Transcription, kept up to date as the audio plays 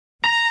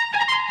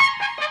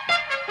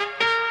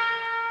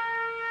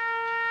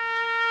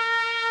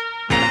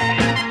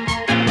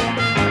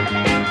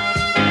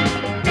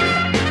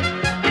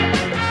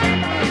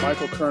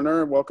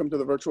Turner. Welcome to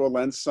the Virtual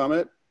Lens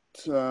Summit.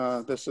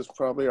 This is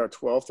probably our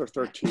 12th or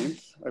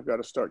 13th. I've got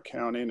to start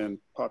counting and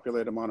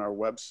populate them on our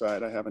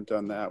website. I haven't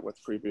done that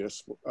with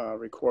previous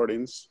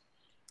recordings.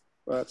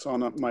 That's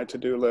on my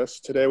to-do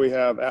list. Today we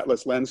have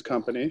Atlas Lens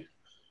Company,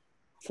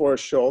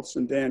 Forrest Schultz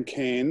and Dan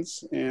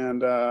Keynes.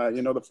 And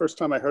you know, the first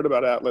time I heard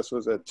about Atlas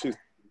was in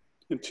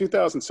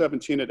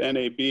 2017 at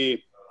NAB.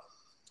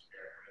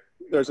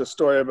 There's a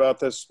story about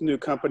this new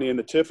company in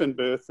the Tiffin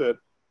booth that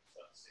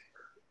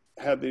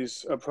had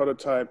these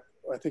prototype,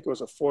 I think it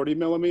was a 40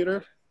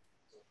 millimeter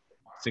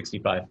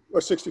 65 or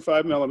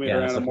 65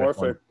 millimeter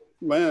anamorphic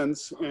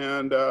lens.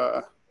 And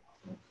the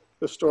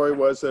story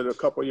was that a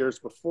couple years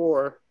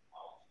before,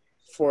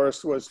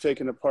 Forrest was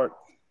taking apart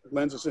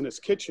lenses in his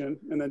kitchen,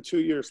 and then 2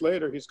 years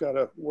later he's got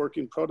a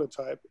working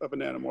prototype of an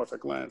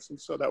anamorphic lens.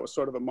 And so that was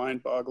sort of a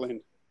mind-boggling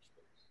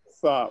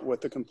thought with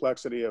the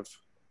complexity of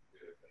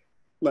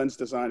lens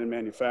design and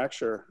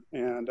manufacture.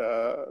 And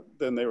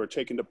then they were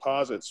taking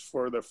deposits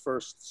for the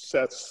first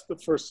set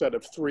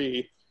of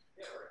three,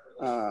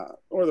 I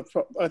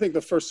think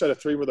the first set of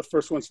three were the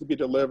first ones to be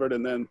delivered.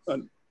 And then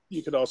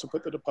you could also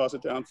put the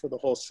deposit down for the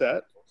whole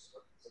set.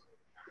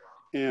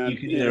 And you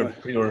could either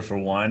pre-order for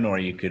one, or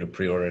you could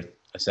pre-order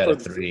a set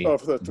of three. Oh,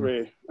 for the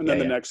three. And then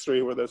the next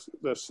three were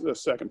the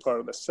second part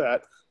of the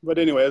set. But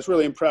anyway, it was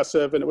really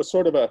impressive. And it was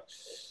sort of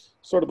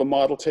a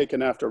model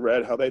taken after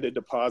Red, how they did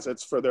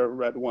deposits for their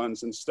Red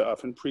ones and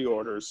stuff and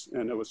pre-orders.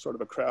 And it was sort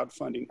of a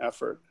crowdfunding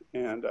effort,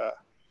 and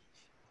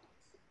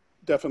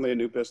definitely a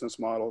new business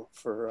model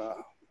for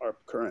our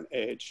current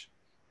age.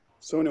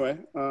 So anyway,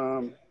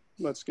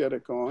 let's get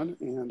it going,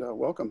 and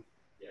welcome.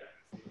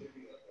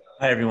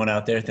 Hi, everyone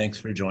out there. Thanks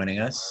for joining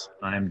us.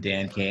 I'm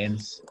Dan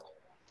Keynes.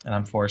 And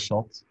I'm Forrest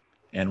Schultz.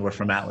 And we're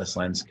from Atlas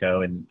Lens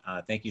Co. And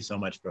thank you so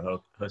much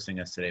for hosting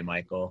us today,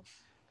 Michael,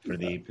 for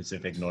the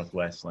Pacific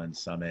Northwest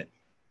Lens Summit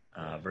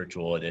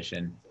virtual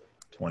edition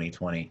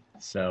 2020.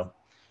 So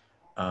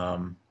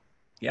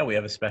yeah, we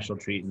have a special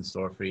treat in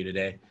store for you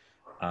today.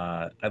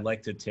 I'd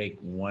like to take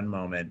one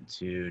moment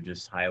to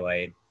just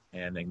highlight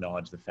and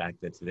acknowledge the fact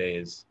that today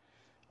is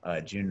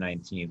June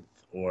 19th,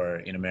 or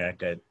in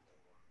America,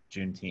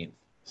 Juneteenth.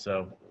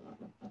 So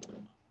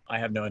I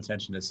have no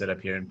intention to sit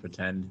up here and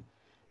pretend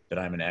that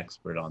I'm an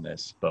expert on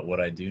this, but what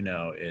I do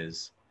know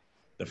is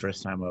the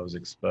first time I was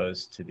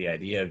exposed to the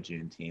idea of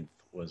Juneteenth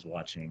was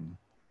watching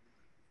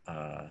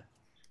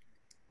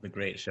the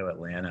great show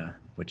Atlanta,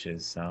 which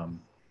is,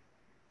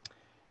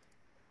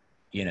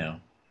 you know,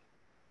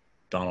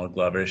 Donald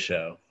Glover's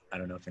show. I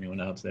don't know if anyone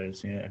else there has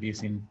seen it. Have you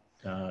seen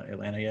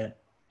Atlanta yet?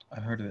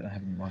 I've heard of it. I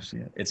haven't watched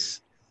it yet.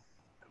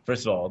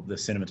 First of all, the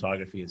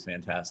cinematography is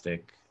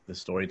fantastic. The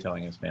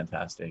storytelling is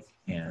fantastic.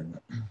 And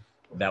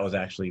that was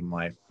actually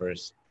my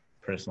first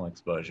personal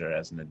exposure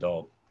as an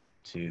adult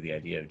to the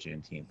idea of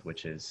Juneteenth,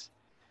 which is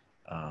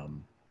a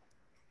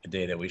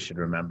day that we should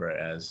remember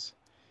as,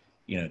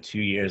 2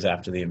 years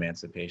after the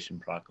Emancipation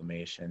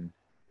Proclamation,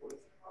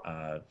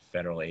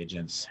 federal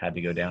agents had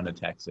to go down to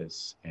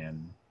Texas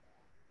and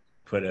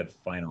put a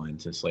final end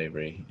to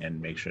slavery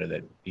and make sure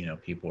that,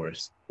 people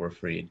were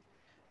freed.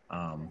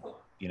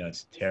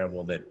 It's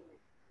terrible that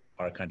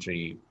our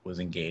country was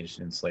engaged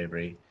in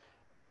slavery.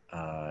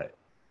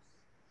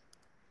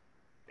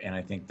 And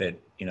I think that,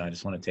 I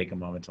just want to take a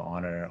moment to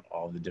honor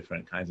all the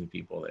different kinds of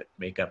people that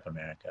make up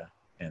America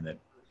and that,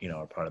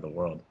 are part of the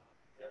world.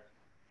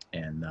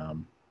 And,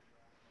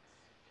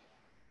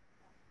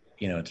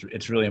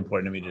 it's really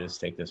important to me to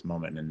just take this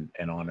moment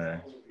and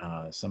honor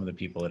some of the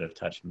people that have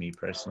touched me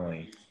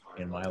personally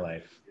in my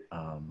life,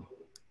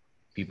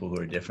 people who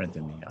are different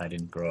than me. I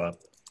didn't grow up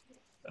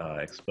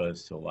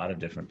exposed to a lot of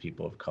different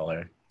people of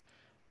color,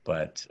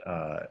 but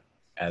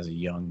as a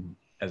young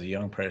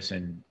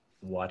person,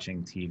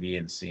 watching TV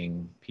and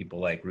seeing people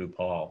like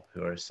RuPaul,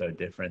 who are so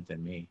different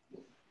than me,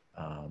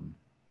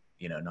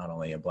 not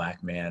only a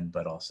black man,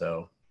 but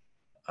also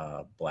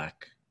a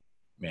black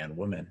man,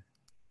 woman.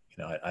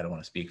 I don't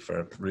want to speak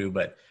for Ru,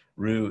 but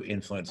Ru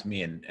influenced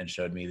me and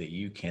showed me that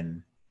you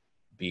can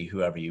be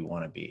whoever you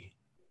want to be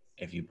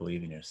if you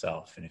believe in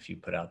yourself and if you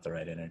put out the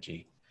right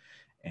energy.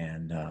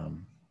 And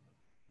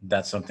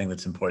that's something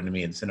that's important to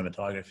me in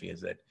cinematography,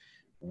 is that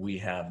we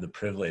have the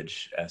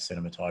privilege as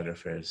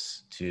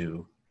cinematographers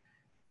to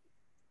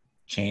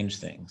change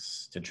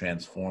things, to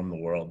transform the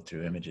world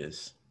through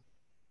images.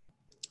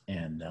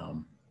 And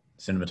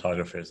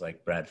cinematographers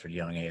like Bradford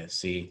Young,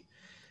 ASC,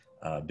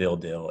 Bill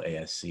Dill,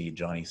 ASC,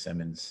 Johnny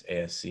Simmons,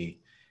 ASC,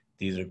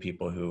 these are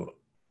people who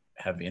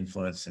have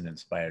influenced and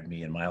inspired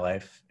me in my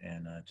life.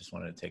 And I just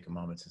wanted to take a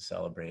moment to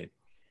celebrate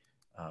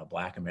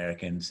Black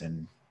Americans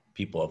and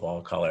people of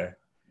all color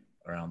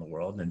around the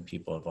world, and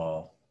people of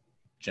all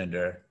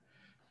gender,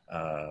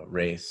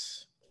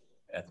 race,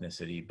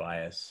 ethnicity,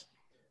 bias.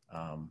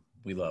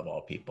 We love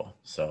all people.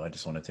 So I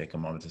just want to take a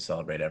moment to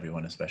celebrate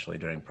everyone, especially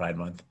during Pride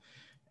Month,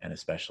 and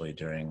especially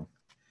during,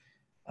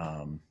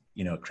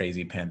 a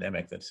crazy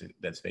pandemic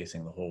that's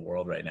facing the whole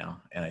world right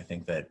now. And I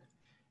think that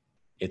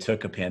it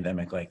took a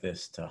pandemic like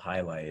this to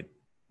highlight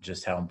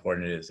just how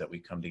important it is that we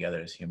come together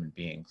as human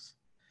beings.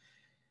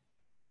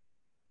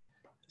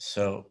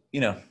 So,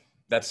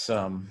 that's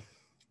enough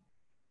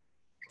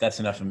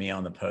of me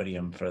on the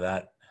podium for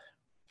the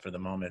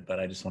moment.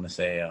 But I just want to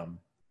say,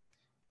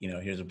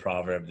 here's a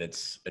proverb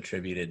that's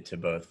attributed to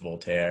both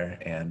Voltaire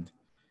and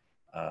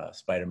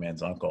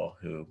Spider-Man's uncle,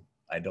 who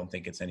I don't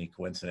think it's any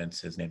coincidence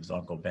his name is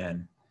Uncle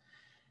Ben.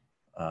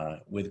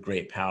 With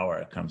great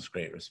power comes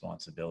great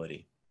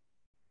responsibility.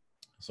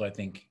 So I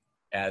think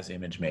as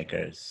image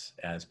makers,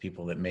 as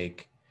people that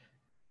make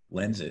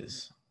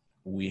lenses,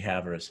 we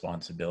have a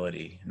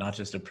responsibility, not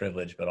just a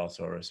privilege, but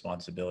also a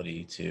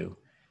responsibility to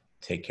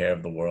take care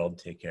of the world,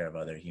 take care of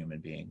other human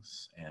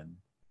beings, and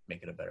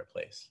make it a better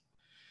place.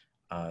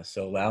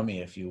 So allow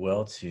me, if you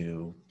will,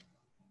 to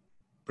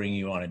bring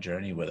you on a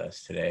journey with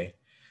us today,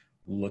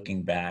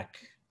 looking back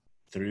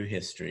through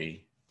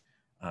history,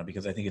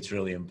 because I think it's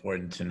really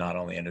important to not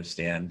only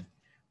understand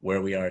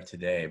where we are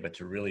today, but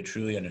to really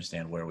truly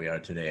understand where we are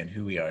today and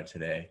who we are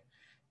today.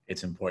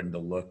 It's important to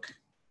look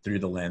through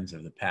the lens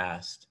of the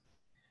past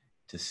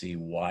to see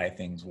why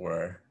things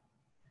were,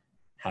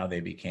 how they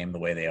became the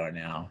way they are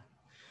now.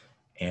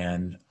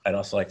 And I'd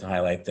also like to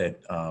highlight that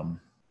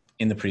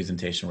in the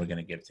presentation we're going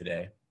to give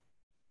today,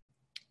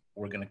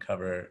 we're going to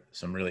cover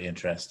some really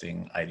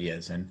interesting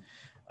ideas. And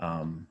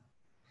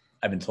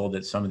I've been told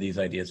that some of these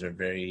ideas are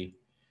very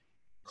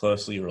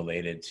closely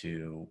related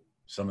to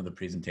some of the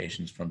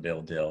presentations from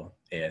Bill Dill,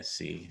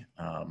 ASC,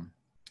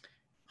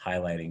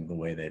 highlighting the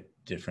way that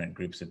different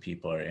groups of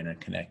people are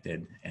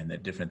interconnected and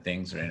that different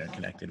things are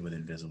interconnected with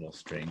invisible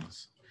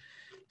strings.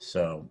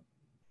 So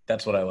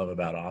that's what I love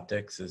about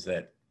optics, is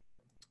that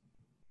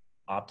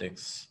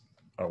optics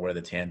are where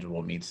the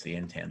tangible meets the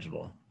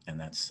intangible, and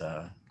that's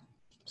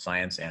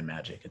science and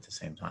magic at the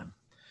same time.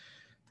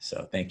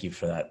 So thank you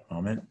for that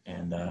moment,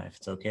 and if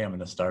it's okay, I'm going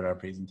to start our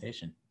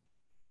presentation.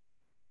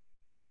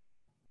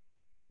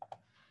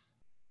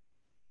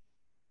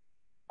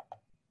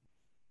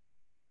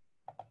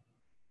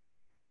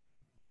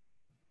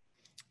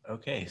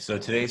 Okay, so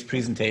today's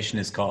presentation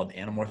is called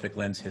Anamorphic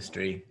Lens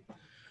History,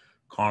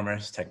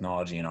 Commerce,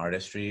 Technology, and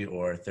Artistry,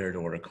 or Third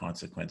Order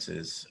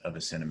Consequences of a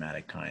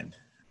Cinematic Kind.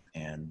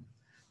 And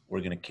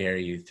we're going to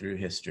carry you through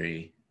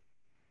history,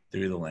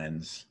 through the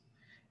lens,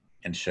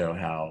 and show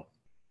how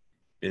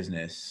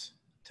business,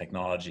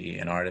 technology,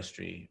 and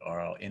artistry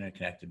are all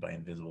interconnected by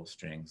invisible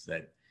strings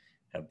that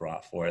have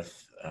brought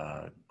forth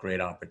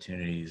great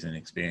opportunities and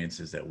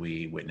experiences that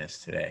we witness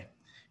today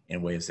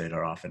in ways that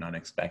are often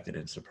unexpected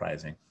and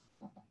surprising.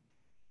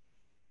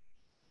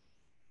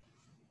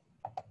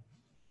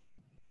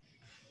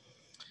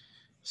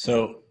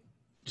 So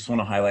just want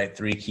to highlight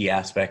three key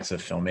aspects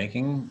of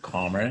filmmaking: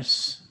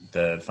 commerce,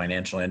 the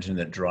financial engine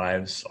that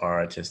drives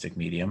our artistic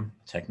medium;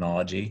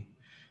 technology.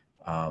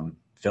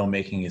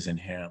 Filmmaking is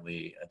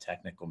inherently a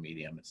technical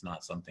medium. It's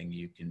not something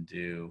you can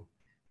do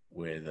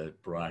with a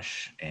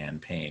brush and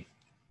paint,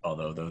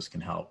 although those can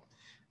help.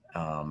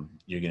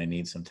 You're going to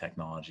need some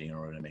technology in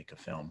order to make a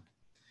film.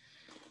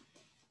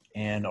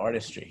 And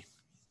artistry.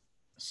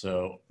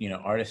 So,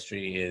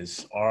 artistry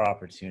is our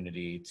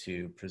opportunity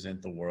to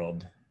present the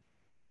world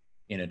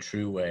in a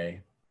true way,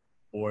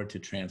 or to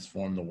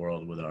transform the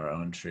world with our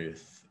own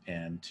truth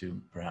and to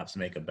perhaps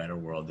make a better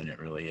world than it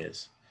really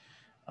is.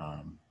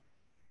 And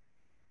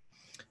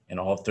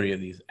all three of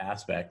these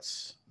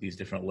aspects, these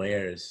different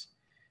layers,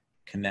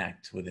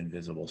 connect with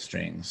invisible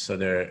strings. So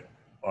there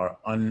are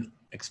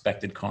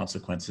unexpected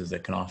consequences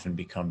that can often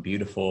become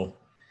beautiful,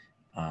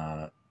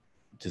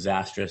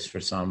 disastrous for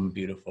some,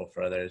 beautiful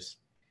for others.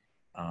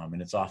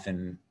 And it's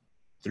often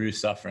through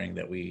suffering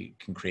that we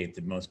can create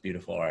the most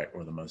beautiful art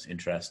or the most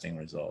interesting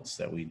results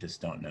that we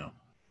just don't know.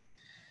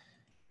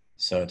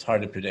 So it's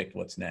hard to predict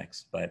what's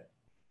next, but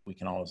we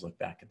can always look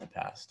back at the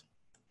past.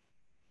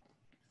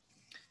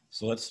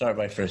 So let's start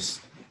by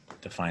first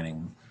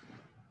defining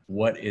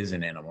what is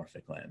an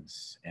anamorphic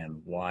lens and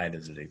why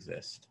does it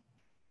exist?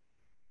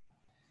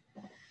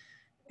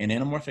 An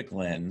anamorphic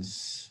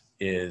lens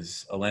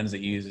is a lens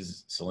that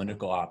uses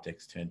cylindrical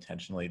optics to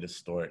intentionally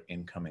distort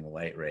incoming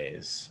light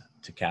rays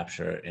to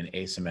capture an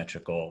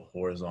asymmetrical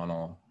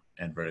horizontal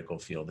and vertical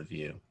field of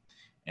view.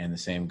 And the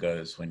same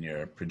goes when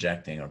you're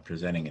projecting or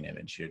presenting an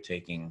image. You're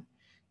taking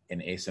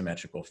an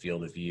asymmetrical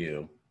field of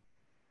view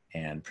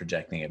and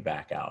projecting it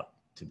back out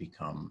to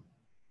become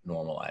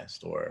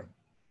normalized or,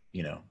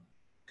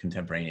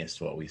 contemporaneous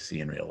to what we see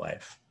in real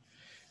life.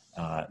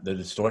 The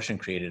distortion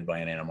created by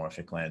an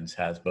anamorphic lens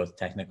has both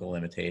technical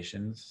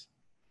limitations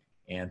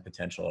and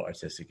potential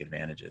artistic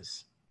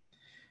advantages.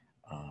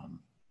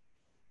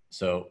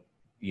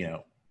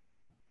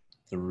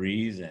 The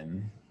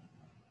reason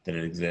that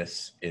it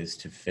exists is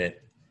to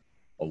fit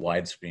a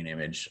widescreen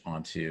image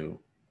onto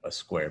a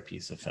square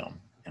piece of film.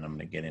 And I'm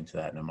going to get into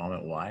that in a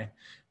moment, why,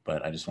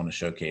 but I just want to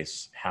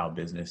showcase how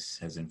business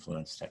has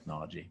influenced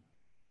technology.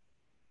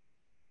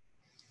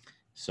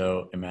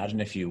 So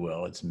imagine, if you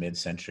will, it's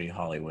mid-century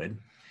Hollywood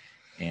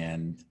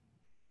and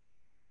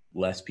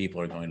less people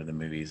are going to the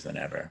movies than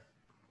ever.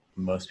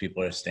 Most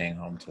people are staying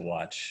home to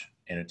watch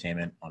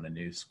entertainment on a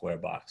new square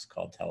box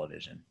called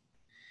television.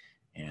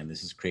 And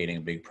this is creating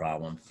a big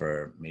problem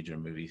for major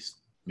movie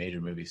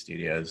major movie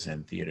studios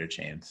and theater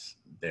chains,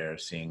 they're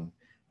seeing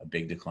a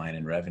big decline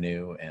in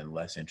revenue and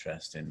less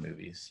interest in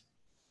movies.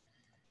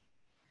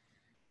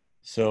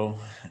 So,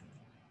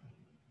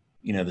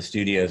 the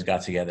studios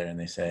got together and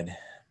they said,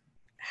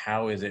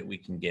 how is it we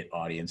can get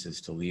audiences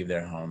to leave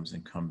their homes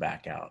and come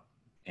back out?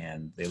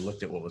 And they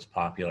looked at what was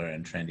popular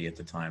and trendy at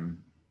the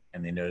time,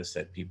 and they noticed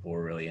that people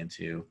were really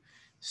into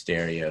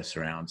stereo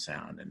surround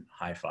sound and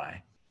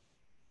hi-fi.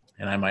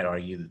 And I might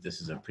argue that this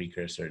is a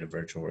precursor to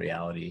virtual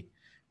reality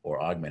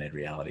or augmented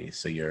reality.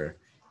 So you're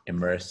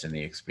immersed in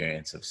the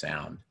experience of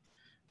sound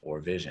or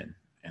vision.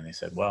 And they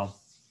said, well,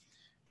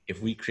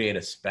 if we create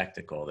a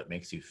spectacle that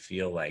makes you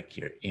feel like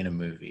you're in a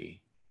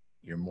movie,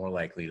 you're more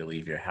likely to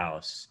leave your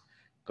house,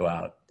 go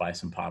out, buy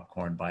some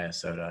popcorn, buy a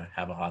soda,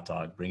 have a hot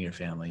dog, bring your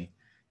family,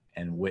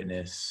 and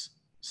witness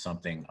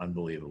something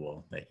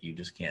unbelievable that you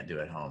just can't do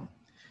at home.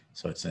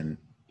 So it's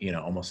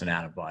almost an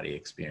out-of-body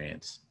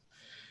experience.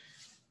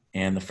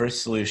 And the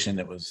first solution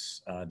that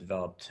was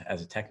developed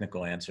as a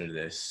technical answer to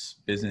this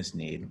business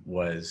need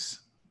was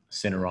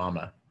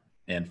Cinerama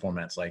and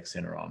formats like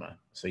Cinerama.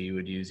 So you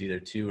would use either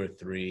 2 or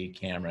 3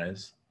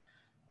 cameras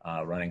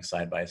running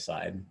side by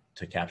side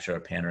to capture a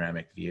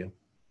panoramic view.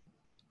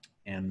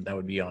 And that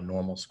would be on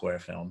normal square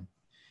film.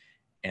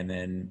 And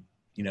then,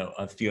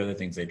 a few other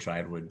things they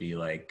tried would be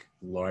like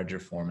larger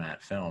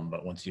format film.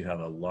 But once you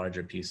have a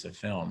larger piece of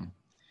film,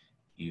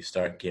 you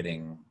start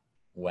getting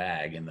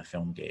wag in the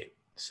film gate.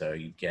 So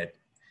you get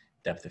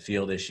depth of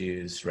field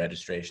issues,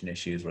 registration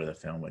issues where the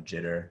film would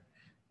jitter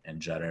and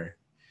judder.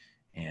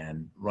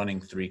 And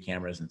running 3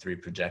 cameras and 3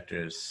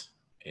 projectors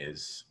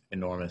is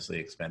enormously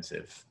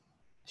expensive,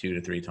 2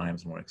 to 3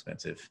 times more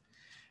expensive.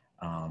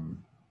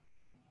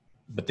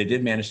 But they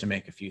did manage to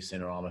make a few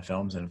Cinerama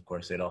films. And of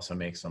course, they'd also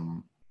make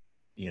some,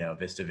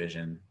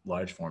 VistaVision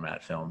large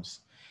format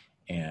films.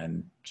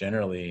 And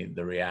generally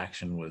the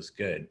reaction was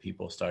good.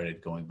 People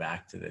started going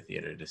back to the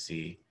theater to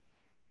see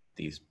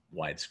these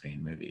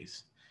widescreen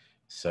movies.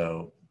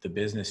 So the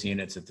business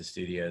units at the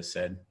studios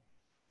said,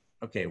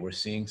 okay, we're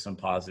seeing some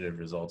positive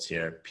results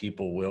here.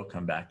 People will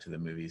come back to the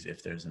movies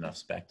if there's enough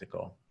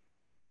spectacle.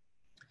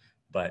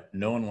 But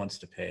no one wants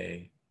to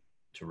pay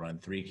to run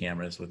 3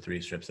 cameras with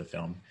 3 strips of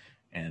film,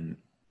 and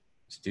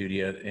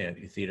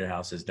theater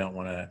houses don't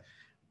want to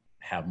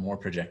have more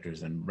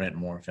projectors and rent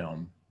more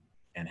film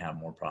and have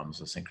more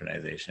problems with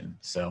synchronization.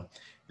 So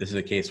this is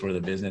a case where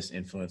the business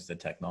influenced the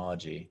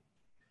technology,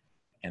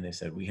 and they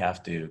said, we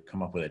have to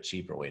come up with a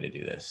cheaper way to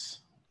do this.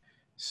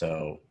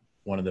 So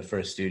one of the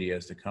first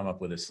studios to come up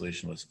with a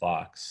solution was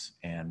Fox,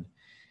 and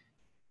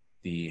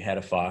the head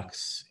of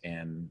Fox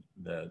and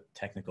the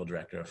technical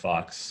director of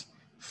Fox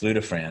flew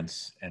to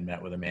France and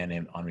met with a man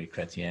named Henri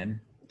Chrétien.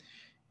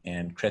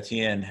 And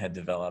Chrétien had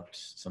developed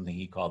something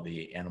he called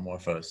the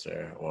anamorphose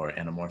or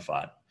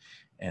anamorphot.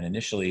 And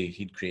initially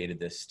he'd created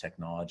this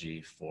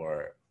technology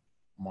for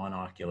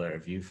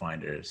monocular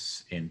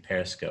viewfinders in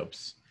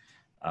periscopes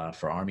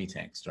for army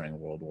tanks during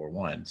World War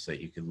I. So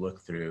that you could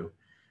look through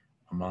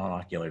a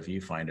monocular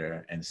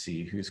viewfinder and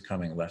see who's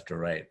coming left or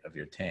right of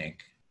your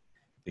tank,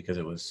 because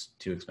it was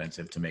too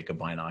expensive to make a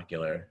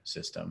binocular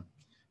system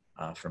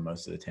for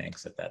most of the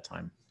tanks at that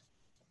time.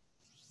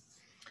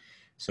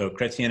 So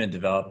Chrétien had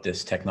developed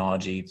this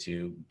technology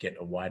to get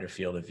a wider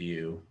field of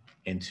view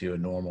into a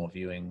normal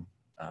viewing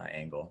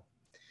angle.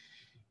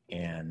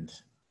 And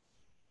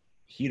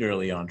he'd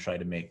early on tried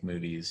to make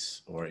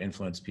movies or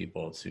influence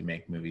people to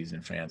make movies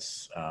in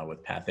France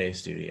with Pathé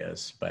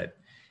Studios, but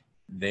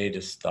they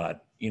just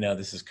thought,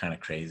 this is kind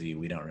of crazy.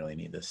 We don't really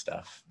need this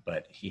stuff.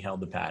 But he held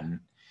the patent,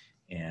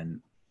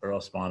 and Earl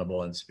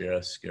Sponable and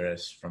Spiros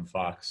Skouras from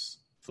Fox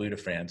flew to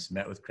France,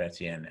 met with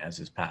Chrétien as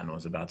his patent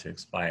was about to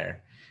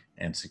expire,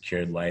 and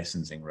secured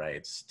licensing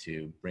rights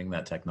to bring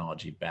that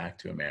technology back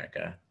to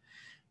America,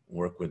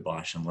 work with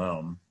Bosch and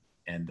Lohm,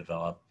 and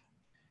develop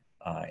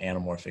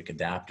anamorphic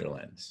adapter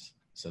lens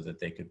so that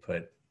they could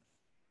put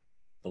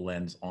the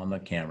lens on the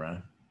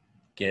camera,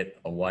 get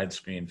a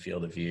widescreen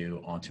field of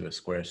view onto a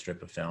square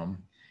strip of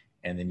film,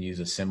 and then use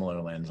a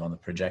similar lens on the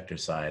projector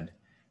side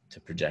to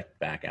project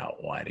back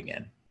out wide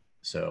again.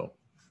 So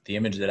the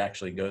image that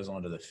actually goes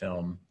onto the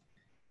film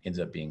ends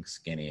up being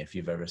skinny. If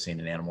you've ever seen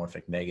an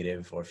anamorphic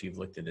negative, or if you've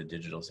looked at a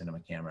digital cinema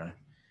camera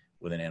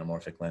with an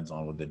anamorphic lens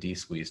on with the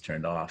D-squeeze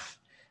turned off,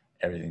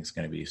 everything's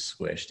going to be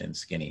squished and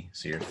skinny.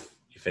 So you're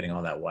fitting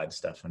all that wide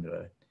stuff into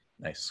a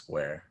nice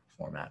square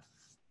format.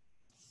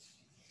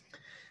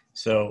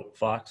 So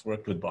Fox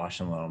worked with Bosch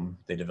and Lohm.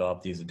 They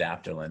developed these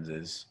adapter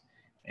lenses,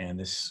 and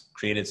this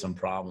created some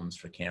problems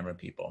for camera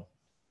people.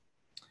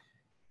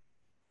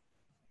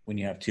 When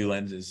you have 2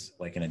 lenses,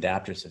 like an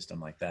adapter system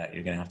like that,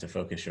 you're going to have to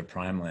focus your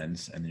prime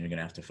lens, and then you're going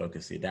to have to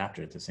focus the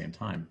adapter at the same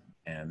time.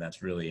 And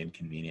that's really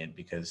inconvenient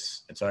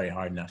because it's already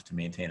hard enough to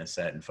maintain a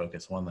set and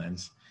focus 1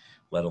 lens,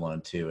 let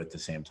alone 2 at the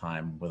same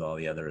time with all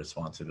the other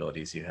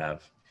responsibilities you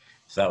have.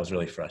 So that was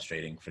really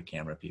frustrating for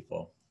camera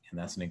people. And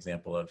that's an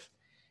example of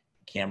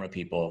camera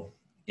people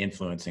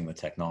influencing the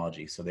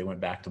technology. So they went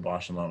back to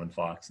Bosch and Lohm and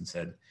Fox and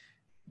said,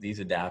 these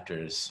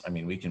adapters, I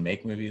mean, we can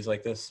make movies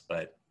like this,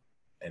 but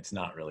it's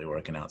not really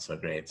working out so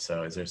great.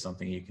 So is there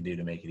something you can do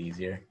to make it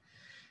easier?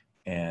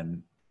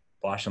 And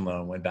Bosch and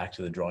Lone went back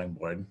to the drawing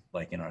board,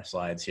 like in our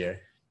slides here,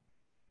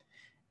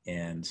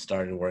 and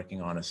started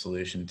working on a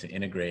solution to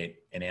integrate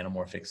an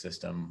anamorphic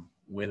system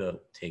with a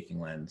taking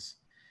lens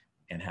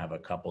and have a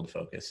coupled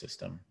focus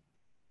system.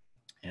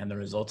 And the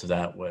result of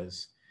that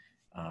was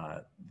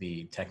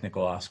the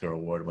technical Oscar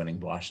award-winning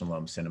Bosch and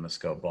Lone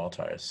CinemaScope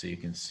Baltars. So you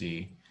can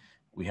see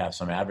we have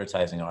some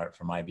advertising art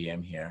from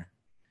IBM here,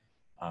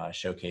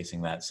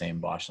 showcasing that same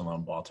Bosch and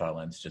Lone Baltar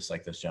lens, just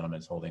like this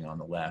gentleman's holding on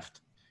the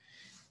left.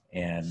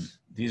 And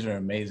these are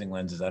amazing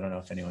lenses. I don't know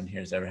if anyone here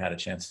has ever had a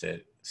chance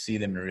to see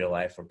them in real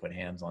life or put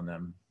hands on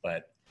them,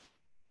 but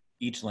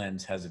each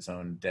lens has its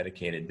own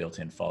dedicated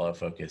built-in follow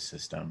focus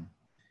system.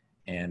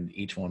 And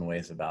each one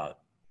weighs about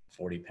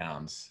 40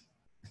 pounds,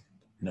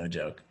 no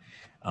joke.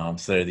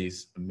 So there are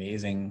these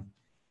amazing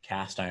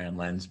cast iron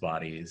lens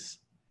bodies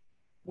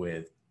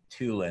with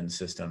two lens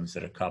systems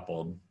that are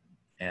coupled,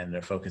 and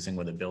they're focusing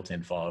with a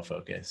built-in follow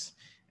focus.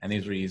 And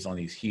these were used on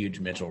these huge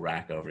Mitchell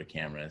Rackover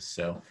cameras.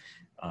 So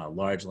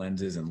large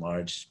lenses and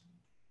large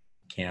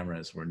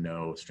cameras were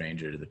no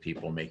stranger to the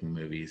people making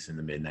movies in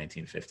the mid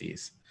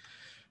 1950s.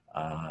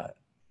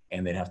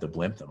 And they'd have to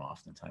blimp them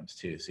oftentimes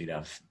too. So you'd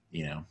have,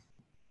 you know,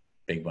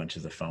 big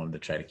bunches of foam to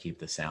try to keep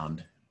the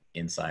sound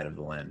inside of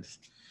the lens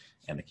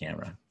and the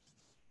camera.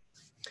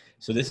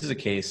 So this is a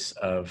case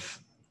of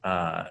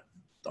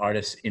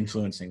artists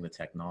influencing the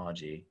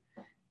technology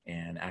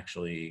and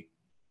actually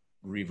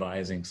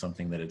revising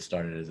something that had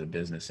started as a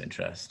business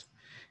interest.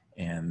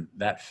 And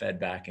that fed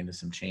back into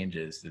some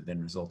changes that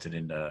then resulted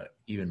into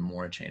even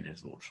more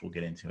changes, which we'll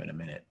get into in a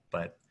minute.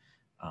 But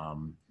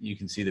you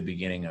can see the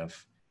beginning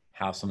of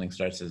how something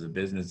starts as a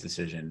business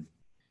decision,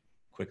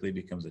 quickly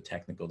becomes a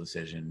technical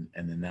decision,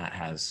 and then that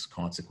has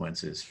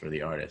consequences for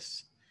the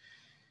artists.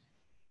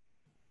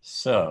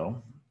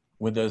 So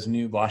with those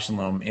new Bosch and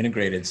Lone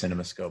integrated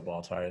CinemaScope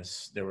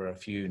Baltars, there were a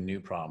few new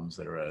problems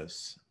that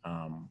arose.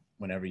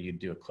 Whenever you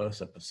do a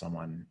close-up of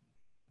someone,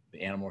 the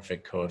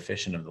anamorphic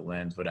coefficient of the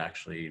lens would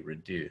actually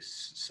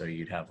reduce. So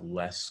you'd have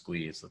less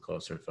squeeze the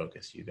closer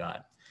focus you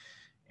got.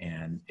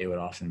 And it would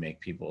often make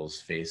people's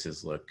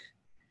faces look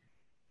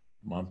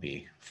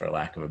mumpy, for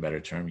lack of a better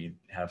term. You'd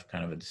have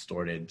kind of a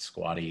distorted,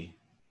 squatty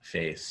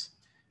face.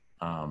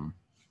 And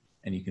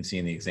you can see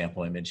in the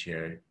example image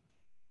here,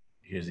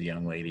 here's a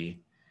young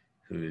lady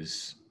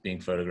who's being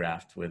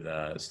photographed with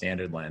a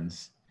standard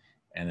lens.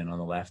 And then on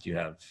the left, you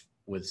have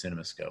with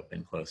CinemaScope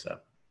in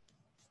close-up.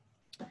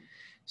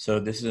 So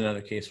this is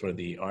another case where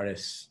the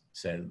artist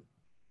said,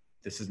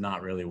 this is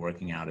not really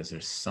working out. Is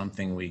there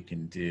something we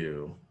can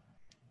do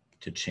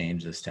to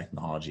change this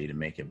technology to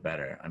make it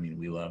better? I mean,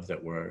 we love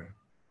that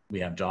we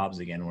have jobs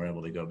again. We're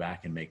able to go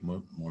back and make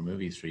more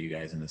movies for you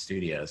guys in the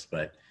studios,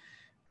 but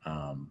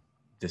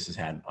this has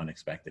had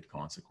unexpected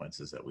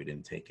consequences that we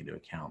didn't take into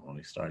account when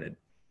we started.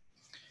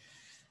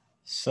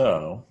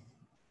 So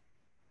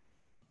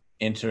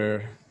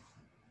enter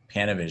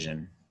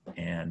Panavision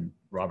and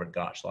Robert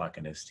Gottschalk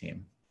and his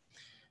team.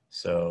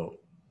 So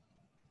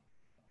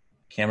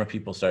camera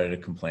people started to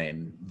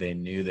complain. They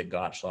knew that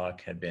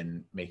Gottschalk had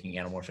been making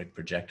anamorphic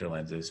projector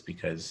lenses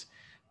because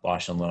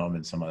Bosch and Lone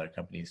and some other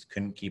companies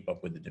couldn't keep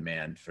up with the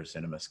demand for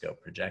CinemaScope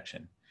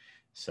projection.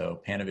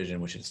 So Panavision,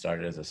 which had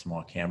started as a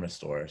small camera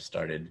store,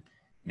 started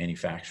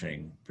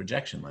manufacturing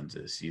projection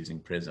lenses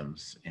using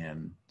prisms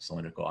and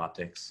cylindrical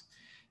optics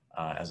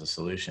as a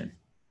solution.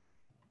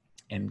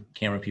 And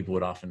camera people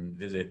would often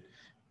visit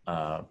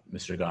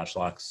Mr.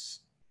 Gottschalk's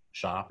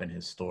shop in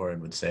his store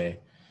and would say,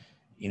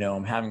 you know,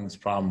 I'm having this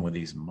problem with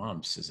these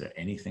mumps. Is there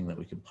anything that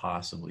we could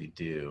possibly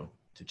do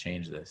to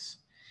change this?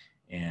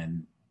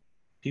 And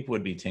people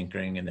would be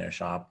tinkering in their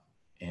shop.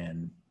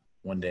 And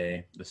one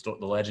day,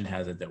 the legend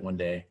has it that one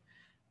day,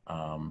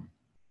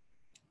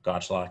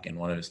 Gottschalk and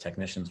one of his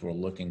technicians were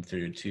looking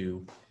through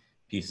two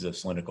pieces of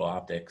cylindrical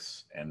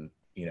optics and,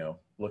 you know,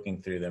 looking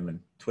through them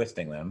and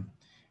twisting them.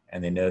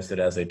 And they noticed that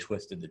as they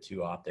twisted the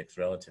two optics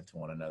relative to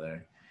one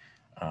another,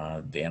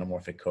 the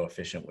anamorphic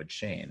coefficient would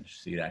change.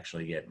 So you'd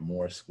actually get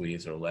more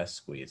squeeze or less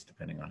squeeze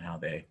depending on how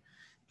they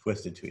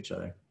twisted to each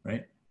other,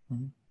 right?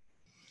 Mm-hmm.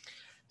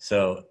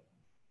 So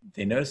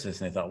they noticed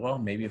this and they thought, well,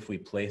 maybe if we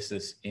place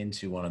this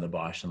into one of the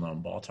Bosch and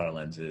Lone Baltar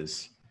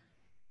lenses,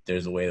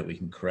 there's a way that we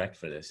can correct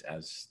for this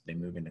as they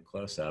move into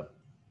close-up.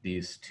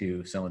 These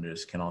two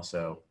cylinders can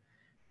also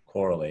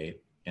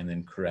correlate and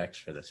then correct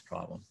for this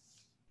problem.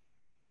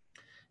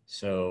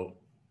 So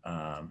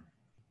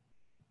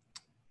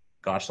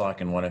Gottschalk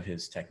and one of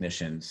his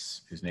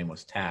technicians, whose name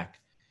was Tack,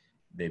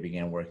 they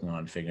began working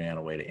on figuring out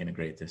a way to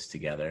integrate this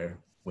together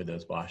with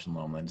those Bosch and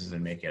Lone lenses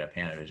and make it a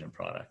Panavision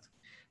product.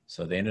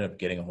 So they ended up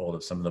getting a hold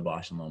of some of the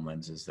Bosch and Lone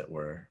lenses that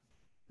were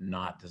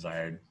not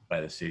desired by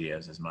the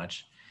studios as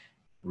much,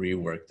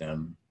 reworked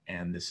them,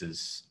 and this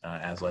is,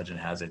 as legend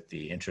has it,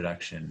 the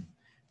introduction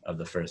of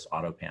the first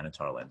auto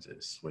Panatar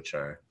lenses, which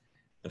are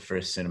the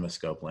first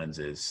CinemaScope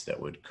lenses that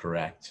would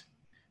correct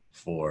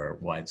for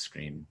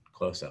widescreen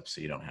close-ups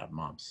so you don't have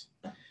mumps.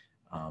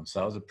 So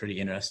that was a pretty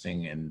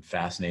interesting and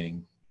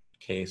fascinating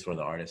case where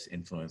the artist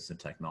influenced the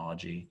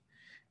technology.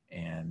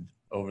 And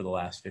over the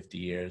last 50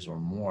 years or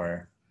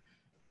more,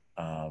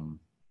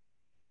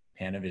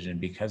 Panavision,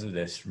 because of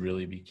this,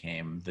 really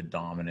became the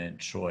dominant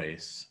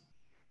choice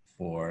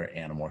for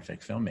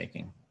anamorphic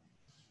filmmaking.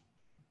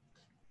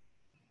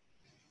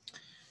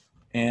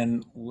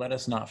 And let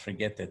us not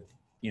forget that,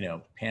 you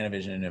know,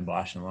 Panavision and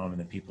Bosch and Lomb and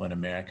the people in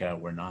America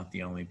were not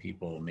the only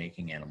people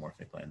making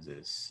anamorphic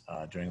lenses.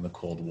 During the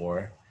Cold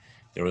War,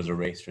 there was a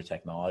race for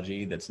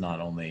technology that's not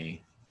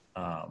only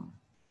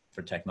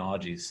for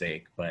technology's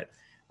sake, but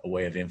a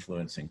way of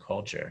influencing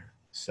culture.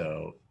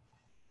 So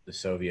the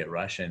Soviet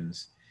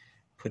Russians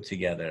put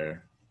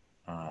together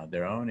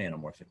their own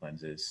anamorphic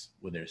lenses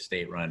with their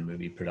state-run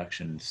movie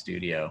production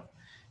studio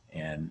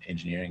and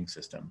engineering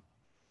system.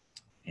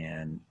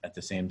 And at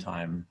the same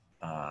time,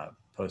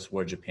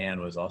 post-war Japan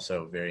was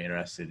also very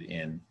interested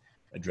in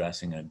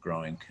addressing a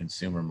growing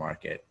consumer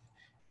market.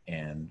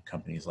 And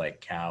companies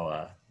like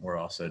Kowa were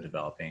also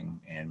developing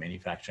and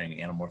manufacturing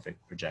anamorphic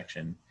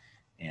projection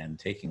and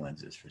taking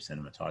lenses for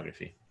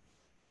cinematography.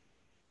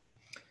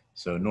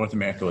 So North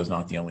America was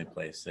not the only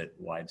place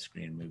that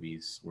widescreen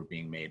movies were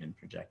being made and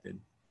projected.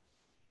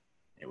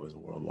 It was a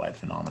worldwide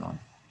phenomenon.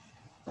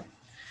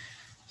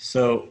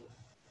 So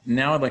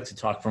now I'd like to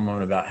talk for a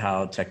moment about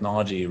how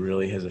technology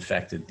really has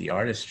affected the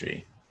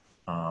artistry.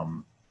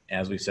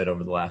 As we said,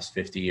 over the last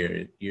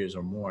 50 years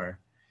or more,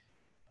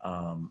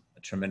 a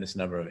tremendous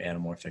number of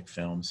anamorphic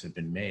films have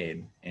been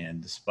made.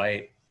 And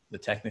despite the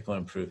technical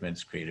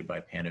improvements created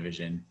by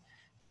Panavision,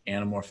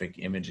 anamorphic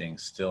imaging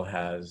still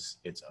has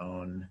its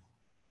own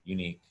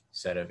unique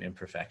set of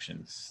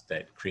imperfections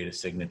that create a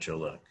signature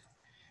look.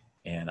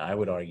 And I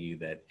would argue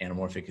that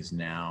anamorphic is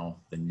now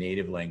the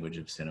native language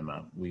of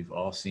cinema. We've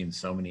all seen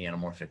so many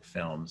anamorphic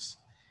films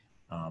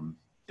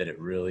that it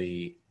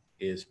really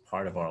is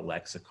part of our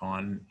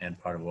lexicon and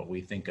part of what we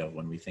think of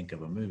when we think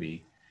of a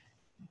movie.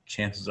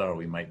 Chances are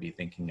we might be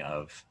thinking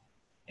of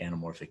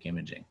anamorphic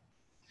imaging.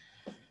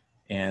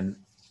 And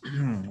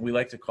we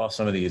like to call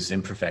some of these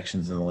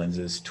imperfections in the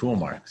lenses tool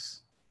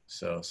marks.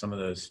 So some of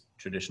those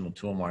traditional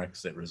tool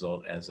marks that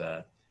result as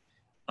a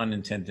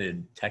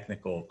unintended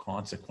technical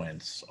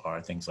consequence are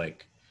things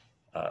like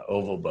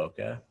oval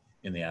bokeh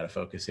in the out of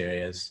focus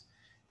areas,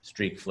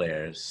 streak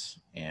flares,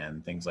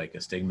 and things like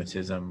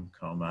astigmatism,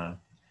 coma,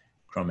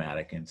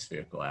 chromatic, and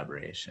spherical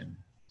aberration.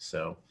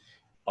 So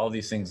all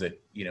these things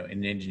that, you know,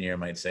 an engineer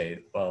might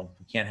say, well,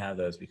 we can't have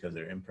those because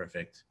they're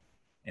imperfect.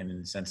 And in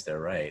a sense, they're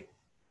right.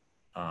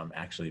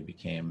 Actually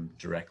became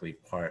directly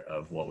part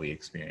of what we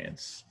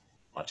experience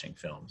watching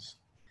films.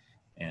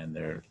 And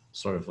they're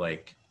sort of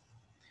like,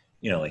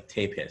 you know, like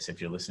tape hiss. If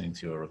you're listening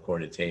to a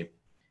recorded tape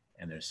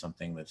and there's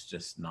something that's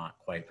just not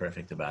quite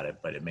perfect about it,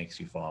 but it makes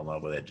you fall in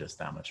love with it just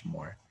that much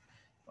more,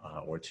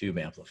 or tube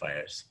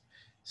amplifiers.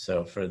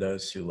 So for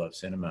those who love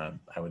cinema,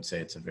 I would say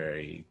it's a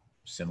very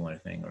similar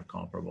thing or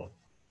comparable.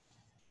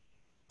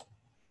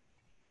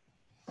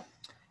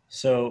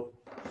 So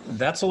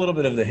that's a little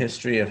bit of the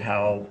history of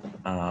how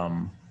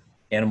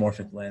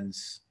anamorphic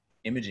lens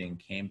imaging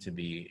came to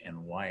be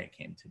and why it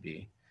came to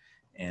be.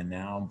 And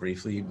now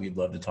briefly, we'd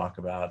love to talk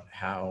about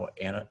how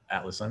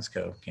Atlas Lens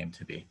Co. came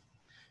to be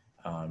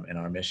and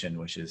our mission,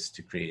 which is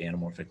to create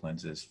anamorphic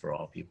lenses for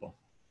all people.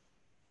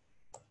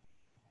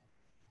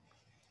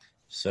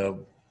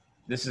 So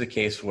this is a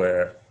case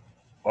where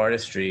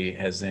artistry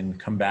has then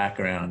come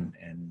back around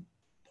and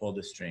pulled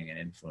a string and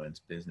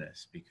influenced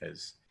business,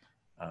 because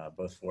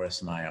both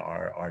Forrest and I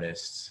are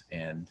artists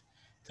and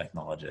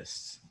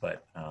technologists,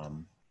 but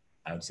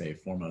I would say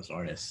foremost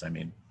artists. I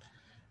mean,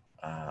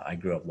 I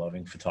grew up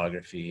loving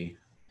photography,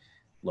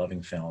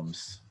 loving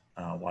films,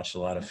 watched a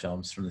lot of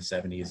films from the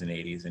 70s and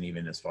 80s and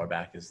even as far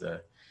back as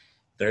the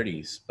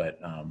 30s, but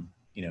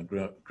you know,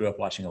 grew up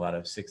watching a lot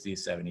of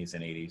 60s, 70s,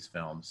 and 80s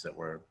films that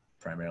were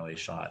primarily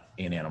shot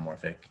in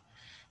anamorphic.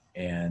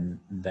 And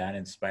that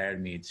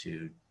inspired me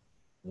to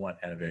want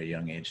at a very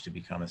young age to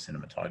become a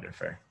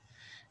cinematographer.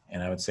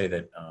 And I would say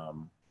that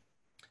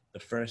the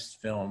first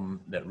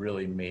film that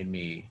really made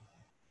me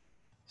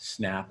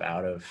snap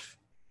out of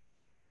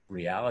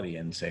reality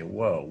and say,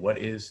 whoa, what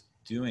is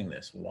doing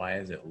this? Why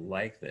is it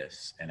like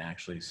this? And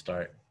actually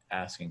start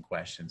asking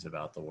questions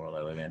about the world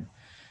I live in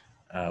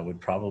would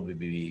probably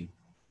be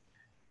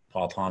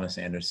Paul Thomas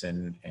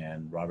Anderson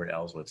and Robert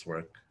Elswit's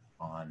work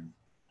on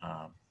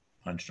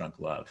Punch Drunk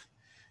Love.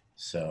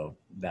 So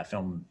that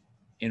film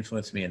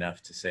influenced me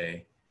enough to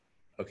say,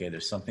 okay,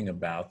 there's something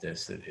about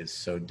this that is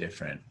so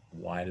different.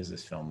 Why does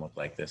this film look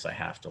like this? I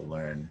have to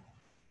learn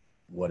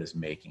what is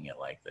making it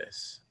like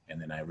this. And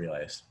then I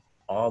realized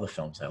all the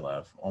films I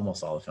love,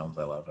 almost all the films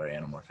I love, are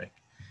anamorphic.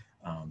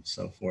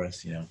 So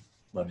Forrest, you know,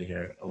 love to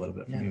hear a little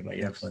bit from you about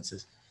your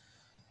influences.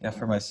 Yeah,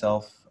 for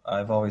myself,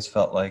 I've always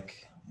felt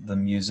like the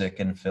music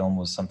in film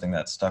was something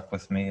that stuck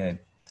with me. I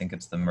think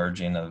it's the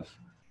merging of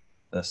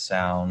the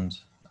sound,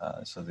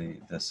 so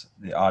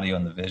the audio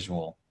and the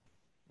visual,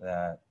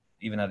 that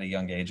even at a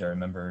young age, I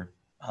remember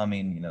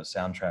humming, you know,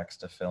 soundtracks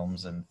to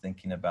films and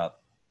thinking about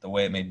the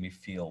way it made me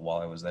feel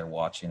while I was there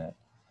watching it.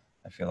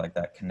 I feel like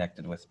that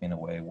connected with me in a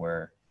way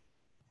where,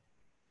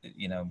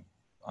 you know,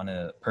 on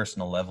a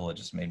personal level, it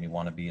just made me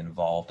want to be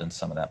involved in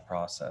some of that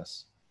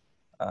process.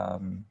 I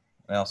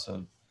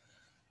also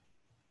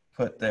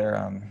put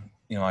there,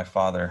 my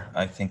father,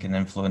 I think an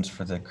influence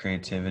for the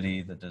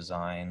creativity, the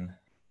design,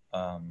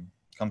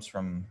 comes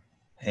from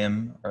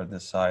him, or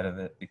this side of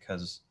it,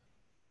 because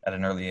at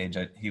an early age,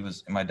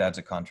 my dad's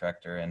a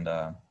contractor, and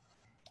I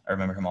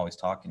remember him always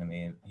talking to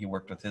me. He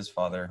worked with his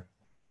father,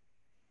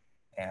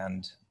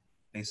 and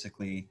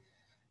basically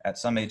at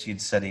some age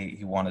he'd said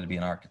he wanted to be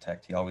an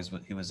architect.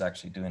 He was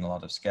actually doing a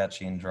lot of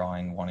sketching,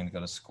 drawing, wanting to go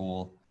to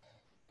school,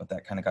 but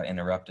that kind of got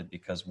interrupted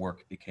because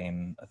work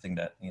became a thing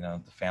that,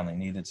 the family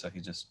needed. So he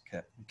just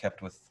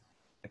kept with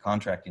the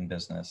contracting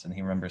business. And I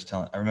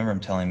remember him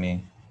telling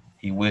me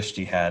he wished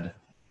he had,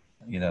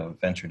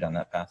 ventured down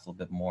that path a little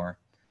bit more,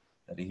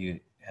 that he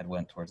had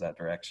went towards that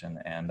direction.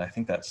 And I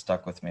think that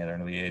stuck with me at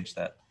an early age,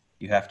 that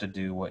you have to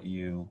do what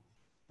you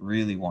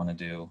really want to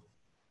do,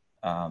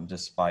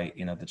 despite,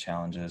 the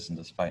challenges and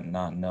despite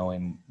not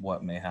knowing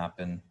what may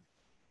happen.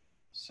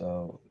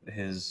 So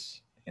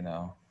his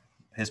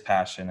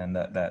passion and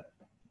that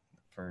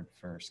for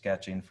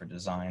sketching, for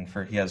design,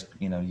 he has,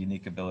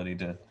 unique ability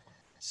to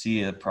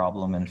see a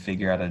problem and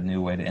figure out a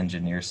new way to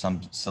engineer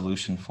some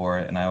solution for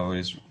it. And I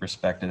always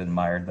respected and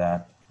admired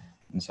that.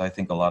 And so I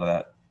think a lot of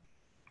that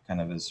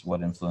kind of is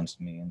what influenced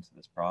me into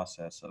this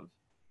process of,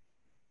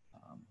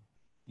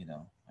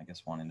 I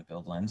guess wanting to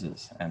build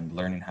lenses and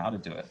learning how to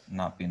do it,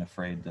 not being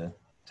afraid to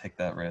take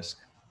that risk.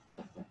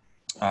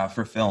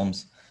 For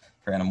films,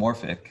 for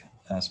anamorphic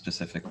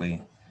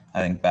specifically, I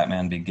think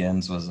Batman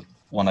Begins was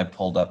one I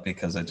pulled up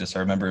because I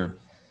remember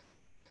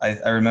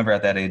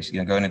at that age,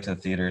 going into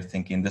the theater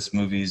thinking this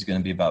movie is going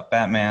to be about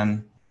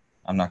Batman.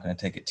 I'm not going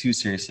to take it too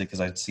seriously because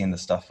I'd seen the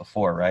stuff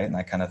before, right? And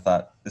I kind of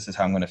thought this is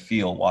how I'm going to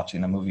feel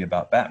watching a movie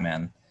about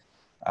Batman,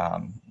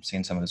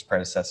 seeing some of his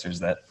predecessors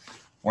that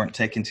weren't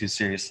taken too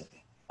seriously.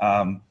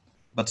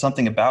 But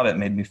something about it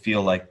made me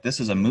feel like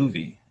this is a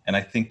movie. And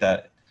I think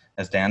that,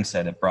 as Dan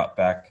said, it brought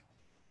back,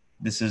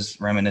 this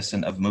is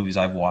reminiscent of movies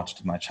I've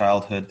watched in my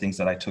childhood, things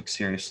that I took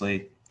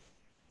seriously.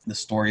 The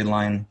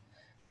storyline,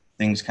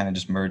 things kind of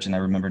just merged, and I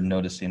remember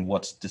noticing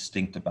what's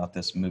distinct about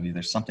this movie.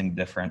 There's something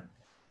different.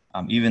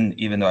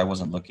 Even though I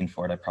wasn't looking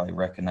for it, I probably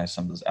recognized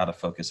some of those out of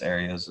focus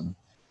areas and,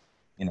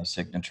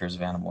 signatures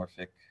of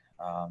anamorphic.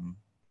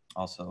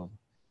 Also,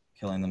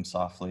 Killing Them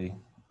Softly,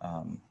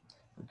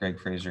 Greg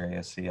Fraser,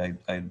 ASC.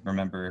 I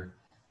remember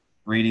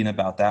reading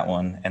about that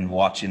one and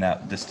watching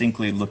that,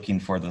 distinctly looking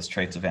for those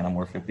traits of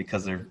anamorphic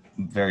because they're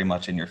very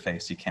much in your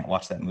face. You can't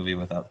watch that movie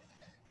without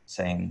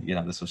saying,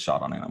 this was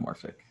shot on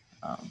anamorphic.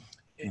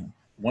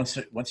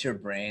 Once your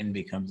brain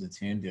becomes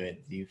attuned to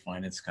it, do you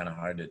find it's kind of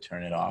hard to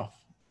turn it off?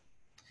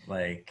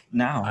 Like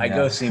now, I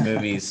go see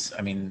movies.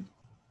 I mean,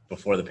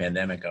 before the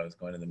pandemic, I was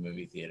going to the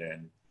movie theater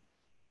and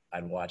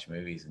I'd watch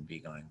movies and be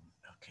going,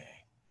 okay,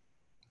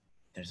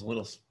 there's a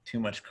little too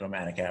much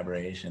chromatic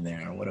aberration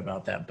there. What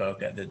about that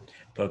bokeh? The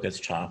bokeh's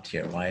chopped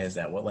here. Why is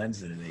that? What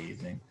lens are they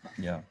using?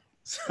 Yeah.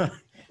 So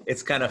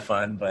it's kind of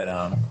fun, but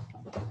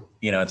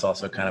it's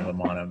also kind of a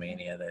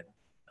monomania that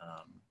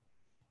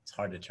it's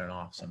hard to turn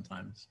off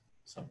sometimes.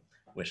 So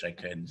wish I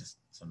could just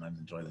sometimes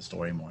enjoy the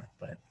story more,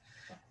 but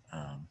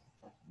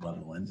love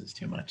the lenses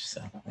too much.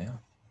 So yeah.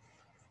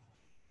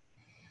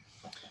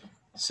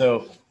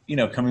 So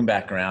coming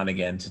back around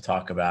again to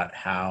talk about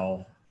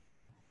how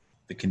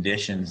the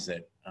conditions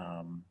that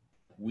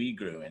we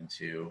grew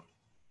into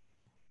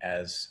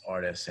as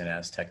artists and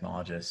as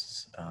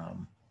technologists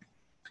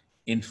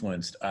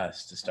influenced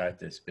us to start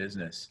this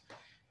business.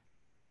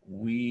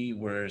 We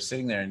were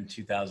sitting there in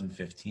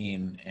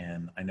 2015,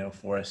 and I know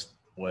Forrest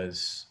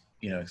was,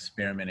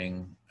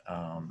 experimenting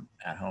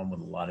at home with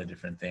a lot of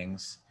different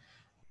things.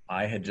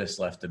 I had just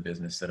left a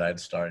business that I'd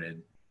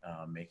started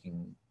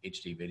making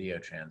HD video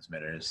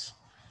transmitters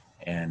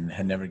and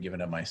had never given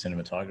up my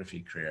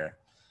cinematography career.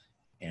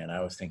 And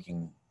I was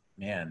thinking,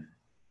 man,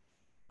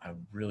 I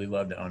really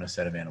love to own a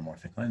set of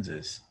anamorphic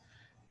lenses.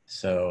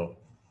 So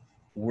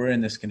we're in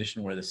this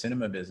condition where the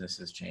cinema business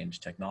has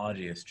changed,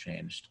 technology has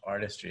changed,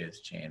 artistry has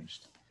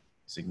changed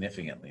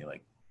significantly,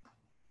 like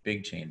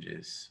big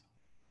changes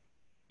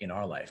in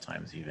our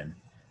lifetimes even,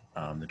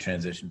 the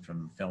transition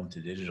from film to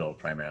digital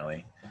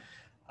primarily.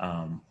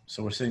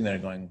 So we're sitting there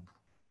going,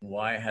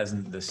 why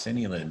hasn't the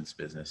cine lens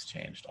business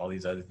changed? All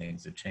these other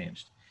things have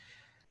changed.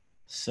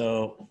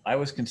 So I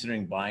was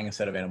considering buying a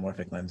set of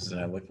anamorphic lenses, and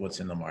I looked what's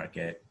in the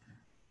market.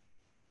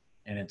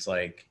 And it's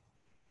like,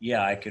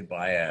 yeah, I could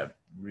buy a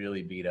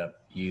really beat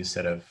up used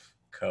set of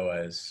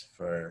Koas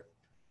for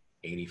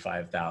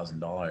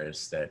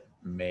 $85,000 that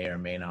may or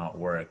may not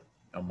work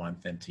a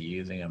month into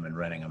using them and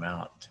renting them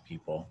out to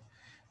people.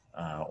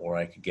 Or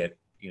I could get,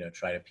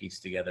 try to piece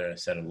together a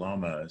set of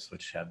Lomos,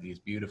 which have these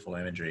beautiful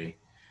imagery,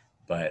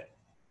 but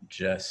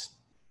just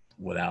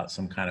without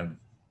some kind of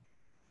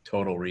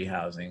total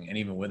rehousing. And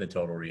even with a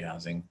total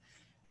rehousing,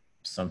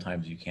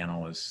 sometimes you can't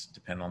always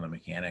depend on the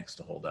mechanics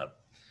to hold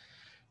up.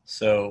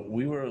 So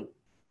we were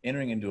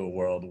entering into a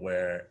world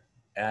where,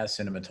 as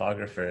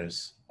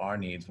cinematographers, our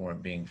needs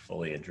weren't being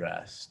fully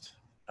addressed.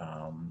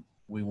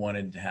 we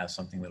wanted to have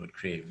something that would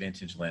create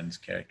vintage lens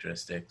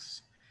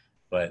characteristics,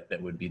 but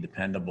that would be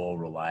dependable,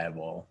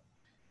 reliable,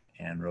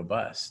 and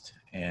robust.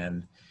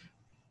 And,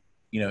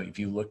 if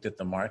you looked at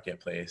the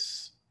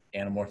marketplace,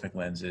 anamorphic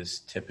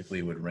lenses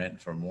typically would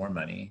rent for more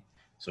money.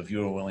 So if you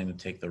were willing to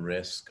take the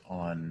risk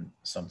on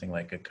something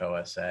like a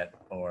Kowa set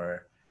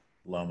or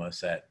Lomo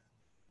set,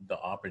 the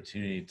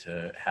opportunity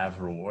to have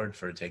reward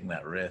for taking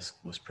that risk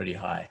was pretty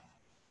high.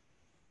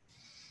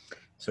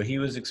 So he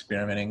was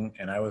experimenting,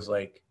 and I was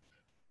like,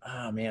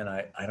 oh man,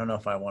 I don't know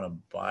if I want to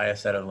buy a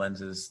set of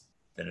lenses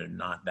that are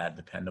not that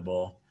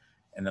dependable.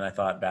 And then I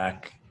thought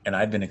back, and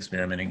I'd been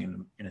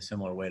experimenting in a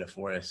similar way to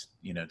Forrest,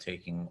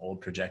 taking old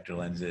projector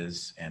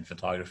lenses and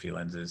photography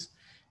lenses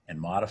and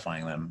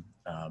modifying them.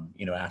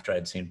 After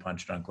I'd seen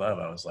Punch Drunk Love,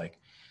 I was like,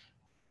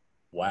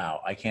 wow,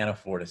 I can't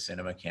afford a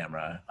cinema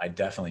camera. I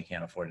definitely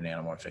can't afford an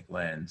anamorphic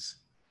lens.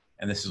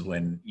 And this is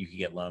when you could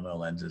get Lomo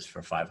lenses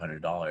for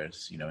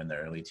 $500, in the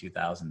early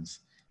 2000s.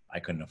 I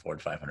couldn't afford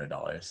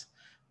 $500.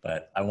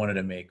 But I wanted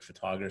to make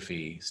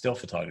still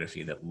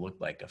photography that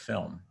looked like a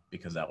film,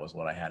 because that was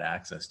what I had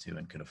access to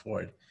and could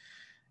afford.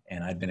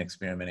 And I'd been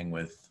experimenting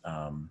with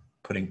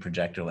putting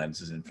projector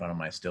lenses in front of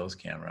my stills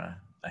camera.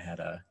 I had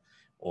a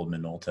old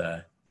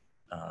Minolta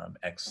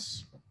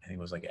I think it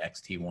was like an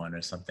XT1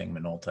 or something,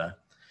 Minolta.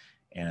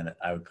 And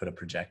I would put a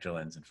projector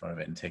lens in front of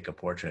it and take a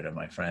portrait of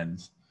my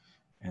friends,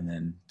 and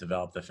then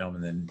develop the film,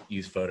 and then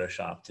use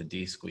Photoshop to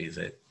de-squeeze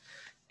it.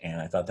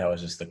 And I thought that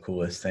was just the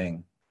coolest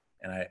thing.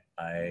 And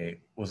I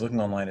was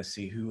looking online to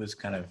see who was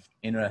kind of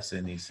interested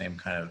in these same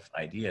kind of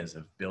ideas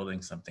of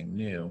building something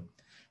new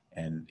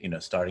and,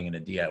 starting in a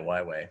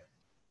DIY way.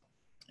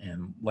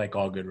 And like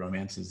all good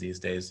romances these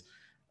days,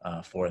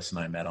 Forrest and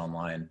I met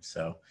online.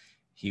 So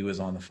he was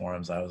on the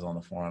forums, I was on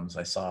the forums.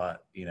 I saw,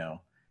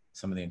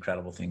 some of the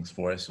incredible things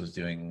Forrest was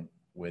doing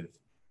with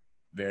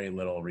very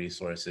little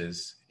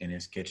resources in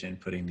his kitchen,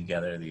 putting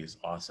together these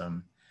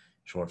awesome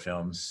short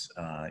films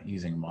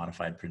using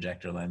modified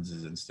projector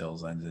lenses and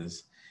stills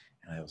lenses.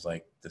 And I was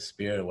like, the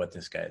spirit of what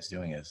this guy is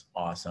doing is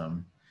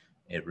awesome.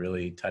 It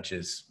really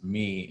touches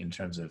me in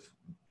terms of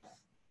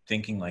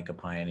thinking like a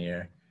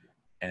pioneer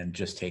and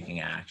just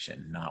taking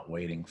action, not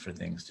waiting for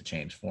things to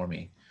change for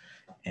me.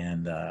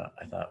 And I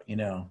thought,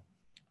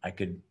 I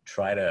could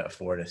try to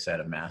afford a set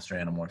of master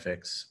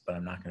anamorphics, but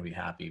I'm not going to be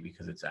happy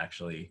because it's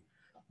actually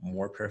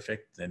more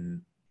perfect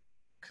than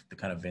the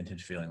kind of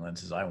vintage feeling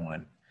lenses I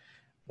want.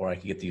 Or I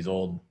could get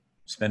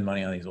spend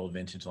money on these old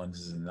vintage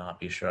lenses and not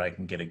be sure I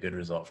can get a good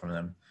result from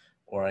them.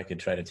 Or I could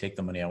try to take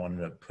the money I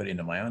wanted to put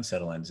into my own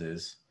set of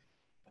lenses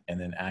and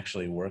then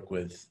actually work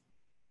with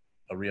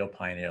a real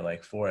pioneer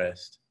like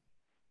Forrest,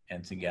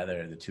 and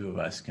together the two of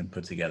us can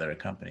put together a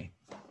company.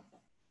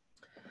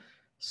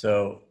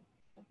 So,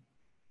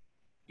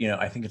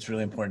 I think it's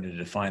really important to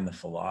define the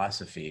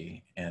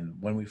philosophy. And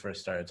when we first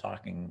started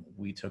talking,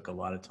 we took a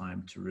lot of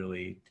time to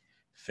really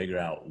figure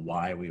out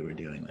why we were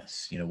doing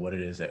this, what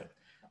it is that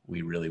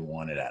we really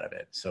wanted out of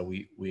it. So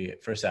we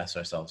first asked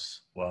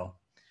ourselves, well,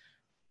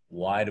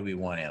 why do we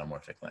want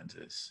anamorphic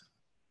lenses?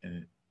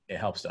 And it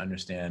helps to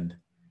understand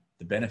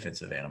the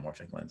benefits of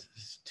anamorphic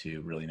lenses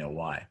to really know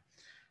why.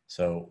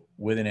 So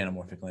with an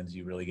anamorphic lens,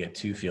 you really get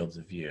two fields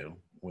of view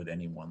with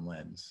any one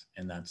lens.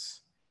 And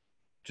that's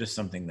just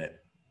something that,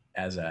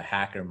 as a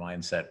hacker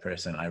mindset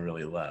person, I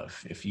really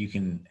love. If you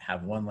can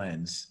have one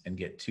lens and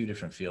get two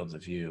different fields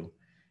of view,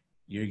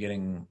 you're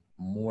getting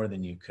more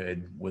than you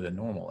could with a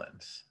normal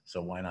lens.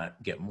 So why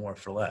not get more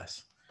for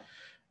less?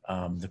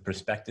 The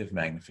perspective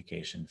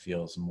magnification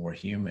feels more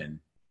human,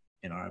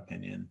 in our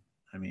opinion.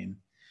 I mean,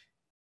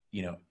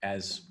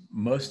 as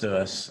most of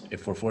us,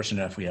 if we're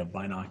fortunate enough, we have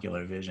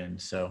binocular vision.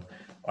 So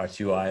our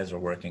two eyes are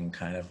working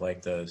kind of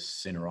like those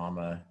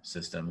Cinerama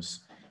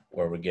systems,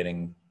 where we're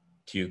getting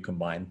two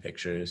combined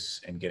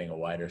pictures and getting a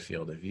wider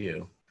field of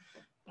view.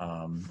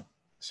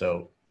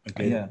 So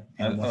yeah,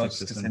 I was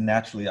just gonna say,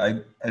 naturally,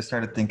 I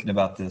started thinking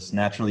about this.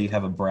 Naturally, you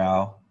have a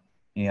brow,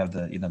 you have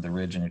the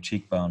ridge in your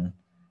cheekbone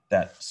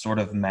that sort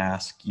of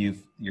mask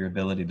your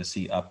ability to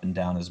see up and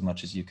down as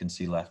much as you can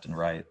see left and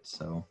right.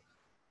 So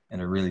in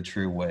a really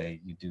true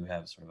way, you do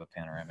have sort of a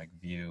panoramic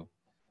view,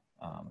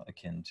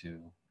 akin to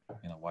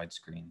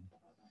widescreen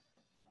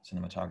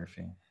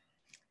cinematography.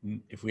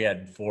 If we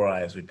had four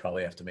eyes, we'd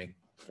probably have to make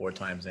 4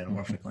 times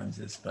anamorphic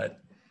lenses, but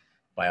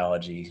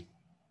biology,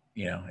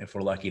 if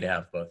we're lucky to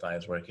have both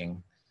eyes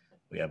working,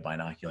 we have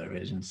binocular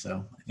vision.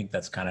 So I think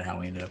that's kind of how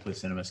we ended up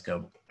with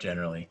CinemaScope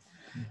generally.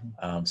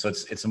 Mm-hmm. So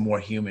it's a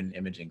more human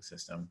imaging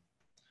system.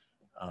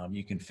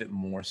 You can fit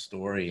more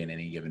story in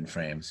any given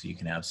frame. So you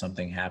can have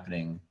something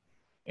happening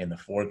in the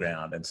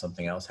foreground and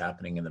something else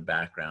happening in the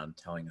background,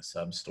 telling a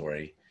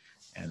sub-story.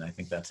 And I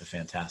think that's a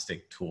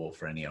fantastic tool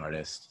for any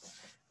artist.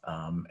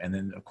 And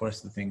then, of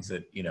course, the things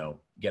that,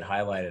 get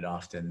highlighted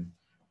often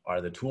are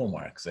the tool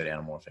marks that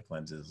anamorphic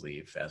lenses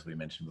leave. As we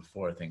mentioned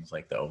before, things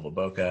like the oval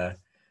bokeh,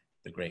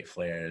 the great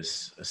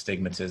flares,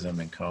 astigmatism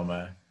and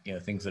coma,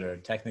 things that are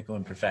technical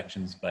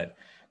imperfections, but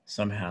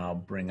somehow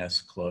bring us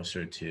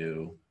closer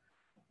to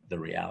the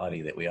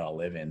reality that we all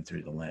live in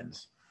through the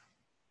lens.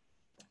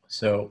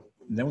 So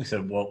then we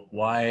said, well,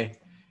 why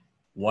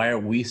are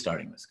we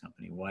starting this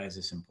company? Why is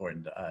this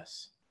important to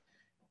us?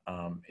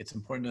 It's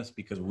important to us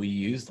because we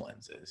use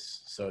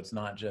lenses. So it's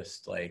not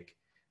just like,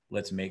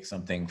 let's make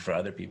something for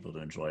other people to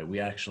enjoy. We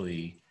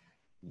actually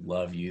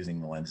love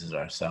using the lenses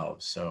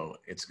ourselves. So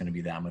it's going to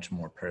be that much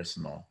more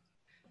personal.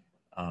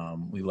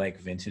 We like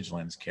vintage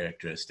lens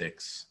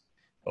characteristics,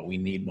 but we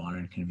need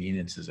modern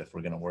conveniences if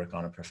we're going to work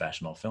on a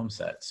professional film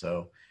set.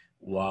 So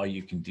while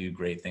you can do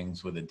great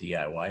things with a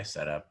DIY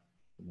setup,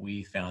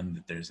 we found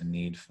that there's a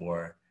need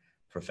for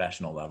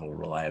professional level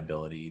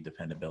reliability,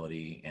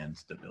 dependability, and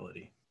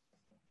stability.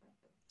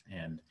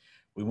 And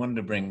we wanted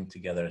to bring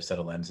together a set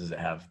of lenses that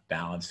have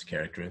balanced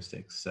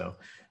characteristics. So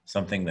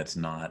something that's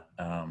not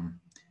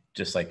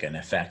just like an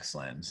FX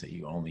lens that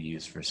you only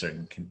use for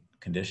certain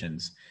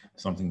conditions,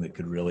 something that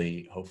could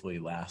really hopefully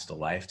last a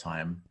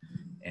lifetime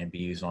and be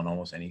used on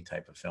almost any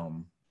type of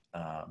film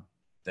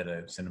that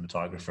a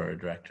cinematographer or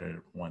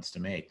director wants to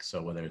make.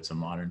 So whether it's a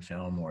modern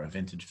film or a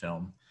vintage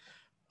film,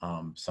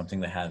 something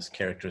that has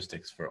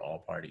characteristics for all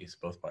parties,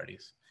 both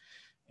parties.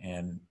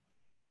 And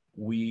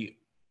we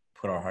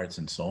put our hearts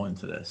and soul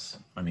into this.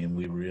 I mean,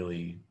 we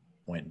really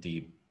went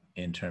deep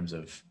in terms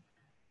of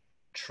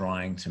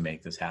trying to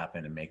make this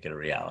happen and make it a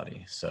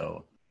reality.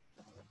 So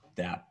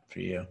that for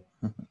you,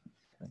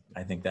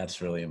 I think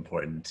that's really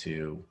important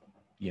to,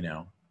 you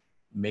know,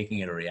 making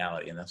it a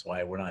reality. And that's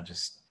why we're not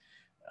just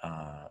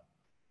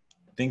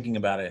thinking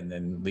about it and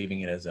then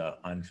leaving it as an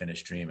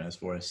unfinished dream. As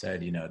Forrest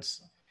said, you know,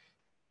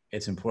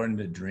 it's important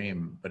to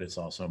dream, but it's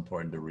also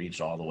important to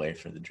reach all the way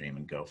for the dream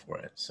and go for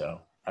it. So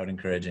I would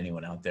encourage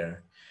anyone out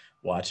there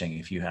watching,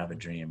 if you have a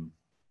dream,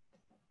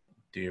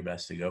 do your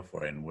best to go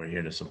for it, and we're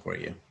here to support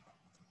you.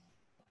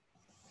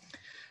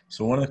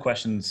 So one of the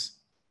questions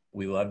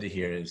we love to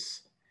hear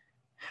is,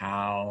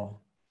 how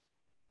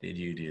did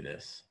you do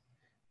this?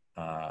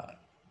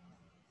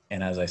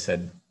 And as I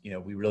said, you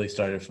know, we really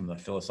started from the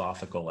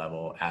philosophical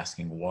level,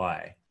 asking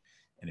why.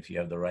 And if you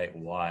have the right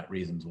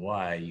reasons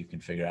why, you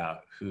can figure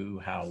out who,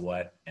 how,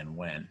 what, and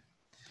when.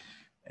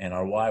 And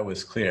our why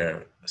was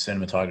clear.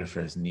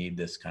 Cinematographers need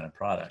this kind of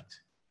product.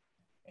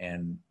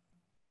 And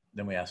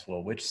then we asked,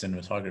 well, which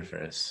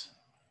cinematographers?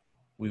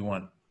 We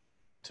want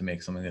to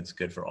make something that's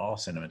good for all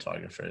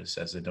cinematographers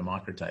as a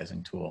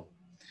democratizing tool.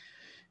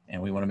 And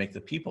we want to make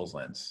the people's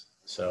lens.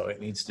 So it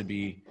needs to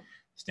be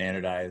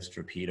standardized,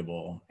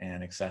 repeatable,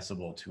 and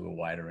accessible to a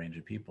wider range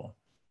of people.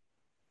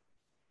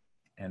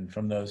 And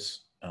from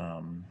those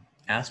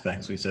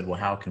aspects, we said, well,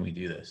 how can we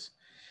do this?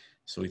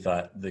 So we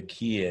thought the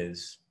key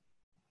is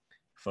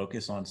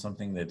focus on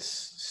something that's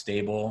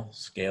stable,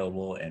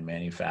 scalable, and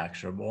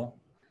manufacturable,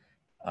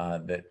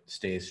 that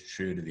stays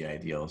true to the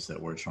ideals that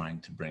we're trying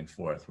to bring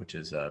forth, which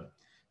is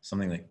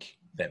something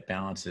that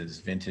balances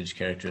vintage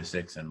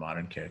characteristics and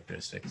modern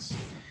characteristics.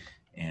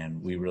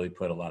 And we really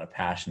put a lot of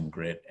passion,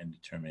 grit, and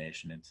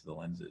determination into the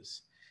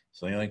lenses.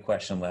 So the only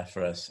question left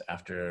for us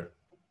after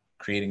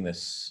creating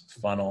this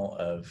funnel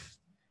of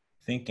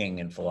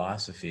thinking and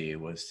philosophy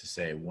was to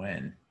say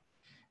when.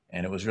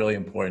 And it was really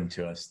important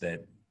to us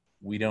that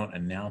we don't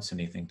announce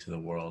anything to the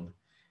world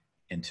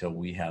until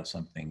we have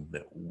something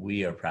that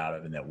we are proud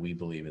of and that we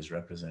believe is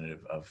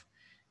representative of,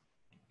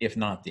 if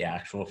not the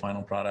actual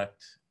final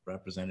product,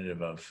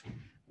 representative of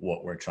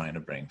what we're trying to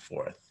bring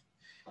forth.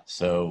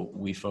 So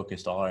we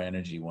focused all our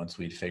energy, once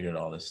we'd figured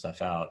all this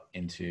stuff out,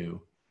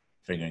 into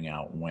figuring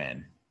out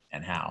when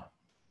and how.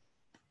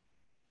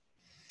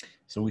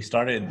 So we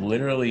started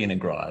literally in a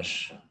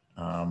garage.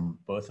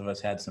 Both of us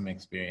had some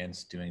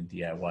experience doing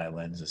DIY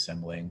lens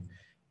assembling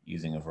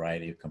using a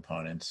variety of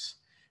components,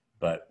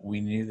 but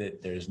we knew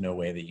that there's no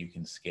way that you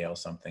can scale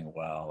something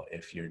well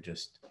if you're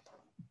just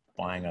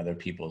buying other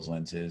people's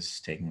lenses,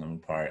 taking them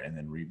apart, and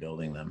then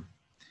rebuilding them.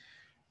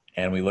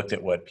 And we looked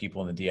at what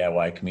people in the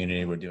DIY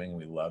community were doing.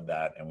 We loved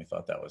that, and we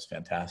thought that was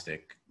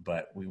fantastic,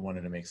 but we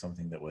wanted to make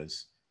something that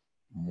was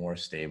more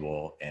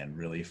stable and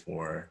really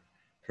for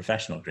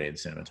professional grade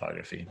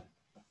cinematography.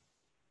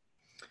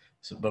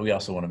 So, but we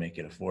also want to make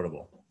it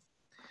affordable.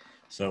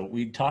 So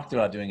we talked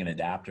about doing an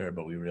adapter,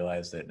 but we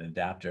realized that an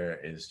adapter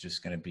is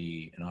just going to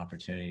be an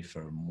opportunity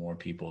for more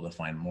people to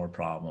find more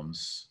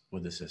problems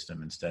with the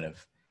system instead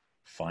of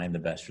find the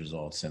best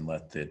results and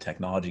let the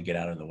technology get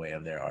out of the way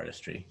of their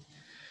artistry.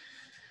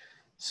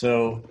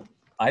 So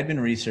I'd been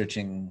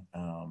researching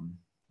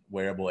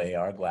wearable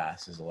AR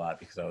glasses a lot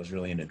because I was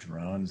really into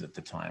drones at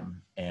the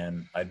time.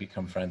 And I'd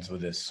become friends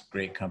with this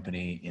great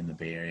company in the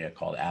Bay Area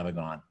called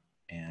Avigant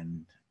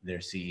and their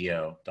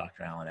CEO,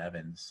 Dr. Alan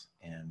Evans.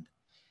 And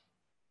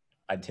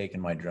I'd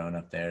taken my drone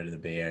up there to the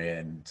Bay Area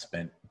and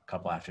spent a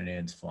couple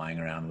afternoons flying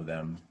around with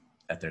them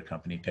at their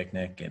company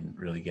picnic and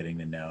really getting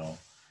to know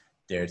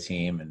their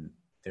team. And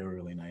they were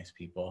really nice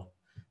people.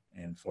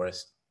 And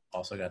Forrest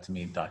also got to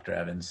meet Dr.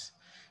 Evans.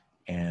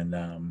 And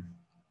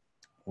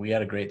we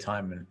had a great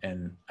time.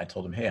 And I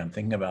told him, hey, I'm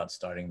thinking about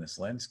starting this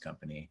lens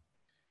company.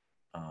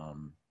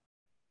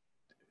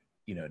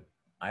 You know,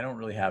 I don't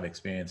really have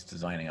experience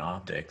designing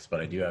optics,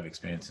 but I do have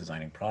experience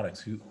designing products.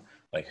 Who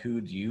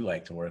do you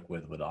like to work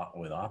with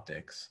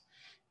optics?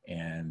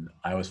 And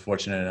I was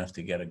fortunate enough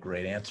to get a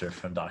great answer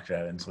from Dr.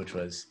 Evans, which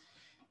was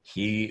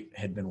he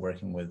had been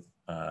working with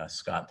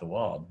Scott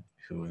DeWald,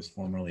 who was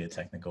formerly a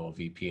technical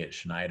VP at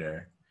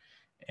Schneider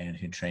and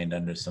who trained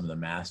under some of the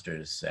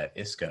masters at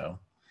ISCO,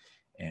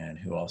 and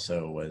who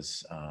also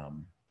was,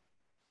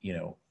 you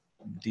know,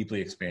 deeply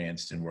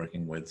experienced in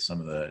working with some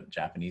of the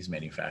Japanese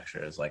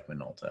manufacturers like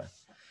Minolta.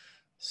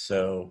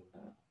 So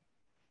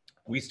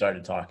we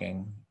started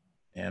talking,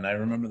 and I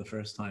remember the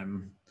first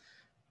time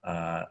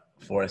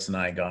Forrest and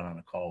I got on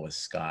a call with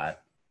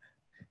Scott,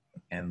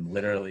 and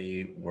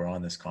literally we're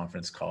on this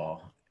conference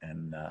call,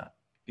 and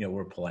you know,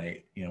 we're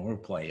polite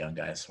young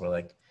guys. So we're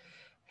like,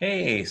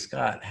 "Hey,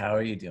 Scott, how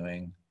are you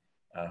doing?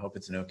 I hope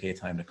it's an okay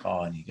time to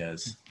call." And he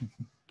goes,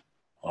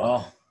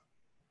 "Well,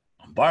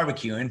 I'm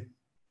barbecuing."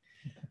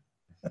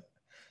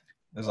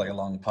 There's like a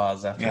long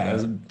pause after Yeah, that. it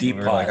was a deep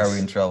we were pause. like, are we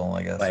in trouble?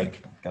 I guess.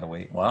 Like, gotta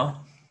wait.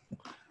 Well,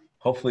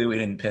 hopefully we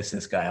didn't piss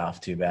this guy off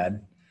too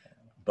bad.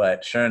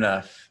 But sure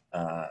enough,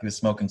 he was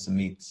smoking some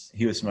meats.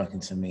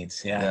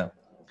 Yeah.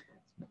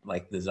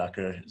 Like the Zuck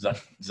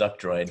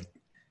droid.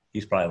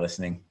 He's probably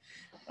listening.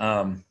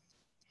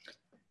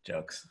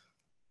 Jokes.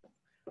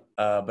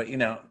 But you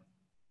know,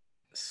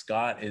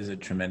 Scott is a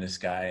tremendous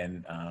guy,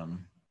 and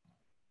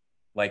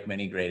like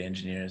many great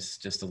engineers,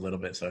 just a little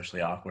bit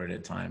socially awkward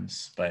at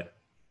times. But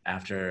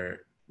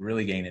after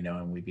really getting to know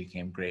him, we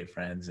became great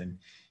friends, and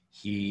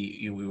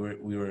we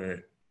were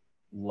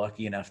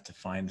lucky enough to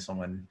find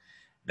someone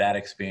that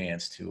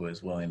experienced who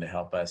was willing to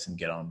help us and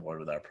get on board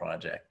with our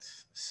project.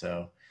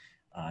 So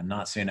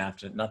not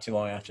too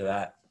long after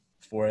that,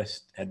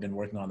 Forrest had been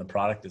working on the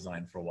product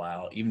design for a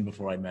while. Even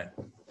before I met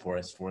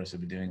Forrest had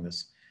been doing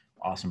this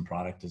awesome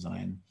product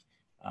design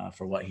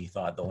for what he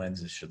thought the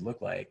lenses should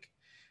look like.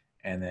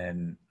 And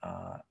then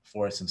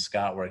Forrest and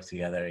Scott worked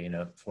together. You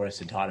know, Forrest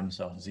had taught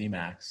himself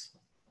ZMax,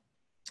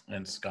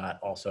 and Scott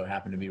also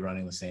happened to be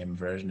running the same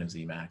version of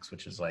ZMax,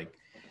 which is like,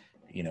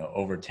 you know,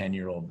 over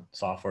 10-year-old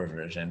software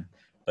version.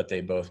 But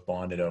they both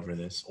bonded over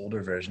this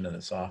older version of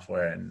the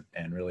software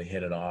and really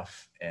hit it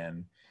off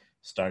and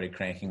started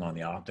cranking on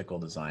the optical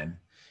design.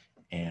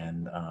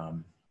 And,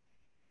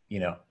 you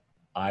know,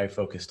 I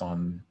focused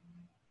on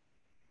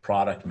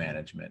product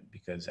management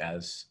because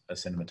as a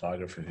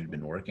cinematographer who'd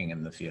been working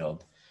in the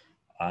field,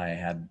 I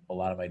had a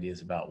lot of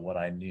ideas about what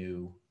I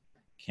knew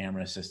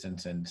camera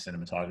assistants and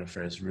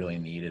cinematographers really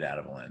needed out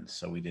of a lens.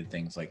 So we did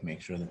things like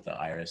make sure that the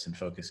iris and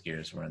focus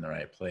gears were in the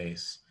right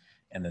place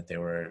and that they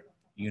were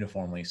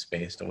uniformly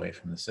spaced away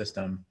from the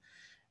system,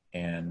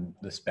 and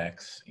the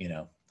specs, you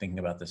know, thinking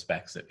about the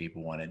specs that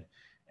people wanted,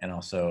 and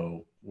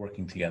also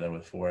working together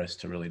with Forrest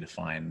to really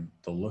define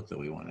the look that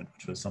we wanted,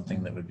 which was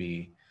something that would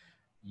be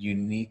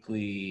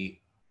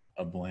uniquely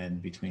a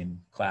blend between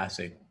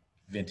classic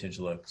vintage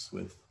looks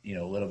with, you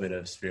know, a little bit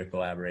of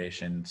spherical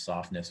aberration,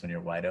 softness when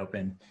you're wide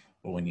open,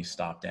 but when you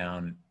stop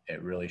down,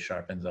 it really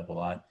sharpens up a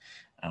lot.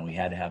 We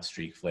had to have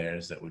streak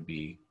flares that would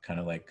be kind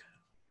of like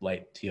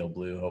light teal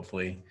blue,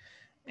 hopefully.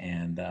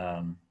 And,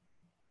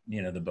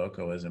 you know, the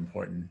bokeh is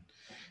important.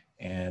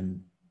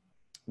 And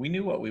we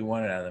knew what we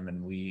wanted out of them,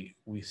 and we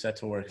set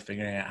to work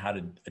figuring out how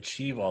to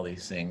achieve all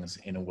these things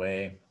in a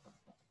way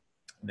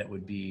that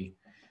would be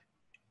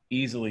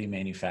easily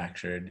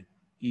manufactured,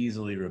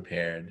 easily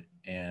repaired,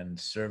 and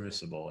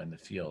serviceable in the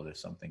field if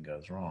something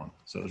goes wrong.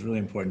 So it was really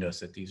important to us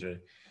that these are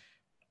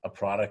a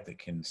product that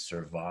can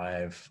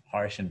survive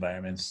harsh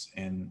environments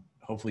and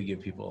hopefully give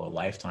people a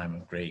lifetime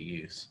of great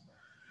use.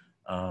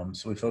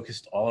 So we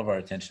focused all of our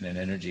attention and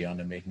energy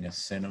onto making a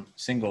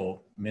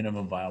single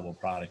minimum viable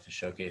product to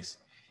showcase,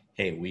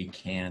 hey, we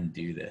can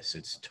do this.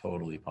 It's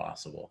totally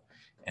possible.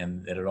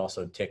 And that it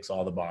also ticks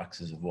all the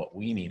boxes of what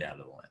we need out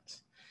of the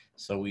lens.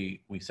 So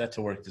we set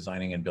to work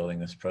designing and building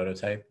this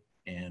prototype,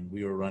 and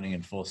we were running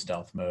in full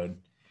stealth mode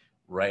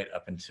right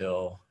up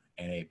until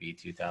NAB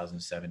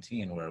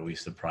 2017, where we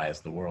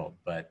surprised the world.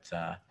 But,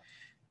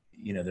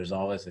 you know, there's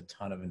always a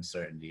ton of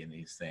uncertainty in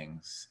these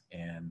things.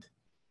 And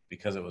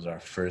because it was our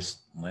first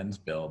lens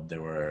build,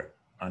 there were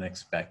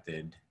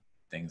unexpected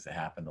things that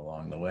happened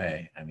along the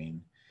way. I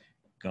mean,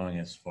 going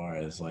as far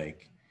as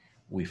like,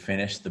 we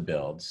finished the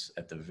builds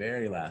at the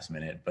very last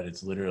minute, but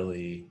it's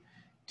literally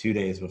 2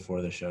 days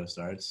before the show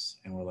starts.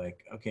 And we're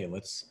like, okay,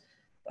 let's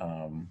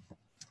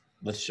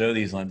show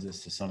these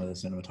lenses to some of the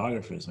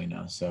cinematographers we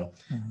know. So,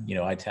 you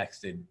know, I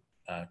texted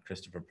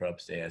Christopher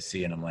Probst,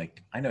 ASC, and I'm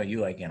like, I know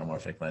you like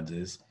anamorphic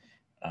lenses.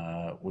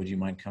 Would you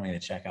mind coming to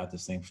check out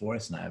this thing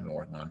Forrest and I have been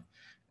working on?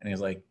 And he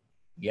was like,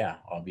 yeah,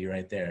 I'll be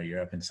right there.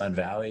 You're up in Sun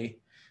Valley.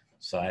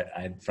 So I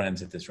had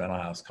friends at this rental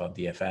house called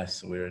DFS.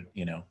 So we were,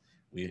 you know,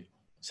 we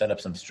set up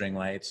some string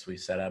lights. We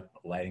set up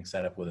a lighting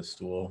setup with a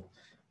stool.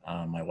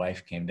 My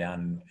wife came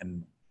down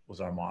and was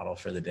our model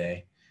for the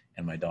day,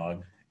 and my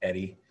dog,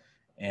 Eddie.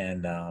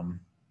 And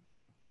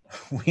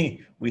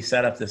we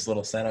set up this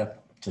little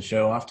setup to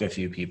show off to a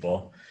few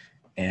people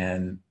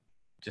and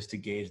just to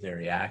gauge their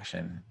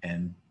reaction.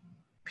 And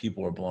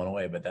people were blown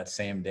away. But that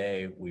same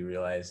day, we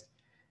realized,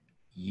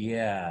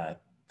 yeah,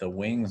 the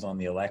wings on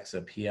the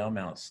Alexa PL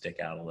mounts stick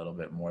out a little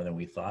bit more than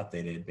we thought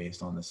they did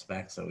based on the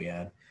specs that we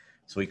had.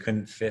 So we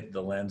couldn't fit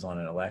the lens on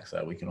an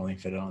Alexa. We can only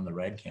fit it on the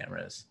Red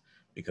cameras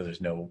because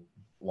there's no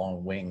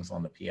long wings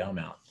on the PL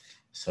mount.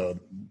 So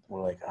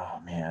we're like, oh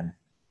man,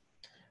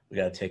 we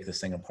got to take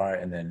this thing apart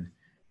and then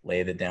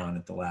lay it down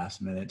at the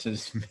last minute to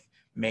just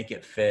make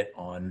it fit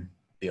on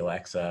the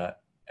Alexa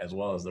as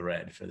well as the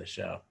Red for the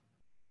show.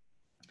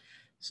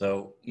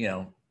 So, you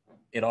know,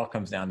 it all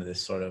comes down to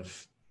this sort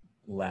of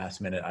last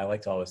minute. I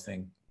like to always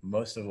think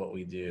most of what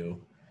we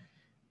do,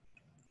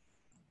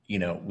 you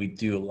know, we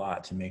do a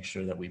lot to make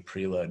sure that we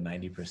preload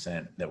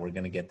 90%, that we're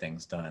going to get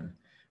things done.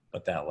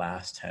 But that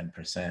last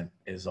 10%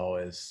 is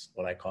always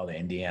what I call the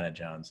Indiana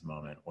Jones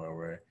moment,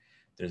 where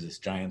there's this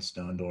giant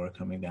stone door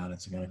coming down.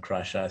 It's going to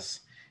crush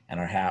us and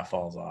our hat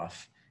falls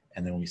off.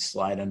 And then we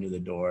slide under the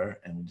door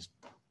and we just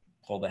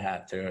pull the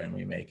hat through and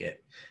we make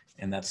it.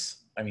 And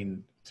that's, I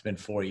mean, it's been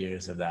 4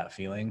 years of that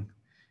feeling.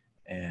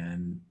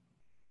 And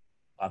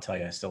I'll tell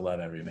you, I still love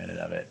every minute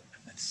of it.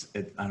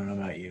 I don't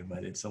know about you,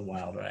 but it's a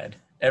wild ride.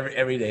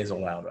 Every day is a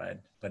wild ride,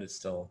 but it's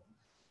still,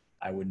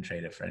 I wouldn't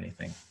trade it for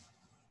anything.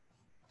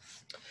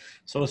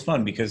 So it was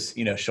fun because,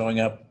 you know, showing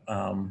up,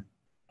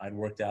 I'd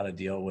worked out a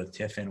deal with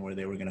Tiffin where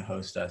they were going to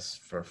host us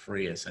for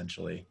free,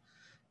 essentially.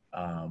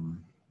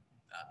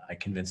 I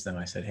convinced them,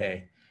 I said,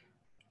 hey,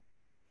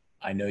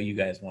 I know you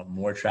guys want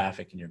more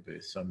traffic in your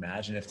booth. So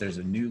imagine if there's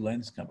a new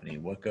lens company,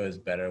 what goes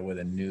better with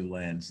a new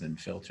lens than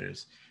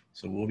filters?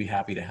 So we'll be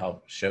happy to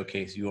help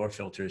showcase your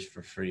filters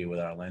for free with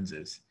our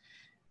lenses.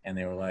 And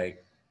they were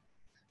like,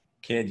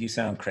 kid, you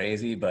sound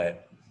crazy,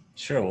 but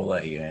sure, we'll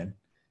let you in.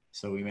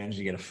 So we managed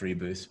to get a free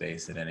booth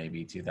space at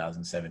NAB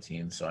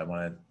 2017. So I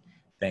want to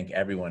thank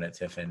everyone at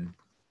Tiffin,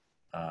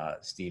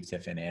 Steve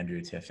Tiffin,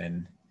 Andrew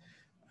Tiffin,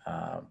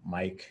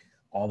 Mike,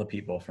 all the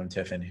people from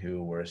Tiffin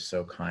who were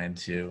so kind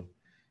to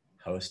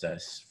host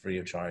us free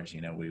of charge.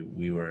 You know,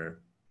 we were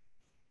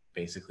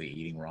basically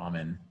eating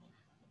ramen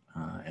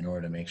in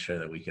order to make sure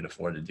that we could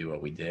afford to do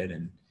what we did.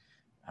 And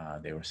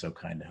they were so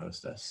kind to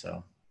host us.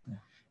 So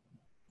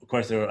of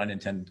course there were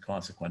unintended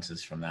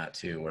consequences from that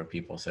too, where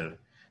people said,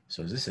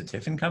 so is this a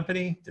Tiffin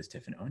company? Does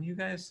Tiffin own you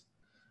guys?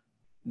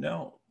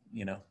 No,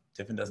 you know,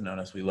 Tiffin doesn't own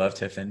us. We love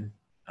Tiffin.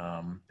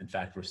 In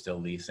fact, we're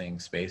still leasing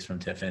space from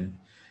Tiffin,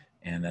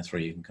 and that's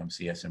where you can come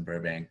see us in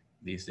Burbank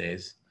these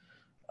days.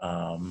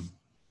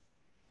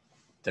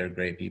 They're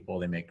great people.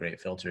 They make great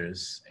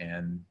filters,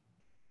 and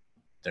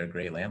they're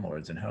great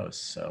landlords and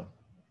hosts. So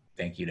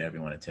thank you to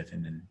everyone at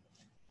Tiffin, and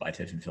buy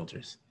Tiffin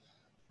filters.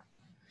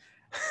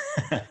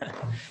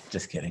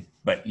 Just kidding,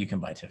 but you can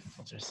buy Tiffin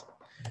filters.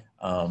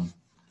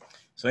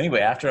 So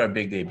anyway, after our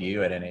big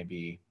debut at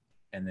NAB,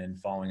 and then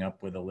following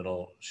up with a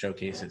little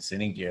showcase at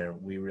Cine Gear,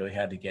 we really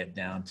had to get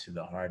down to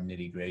the hard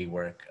nitty-gritty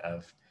work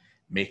of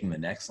making the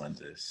next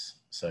lenses.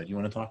 So do you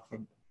want to talk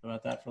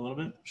about that for a little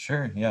bit?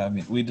 Sure. Yeah. I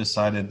mean, we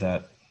decided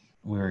that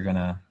we were going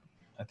to,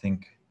 I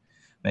think,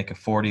 make a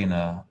 40 and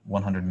a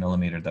 100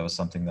 millimeter. That was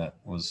something that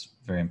was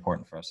very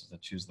important for us, is to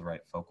choose the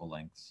right focal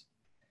lengths.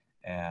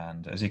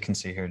 And as you can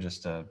see here,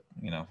 just,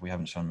 you know, we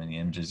haven't shown many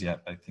images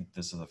yet, but I think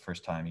this is the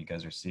first time you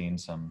guys are seeing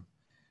some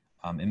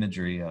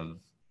imagery of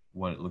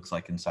what it looks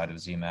like inside of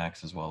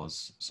ZMAX, as well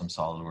as some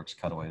SolidWorks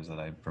cutaways that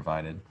I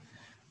provided,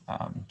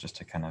 just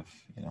to kind of,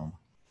 you know,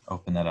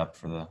 open that up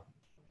for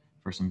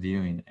some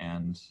viewing.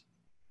 And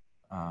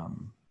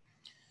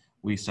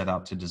we set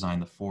out to design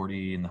the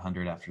 40 and the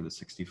 100 after the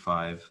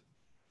 65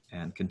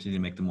 and continue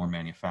to make them more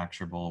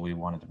manufacturable. We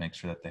wanted to make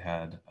sure that they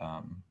had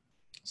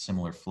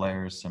similar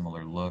flares,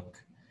 similar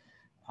look,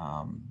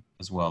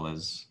 as well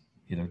as,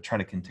 you know, try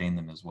to contain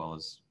them as well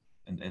as,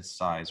 and it's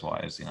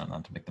size-wise, you know,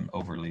 not to make them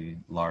overly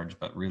large,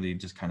 but really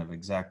just kind of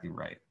exactly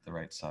right, the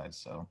right size.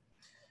 So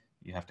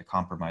you have to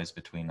compromise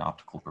between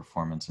optical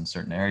performance in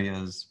certain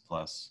areas,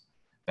 plus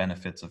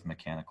benefits of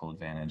mechanical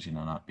advantage, you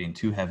know, not being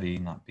too heavy,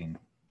 not being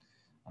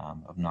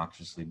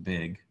obnoxiously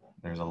big.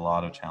 There's a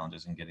lot of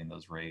challenges in getting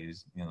those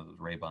rays, you know, those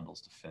ray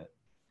bundles to fit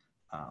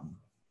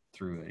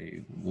through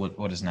a,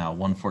 what is now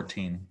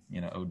 114,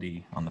 you know,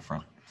 OD on the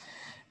front.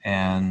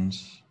 And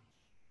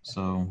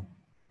so,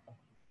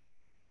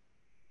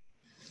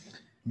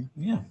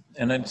 yeah.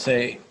 And I'd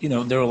say, you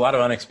know, there were a lot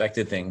of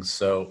unexpected things.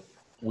 So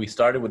we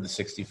started with the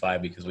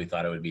 65 because we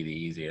thought it would be the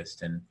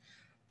easiest. And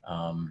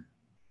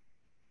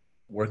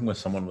working with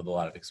someone with a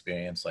lot of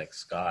experience like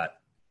Scott,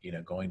 you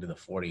know, going to the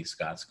 40,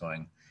 Scott's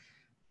going,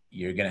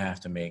 you're going to have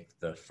to make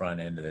the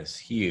front end of this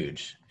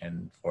huge.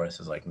 And Forrest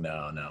is like,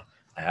 no,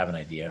 I have an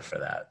idea for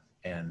that.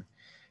 And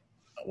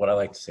what I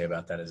like to say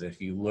about that is if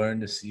you learn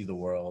to see the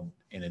world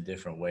in a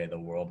different way, the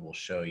world will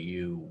show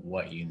you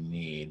what you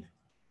need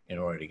in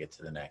order to get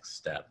to the next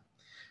step.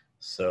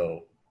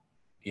 So,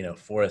 you know,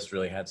 Forrest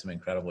really had some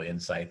incredible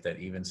insight that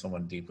even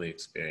someone deeply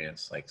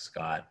experienced like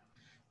Scott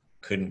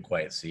couldn't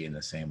quite see in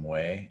the same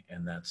way.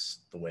 And that's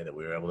the way that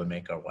we were able to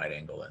make our wide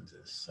angle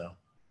lenses. So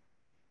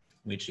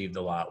we achieved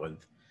a lot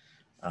with,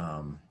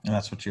 and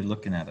that's what you're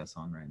looking at us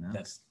on right now.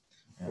 That's,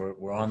 yeah.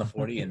 We're on the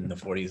 40 and the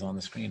 40 is on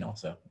the screen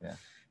also.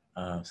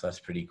 Yeah. So that's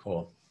pretty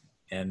cool.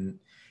 And,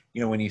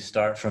 you know, when you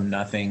start from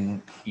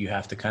nothing, you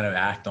have to kind of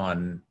act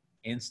on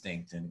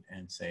instinct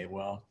and say,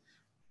 well,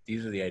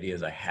 these are the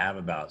ideas I have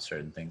about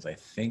certain things. I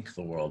think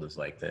the world is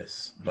like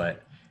this,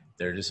 but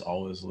there are just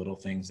always little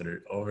things that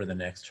are over the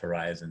next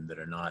horizon that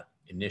are not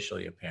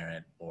initially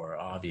apparent or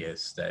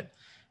obvious, that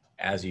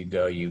as you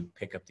go, you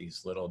pick up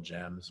these little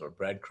gems or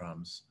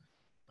breadcrumbs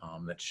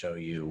that show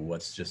you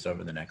what's just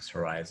over the next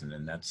horizon.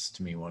 And that's,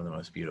 to me, one of the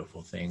most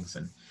beautiful things.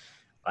 And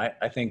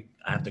I think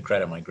I have to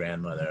credit my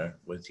grandmother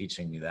with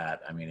teaching me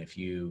that. I mean, if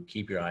you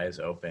keep your eyes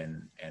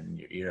open and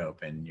your ear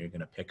open, you're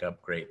going to pick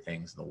up great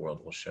things, and the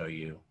world will show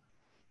you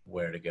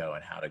where to go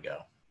and how to go.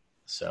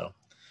 So,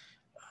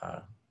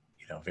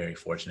 very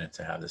fortunate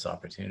to have this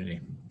opportunity.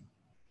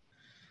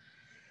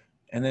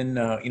 And then,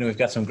 we've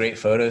got some great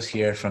photos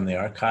here from the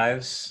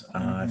archives.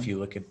 If you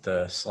look at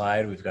the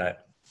slide,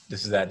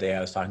 this is that day I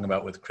was talking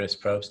about with Chris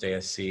Probst,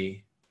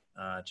 ASC,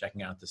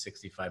 checking out the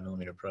 65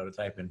 millimeter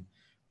prototype, and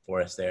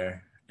Forrest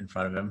there in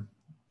front of him,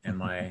 and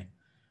my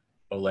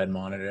OLED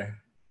monitor.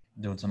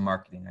 Doing some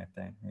marketing, I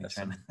think.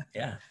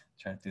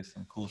 Trying to do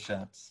some cool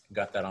shots.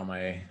 Got that on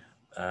my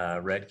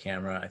red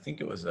camera. I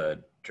think it was a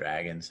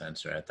Dragon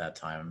sensor at that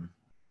time.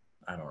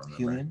 I don't remember.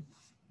 Helium?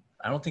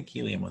 I don't think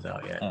helium was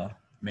out yet.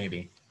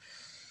 Maybe.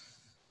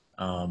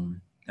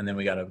 And then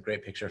we got a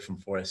great picture from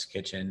Forrest's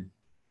kitchen,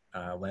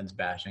 lens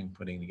bashing,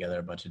 putting together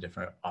a bunch of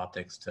different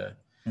optics to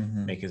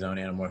make his own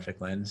anamorphic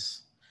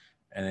lens.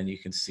 And then you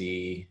can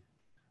see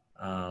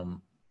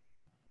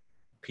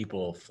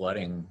people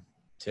flooding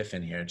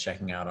Tiffin here,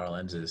 checking out our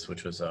lenses,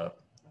 which was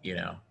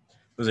it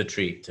was a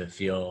treat to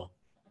feel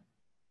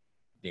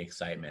the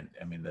excitement.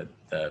 I mean,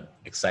 the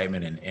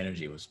excitement and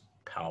energy was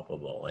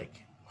palpable,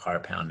 like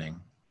heart pounding.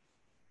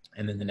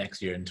 And then the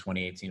next year in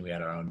 2018, we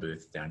had our own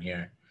booth down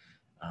here,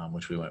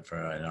 which we went for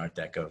an Art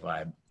Deco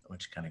vibe,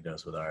 which kind of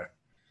goes with our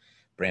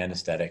brand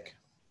aesthetic.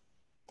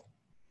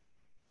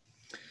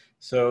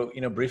 So,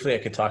 briefly, I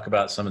could talk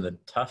about some of the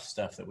tough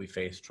stuff that we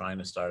faced trying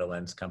to start a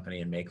lens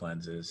company and make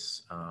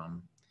lenses.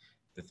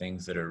 The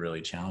things that are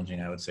really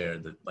challenging, I would say,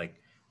 are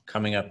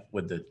coming up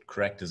with the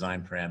correct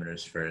design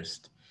parameters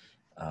first,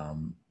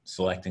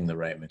 selecting the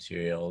right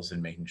materials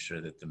and making sure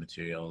that the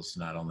materials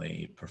not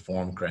only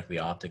perform correctly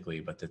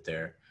optically, but that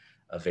they're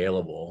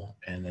available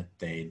and that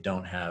they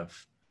don't have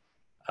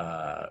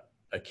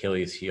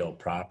Achilles heel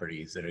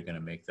properties that are going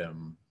to make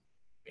them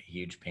a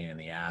huge pain in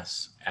the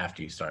ass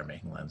after you start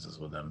making lenses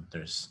with them.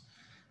 There's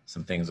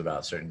some things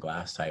about certain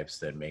glass types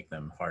that make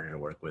them harder to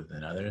work with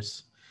than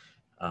others.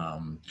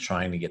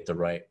 Trying to get the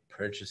right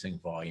purchasing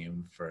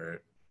volume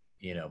for,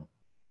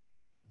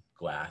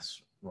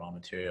 glass raw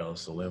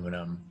materials,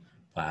 aluminum,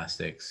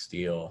 plastic,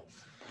 steel,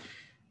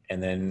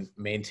 and then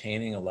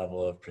maintaining a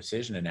level of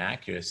precision and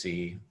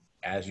accuracy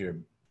as you're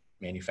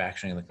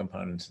manufacturing the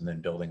components and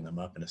then building them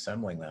up and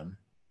assembling them.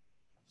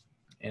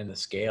 And the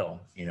scale,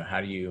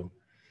 how do you,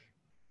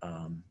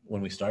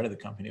 when we started the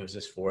company, it was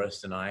just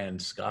Forrest and I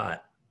and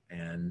Scott,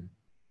 and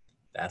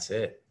that's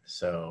it.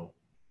 So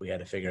we had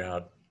to figure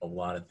out a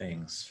lot of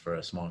things for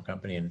a small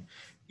company. And,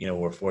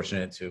 we're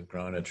fortunate to have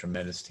grown a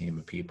tremendous team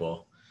of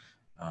people.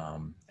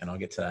 And I'll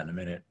get to that in a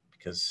minute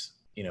because,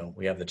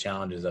 we have the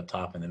challenges up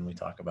top, and then we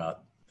talk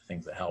about the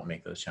things that help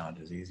make those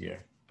challenges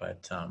easier.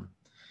 But,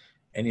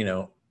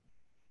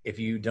 if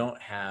you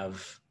don't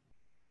have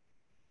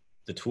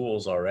the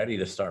tools already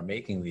to start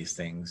making these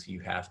things, you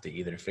have to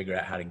either figure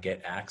out how to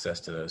get access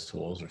to those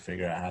tools or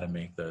figure out how to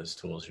make those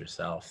tools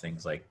yourself.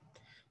 Things like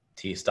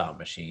T-stop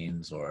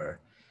machines or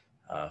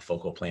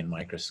focal plane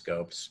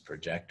microscopes,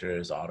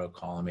 projectors,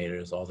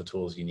 autocollimators, all the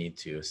tools you need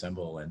to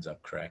assemble a lens up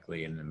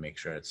correctly and then make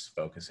sure it's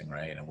focusing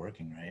right and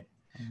working right.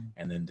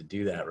 And then to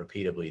do that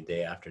repeatedly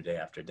day after day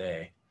after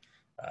day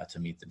to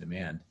meet the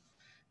demand.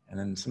 And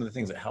then some of the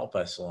things that help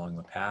us along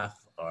the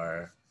path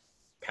are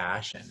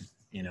passion.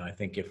 I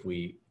think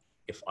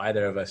if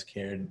either of us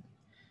cared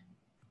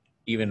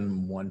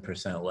even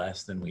 1%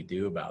 less than we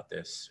do about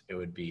this, it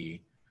would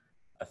be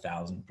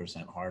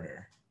 1,000%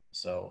 harder.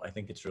 So I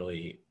think it's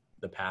really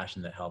the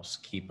passion that helps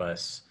keep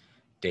us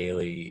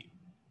daily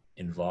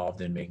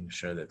involved in making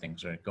sure that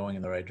things are going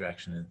in the right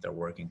direction and that they're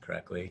working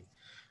correctly.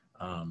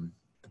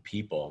 The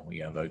people, we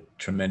have a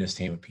tremendous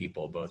team of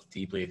people, both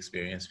deeply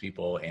experienced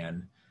people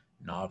and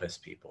novice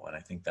people. And I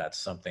think that's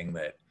something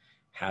that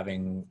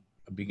having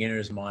a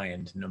beginner's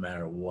mind, no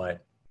matter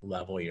what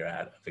level you're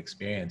at of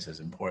experience, is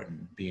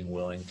important. Being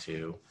willing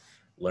to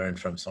learn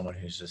from someone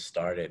who's just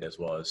started, as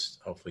well as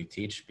hopefully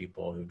teach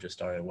people who've just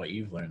started what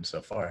you've learned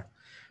so far.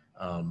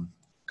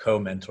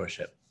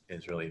 Co-mentorship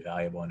is really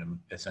valuable and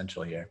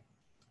essential here.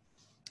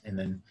 And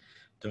then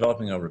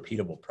developing a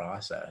repeatable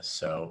process.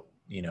 So,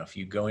 if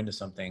you go into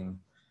something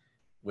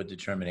with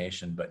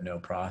determination but no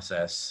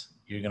process,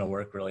 you're going to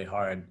work really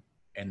hard.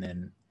 And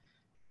then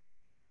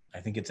I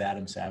think it's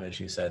Adam Savage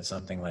who said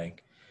something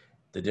like,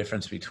 the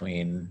difference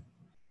between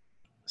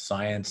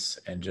science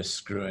and just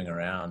screwing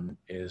around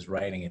is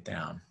writing it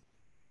down.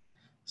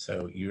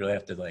 So you really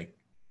have to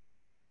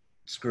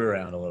screw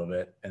around a little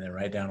bit and then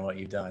write down what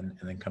you've done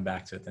and then come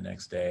back to it the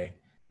next day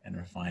and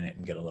refine it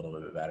and get a little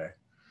bit better.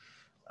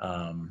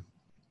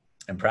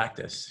 And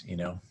practice,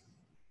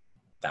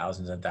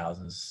 thousands and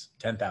thousands,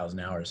 10,000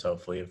 hours,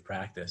 hopefully, of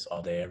practice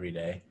all day, every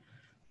day.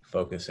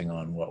 focusing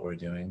on what we're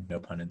doing, no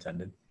pun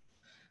intended,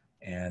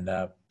 and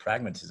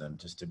pragmatism,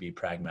 just to be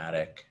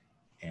pragmatic.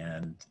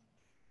 And,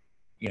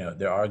 you know,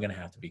 there are going to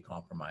have to be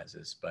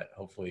compromises, but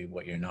hopefully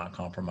what you're not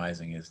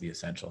compromising is the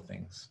essential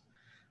things.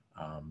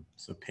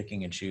 So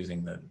picking and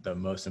choosing the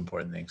most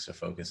important things to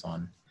focus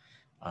on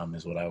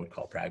is what I would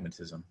call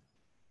pragmatism.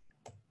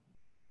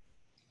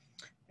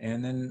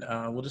 And then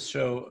we'll just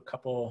show a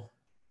couple,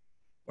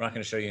 we're not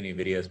going to show you any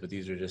videos, but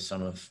these are just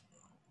some of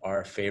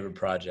our favorite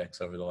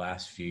projects over the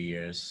last few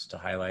years to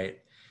highlight.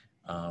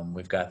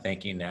 We've got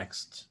Thank You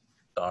Next,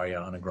 the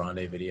Ariana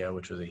Grande video,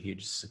 which was a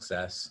huge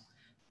success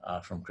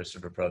from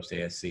Christopher Probst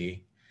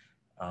ASC.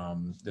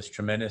 This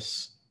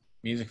tremendous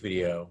music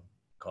video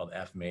called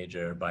F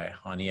Major by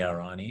Hania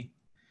Arani.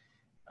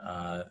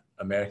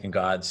 American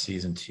Gods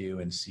Season 2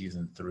 and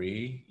Season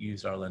 3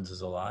 used our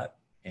lenses a lot.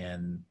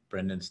 And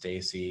Brendan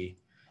Stacy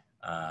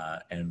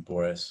and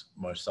Boris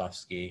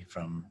Morsovsky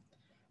from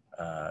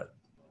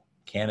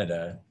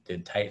Canada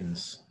did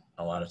Titans,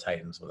 a lot of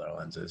Titans with our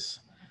lenses.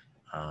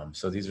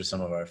 So these are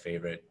some of our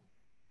favorite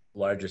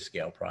larger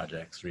scale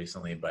projects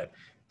recently, but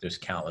there's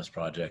countless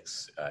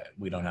projects.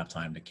 We don't have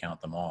time to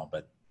count them all,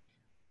 but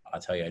I'll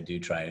tell you, I do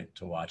try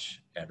to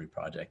watch every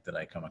project that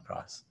I come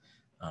across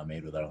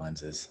made with our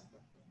lenses.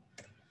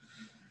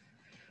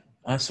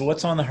 So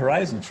what's on the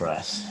horizon for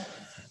us?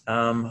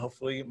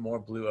 Hopefully more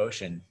blue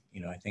ocean.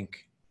 You know, I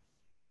think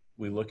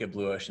we look at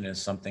blue ocean as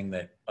something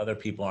that other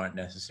people aren't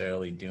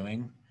necessarily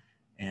doing.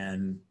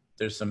 And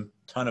there's some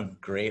ton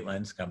of great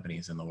lens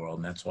companies in the world.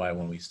 And that's why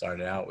when we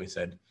started out, we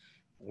said,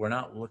 we're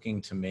not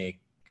looking to make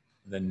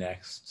the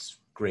next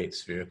great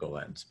spherical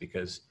lens,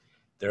 because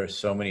there are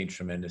so many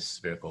tremendous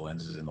spherical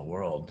lenses in the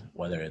world,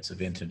 whether it's a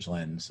vintage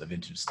lens, a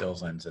vintage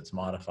stills lens that's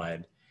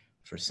modified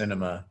for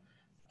cinema,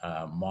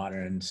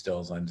 modern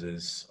stills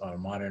lenses, or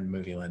modern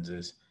movie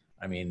lenses.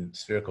 I mean,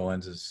 spherical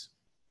lenses,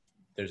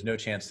 there's no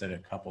chance that a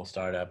couple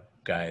startup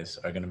guys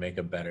are going to make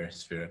a better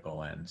spherical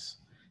lens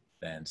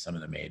than some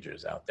of the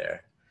majors out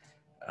there.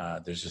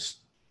 There's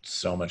just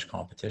so much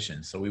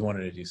competition. So we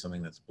wanted to do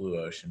something that's blue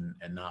ocean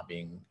and not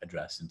being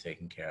addressed and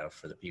taken care of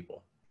for the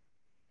people.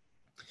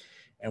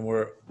 And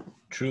we're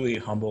truly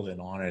humbled and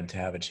honored to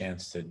have a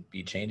chance to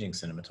be changing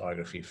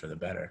cinematography for the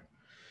better.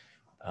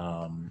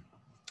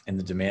 And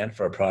the demand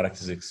for our product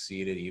has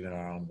exceeded even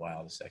our own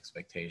wildest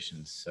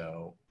expectations.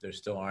 So there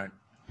still aren't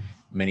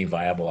many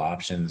viable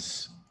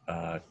options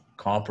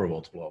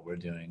comparable to what we're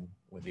doing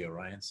with the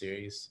Orion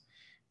series.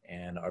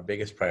 And our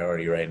biggest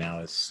priority right now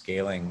is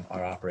scaling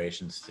our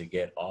operations to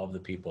get all of the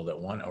people that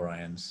want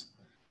Orions,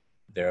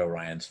 their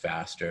Orions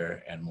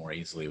faster and more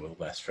easily with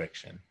less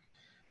friction.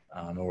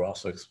 And we're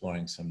also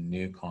exploring some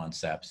new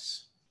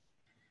concepts,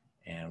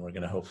 and we're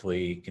going to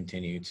hopefully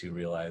continue to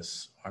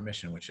realize our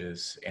mission, which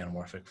is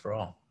anamorphic for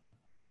all.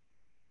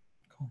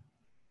 Cool.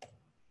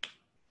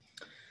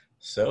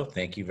 So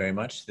thank you very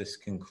much. This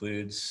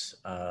concludes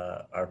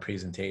our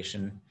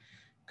presentation,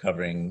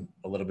 covering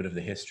a little bit of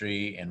the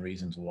history and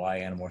reasons why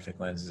anamorphic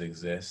lenses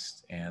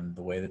exist, and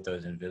the way that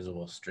those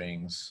invisible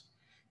strings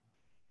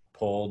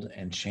pulled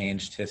and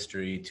changed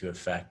history to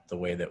affect the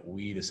way that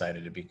we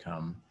decided to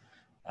become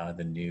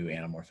the new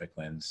anamorphic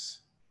lens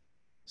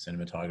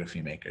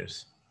cinematography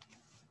makers.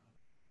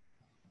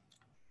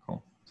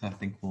 Cool. So I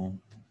think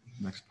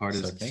next part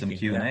is So some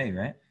Q&A,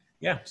 right?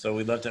 Yeah, so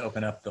we'd love to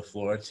open up the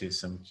floor to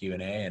some Q&A,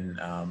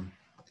 and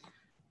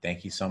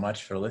thank you so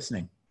much for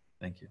listening.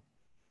 Thank you.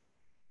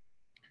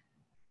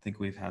 I think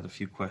we've had a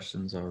few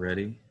questions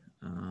already.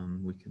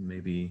 We can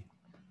maybe,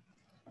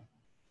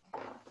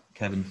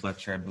 Kevin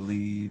Fletcher, I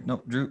believe,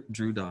 no,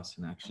 Drew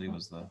Dawson actually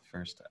was the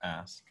first to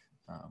ask.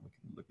 We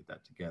can look at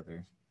that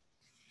together.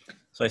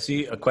 So I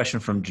see a question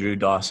from Drew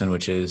Dawson,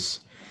 which is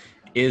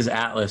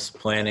Atlas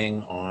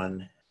planning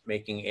on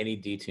making any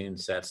detuned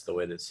sets the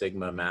way that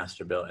Sigma,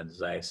 Masterbuilt, and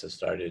Zeiss have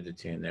started to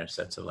tune their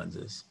sets of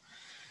lenses?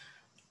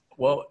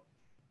 Well,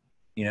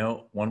 you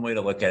know, one way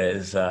to look at it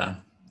is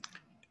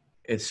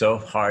it's so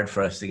hard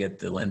for us to get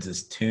the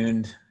lenses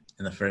tuned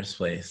in the first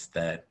place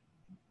that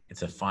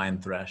it's a fine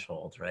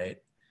threshold, right?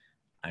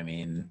 I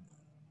mean,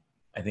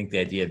 I think the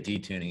idea of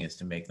detuning is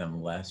to make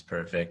them less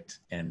perfect,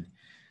 and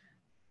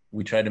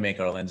we try to make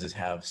our lenses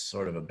have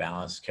sort of a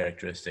balanced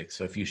characteristic.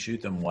 So if you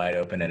shoot them wide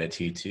open at a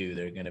T2,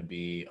 they're going to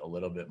be a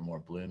little bit more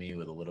bloomy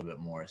with a little bit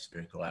more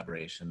spherical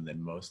aberration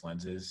than most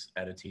lenses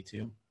at a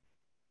T2.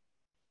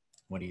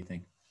 What do you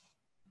think?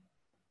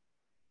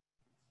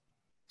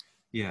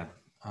 Yeah.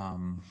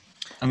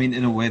 I mean,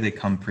 in a way they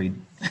come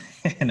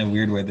in a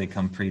weird way, they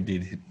come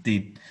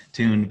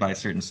detuned by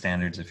certain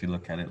standards. If you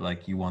look at it,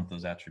 like you want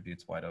those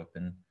attributes wide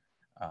open.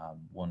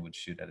 One would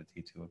shoot at a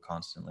T2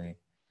 constantly.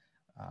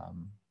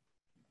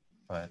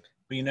 But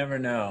you never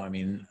know. I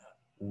mean,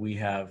 we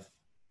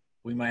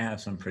might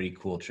have some pretty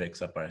cool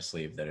tricks up our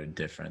sleeve that are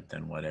different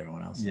than what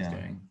everyone else is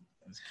doing.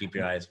 Just keep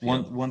your eyes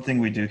peeled. One thing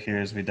we do here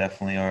is we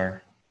definitely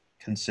are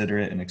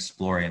considerate and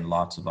exploring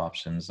lots of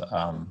options.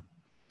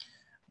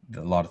 A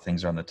lot of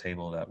things are on the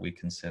table that we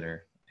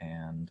consider,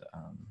 and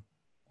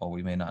while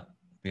we may not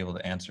be able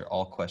to answer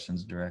all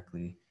questions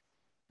directly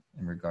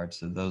in regards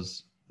to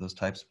those those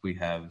types, we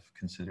have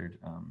considered.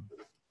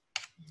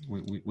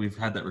 We've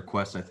had that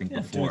request, I think,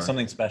 before. Doing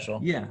something special.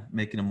 Yeah,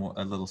 making them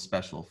a little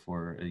special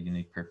for a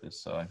unique purpose.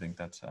 So I think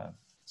it's a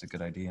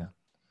good idea.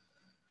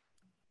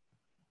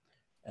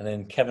 And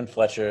then Kevin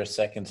Fletcher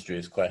seconds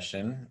Drew's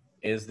question.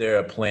 Is there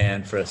a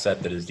plan for a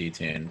set that is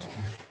detuned?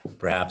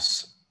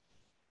 Perhaps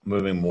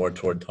moving more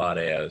toward Todd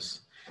AOs.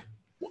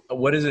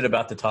 What is it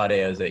about the Todd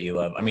AOs that you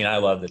love? I mean, I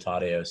love the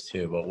Todd AOs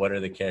too, but what are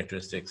the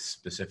characteristics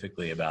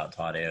specifically about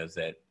Todd AOs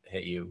that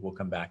hit you? We'll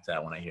come back to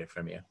that when I hear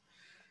from you.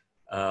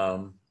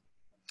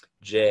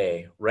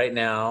 Jay, right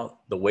now,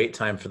 the wait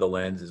time for the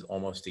lens is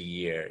almost a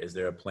year. Is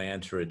there a plan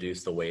to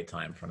reduce the wait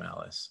time from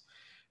Alice?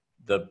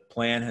 The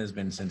plan has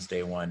been since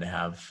day one to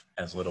have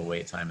as little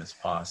wait time as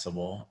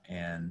possible.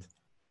 And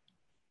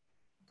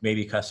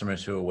maybe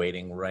customers who are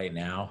waiting right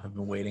now have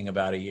been waiting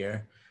about a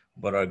year.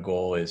 But our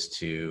goal is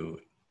to,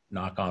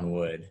 knock on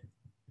wood,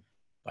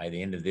 by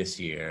the end of this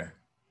year,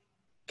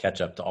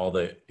 catch up to all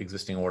the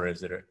existing orders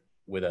that are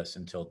with us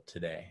until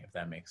today, if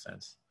that makes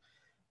sense.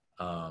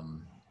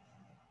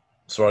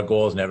 So our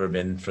goal has never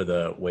been for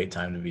the wait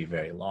time to be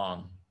very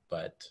long,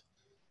 but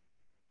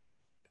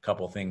a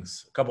couple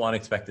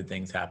unexpected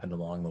things happened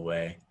along the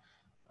way.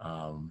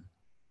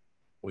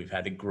 We've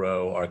had to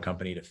grow our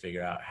company to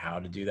figure out how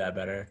to do that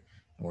better.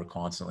 And we're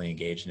constantly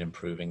engaged in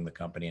improving the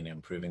company and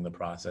improving the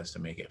process to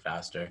make it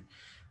faster.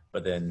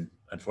 But then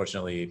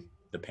unfortunately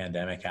the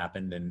pandemic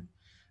happened, and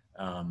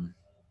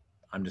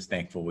I'm just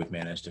thankful we've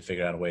managed to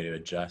figure out a way to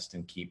adjust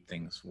and keep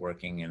things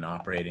working and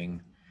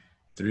operating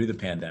through the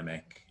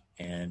pandemic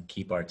and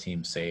keep our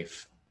team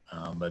safe,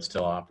 but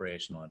still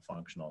operational and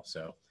functional.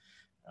 So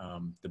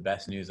the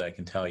best news I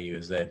can tell you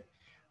is that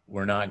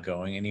we're not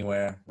going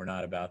anywhere. We're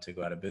not about to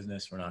go out of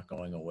business. We're not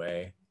going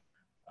away.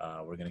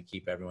 We're going to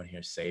keep everyone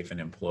here safe and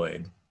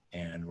employed,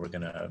 and we're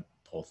going to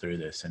pull through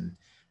this. And,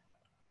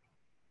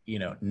 you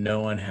know, no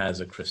one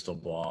has a crystal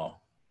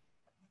ball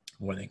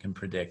where they can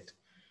predict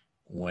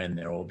when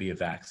there will be a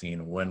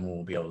vaccine, when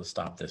we'll be able to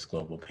stop this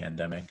global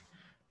pandemic.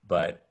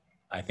 But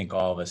I think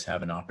all of us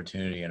have an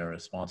opportunity and a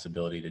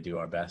responsibility to do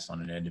our best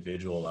on an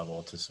individual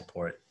level to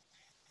support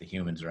the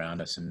humans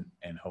around us and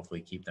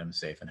hopefully keep them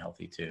safe and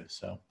healthy too.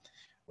 So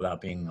without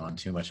being on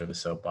too much of a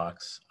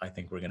soapbox, I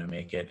think we're going to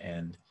make it,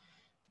 and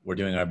we're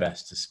doing our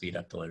best to speed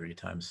up delivery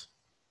times.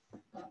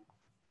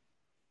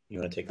 You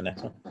want to take the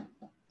next one?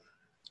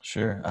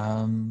 Sure.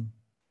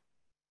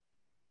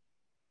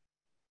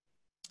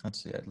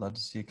 Let's see. I'd love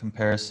to see a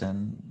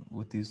comparison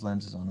with these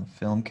lenses on a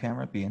film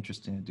camera. It'd be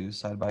interesting to do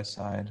side by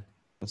side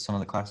with some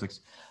of the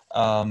classics.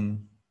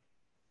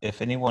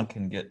 If anyone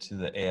can get to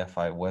the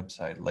AFI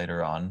website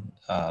later on,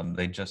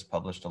 they just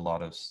published a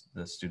lot of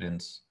the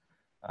students'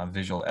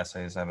 visual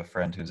essays. I have a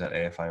friend who's at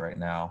AFI right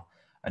now.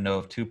 I know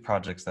of 2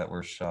 projects that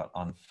were shot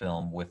on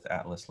film with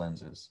Atlas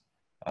lenses.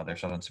 They're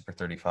shot on Super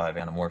 35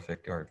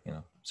 anamorphic, or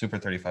Super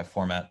 35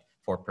 format,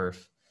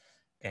 4-perf,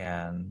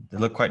 and they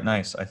look quite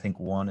nice. I think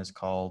one is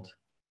called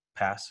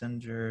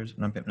Passengers.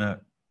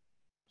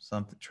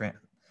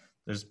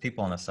 There's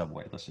people on a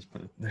subway. Let's just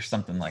put it. There's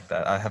something like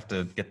that. I have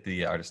to get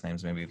the artist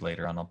names maybe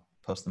later on. I'll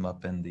post them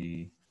up in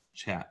the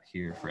chat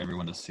here for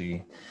everyone to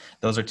see.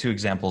 Those are 2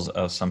 examples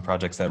of some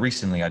projects that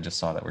recently I just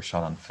saw that were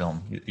shot on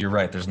film. You're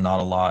right. There's not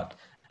a lot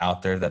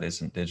out there that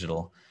isn't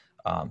digital.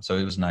 So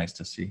it was nice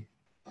to see.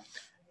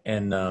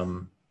 And,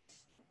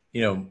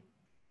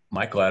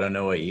 Michael, I don't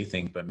know what you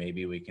think, but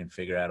maybe we can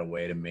figure out a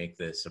way to make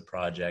this a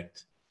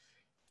project,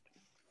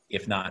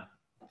 if not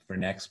for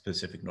next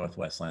Pacific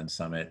Northwest Lens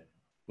Summit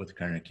with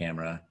Kerner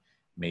camera,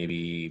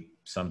 maybe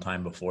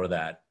sometime before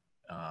that,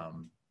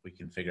 we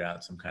can figure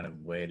out some kind of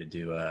way to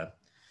do a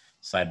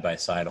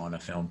side-by-side on a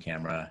film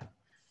camera,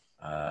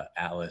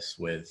 Atlas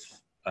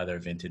with other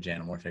vintage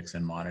anamorphics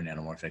and modern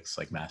anamorphics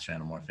like master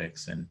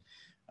anamorphics. And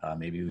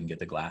maybe we can get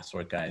the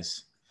Glasswork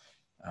guys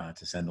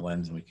to send a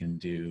lens, and we can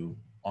do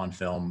on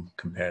film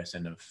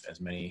comparison of as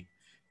many,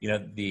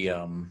 the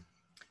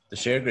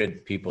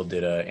ShareGrid people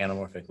did a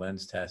anamorphic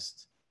lens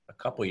test a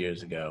couple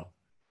years ago,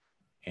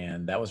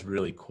 and that was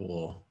really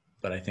cool.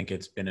 But I think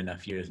it's been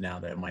enough years now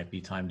that it might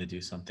be time to do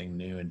something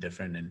new and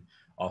different, and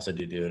also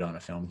to do it on a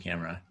film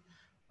camera.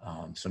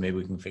 So maybe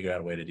we can figure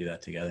out a way to do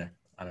that together.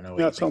 I don't know.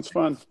 Yeah, it sounds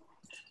fun.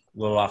 A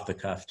little off the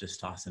cuff,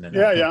 just tossing it.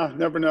 Yeah,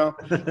 never know.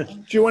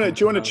 Do you want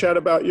to chat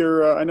about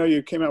your? I know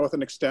you came out with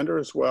an extender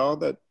as well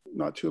that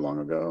not too long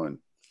ago, and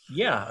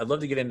yeah, I'd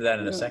love to get into that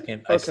in a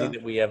second. Okay. I see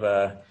that we have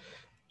a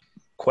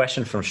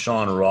question from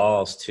Sean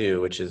Rawls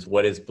too, which is,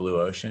 what is blue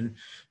ocean?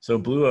 So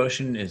blue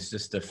ocean is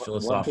just a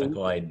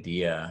philosophical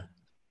idea.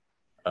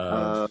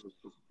 The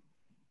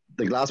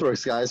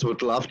Glassworks guys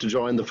would love to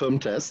join the film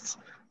tests.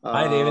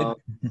 Hi, David.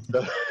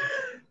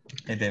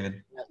 Hey,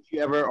 David. If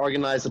you ever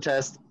organize a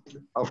test,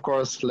 of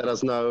course, let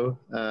us know,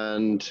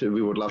 and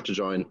we would love to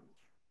join.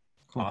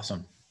 Cool.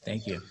 Awesome.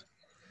 Thank you.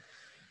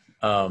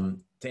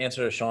 To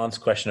answer Sean's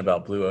question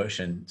about blue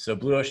ocean. So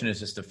blue ocean is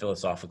just a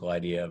philosophical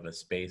idea of a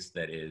space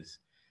that is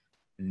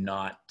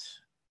not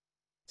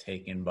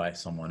taken by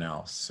someone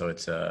else. So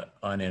it's a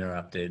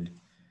uninterrupted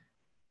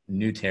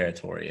new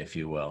territory, if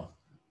you will.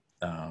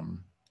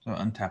 So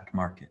untapped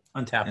market.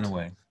 Untapped. In a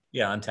way.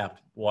 Yeah,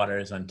 untapped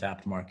waters,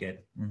 untapped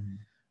market.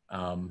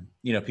 Mm-hmm.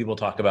 You know, people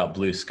talk about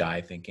blue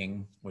sky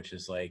thinking, which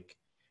is like,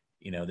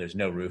 you know, there's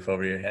no roof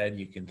over your head.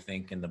 You can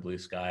think in the blue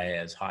sky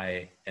as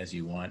high as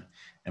you want.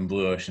 And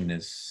blue ocean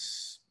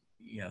is,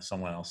 you know,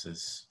 someone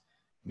else's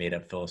made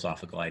up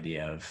philosophical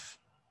idea of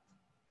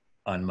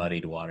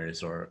unmuddied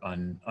waters or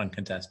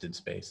uncontested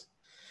space.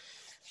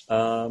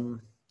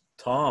 Tom,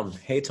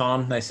 hey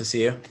Tom, nice to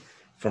see you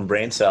from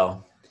Brain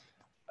Cell.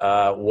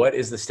 What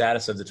is the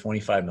status of the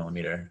 25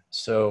 millimeter?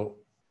 So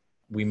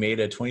we made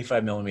a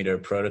 25 millimeter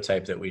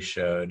prototype that we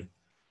showed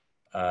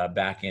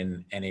back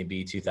in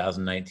NAB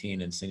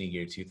 2019 and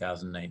Cinegear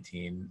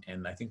 2019.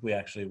 And I think we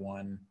actually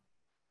won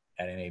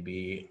at NAB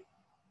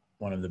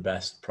one of the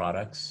best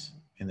products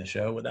in the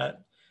show with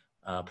that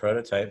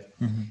prototype.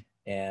 Mm-hmm.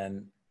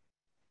 And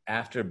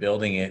after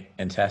building it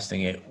and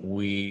testing it,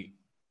 we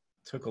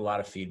took a lot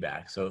of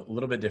feedback. So a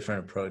little bit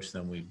different approach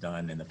than we've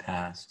done in the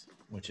past,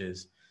 which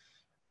is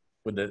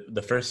with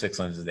the first 6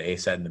 lenses, the A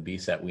set and the B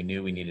set, we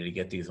knew we needed to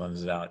get these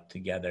lenses out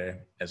together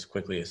as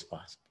quickly as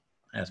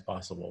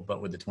possible.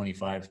 But with the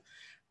 25,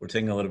 we're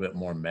taking a little bit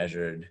more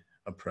measured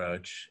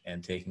approach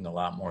and taking a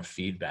lot more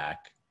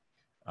feedback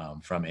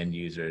from end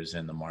users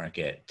in the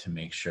market to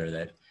make sure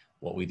that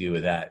what we do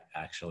with that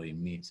actually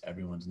meets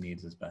everyone's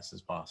needs as best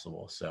as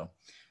possible. So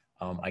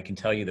I can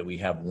tell you that we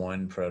have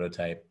one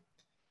prototype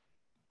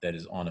that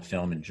is on a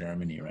film in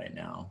Germany right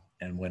now.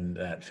 And when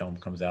that film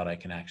comes out, I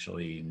can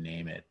actually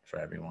name it for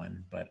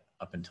everyone. But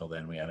up until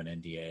then, we have an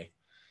NDA.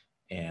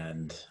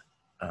 And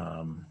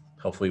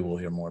hopefully we'll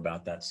hear more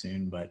about that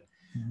soon. But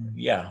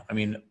yeah, I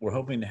mean, we're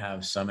hoping to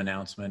have some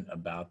announcement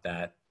about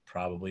that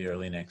probably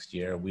early next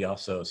year. We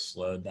also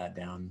slowed that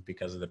down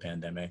because of the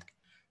pandemic.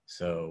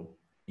 So,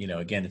 you know,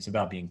 again, it's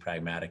about being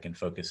pragmatic and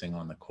focusing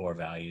on the core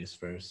values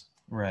first.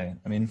 Right.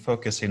 I mean,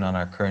 focusing on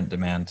our current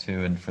demand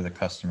too, and for the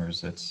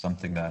customers, it's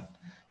something that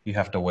you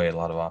have to weigh a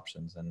lot of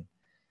options, and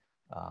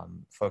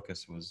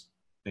focus was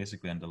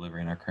basically on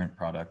delivering our current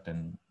product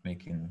and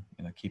making,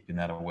 you know, keeping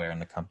that aware in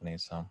the company.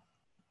 So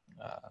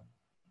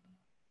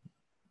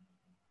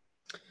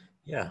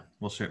yeah,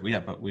 we'll share. Yeah,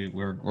 but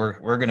we're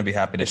going to be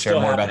happy to It's share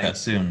still more happening. about that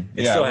soon.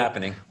 It's yeah, still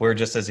happening. We're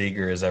just as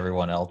eager as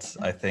everyone else,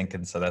 I think,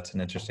 and so that's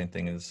an interesting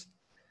thing. Is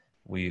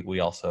we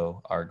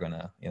also are going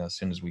to, you know, as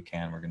soon as we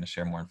can, we're going to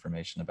share more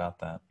information about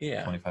that.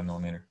 Yeah. 25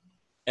 millimeter.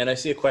 And I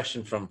see a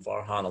question from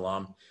Farhan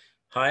Alam.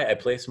 Hi, I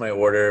placed my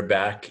order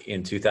back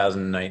in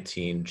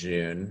 2019,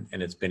 June,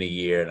 and it's been a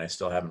year and I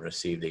still haven't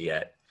received it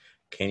yet.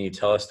 Can you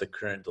tell us the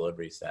current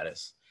delivery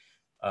status?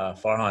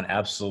 Farhan,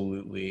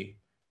 absolutely.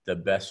 The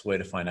best way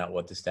to find out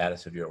what the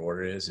status of your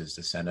order is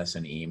to send us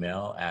an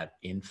email at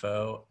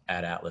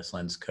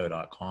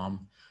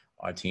info@atlaslensco.com.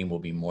 Our team will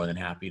be more than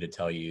happy to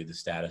tell you the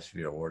status of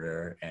your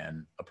order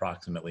and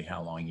approximately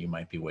how long you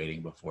might be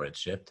waiting before it's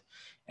shipped.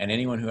 And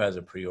anyone who has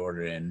a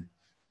pre-order in,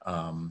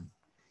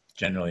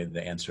 generally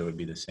the answer would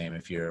be the same.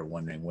 If you're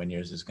wondering when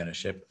yours is going to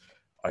ship,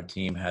 our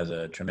team has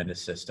a tremendous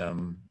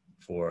system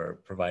for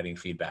providing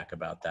feedback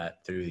about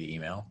that through the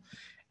email.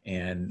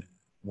 And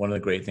one of the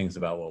great things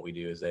about what we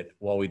do is that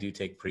while we do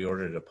take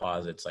pre-order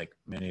deposits, like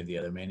many of the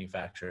other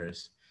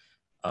manufacturers,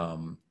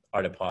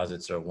 our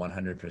deposits are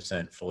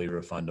 100% fully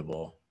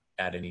refundable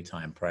at any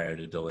time prior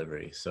to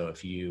delivery. So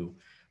if you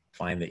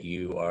find that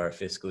you are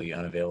fiscally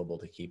unavailable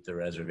to keep the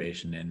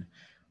reservation in,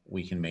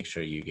 we can make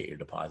sure you get your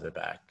deposit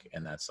back.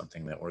 And that's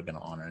something that we're going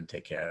to honor and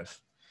take care of.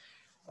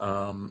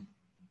 And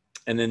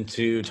then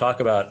to talk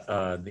about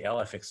the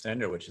LF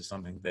extender, which is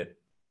something that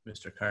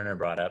Mr. Kerner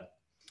brought up.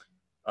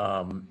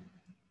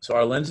 So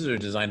our lenses are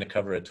designed to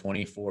cover a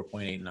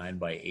 24.89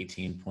 by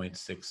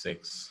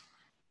 18.66,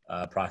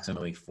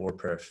 approximately 4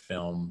 per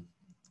film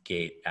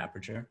gate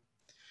aperture.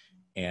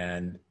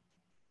 And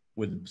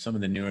with some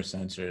of the newer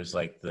sensors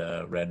like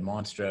the Red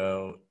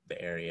Monstro, the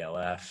Arri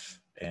LF,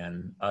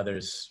 and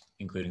others,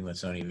 including the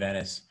Sony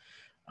Venice,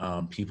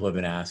 people have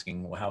been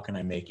asking, well, how can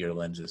I make your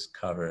lenses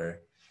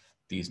cover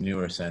these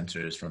newer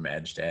sensors from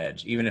edge to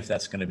edge, even if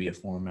that's going to be a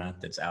format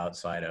that's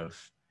outside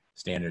of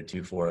standard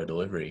 2.4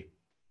 delivery?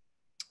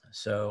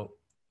 So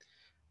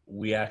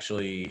we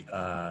actually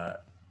are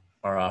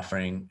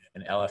offering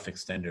an LF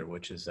extender,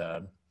 which is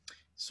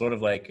sort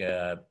of like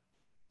a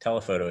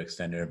telephoto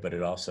extender, but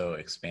it also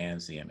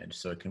expands the image.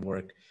 So it can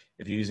work,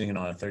 if you're using it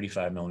on a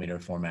 35 millimeter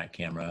format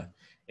camera,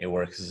 it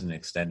works as an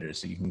extender.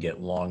 So you can get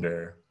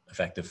longer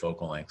effective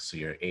focal lengths. So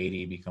your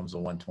 80 becomes a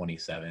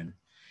 127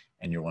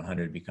 and your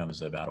 100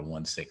 becomes about a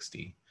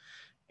 160.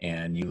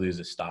 And you lose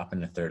a stop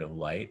and a third of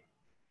light.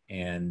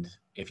 And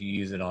if you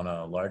use it on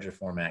a larger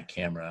format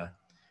camera,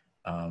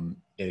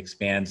 it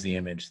expands the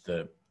image,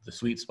 the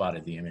sweet spot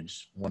of the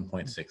image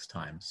 1.6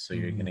 times. So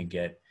you're going to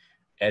get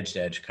edge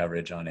to edge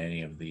coverage on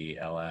any of the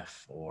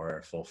LF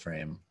or full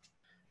frame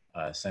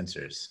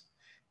sensors.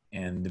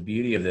 And the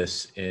beauty of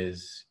this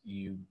is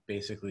you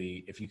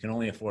basically, if you can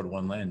only afford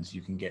one lens,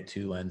 you can get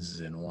 2 lenses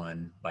in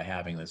one by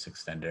having this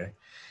extender.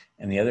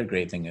 And the other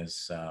great thing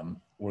is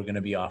we're going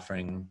to be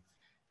offering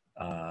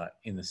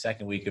in the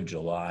second week of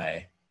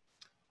July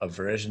a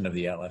version of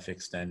the LF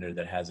extender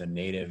that has a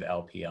native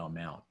LPL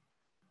mount.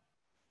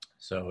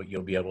 So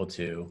you'll be able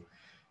to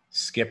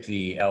skip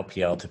the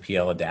LPL to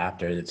PL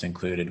adapter that's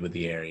included with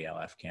the Arri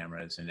LF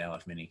cameras and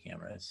LF mini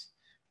cameras.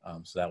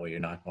 So that way you're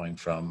not going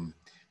from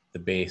the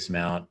base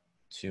mount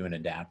to an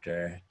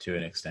adapter to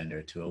an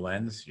extender to a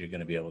lens. You're going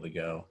to be able to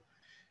go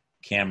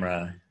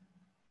camera,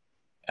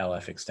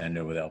 LF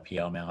extender with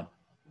LPL mount,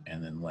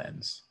 and then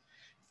lens.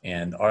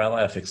 And our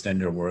LF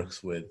extender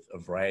works with a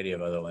variety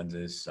of other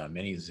lenses,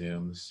 many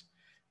zooms,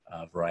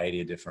 a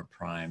variety of different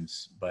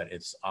primes, but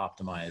it's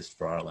optimized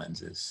for our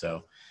lenses.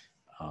 So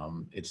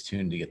it's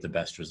tuned to get the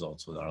best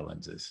results with our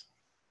lenses.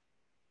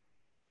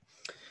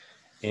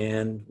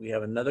 And we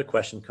have another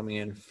question coming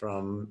in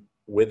from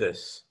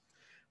Withus.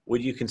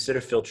 Would you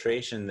consider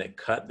filtration that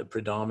cut the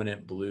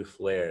predominant blue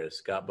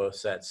flares? Got both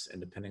sets, and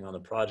depending on the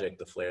project,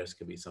 the flares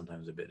could be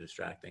sometimes a bit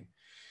distracting.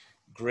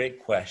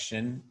 Great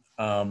question.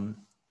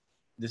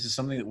 This is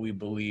something that we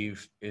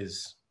believe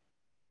is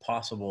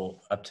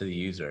possible up to the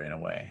user in a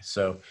way.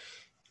 So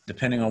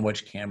depending on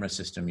which camera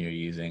system you're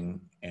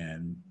using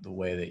and the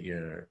way that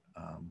your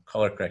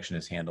color correction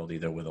is handled,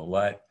 either with a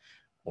LUT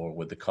or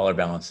with the color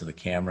balance of the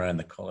camera and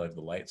the color of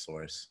the light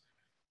source,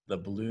 the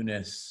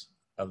blueness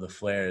of the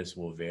flares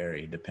will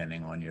vary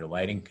depending on your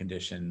lighting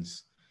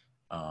conditions,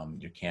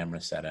 your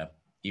camera setup,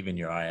 even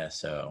your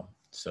ISO.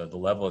 So the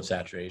level of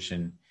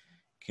saturation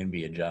can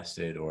be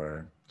adjusted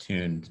or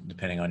tuned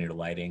depending on your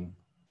lighting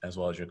as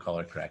well as your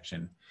color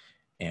correction.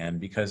 And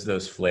because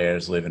those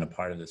flares live in a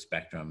part of the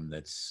spectrum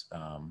that's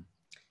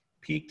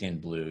peaked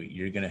in blue,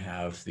 you're going to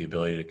have the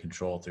ability to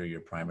control through your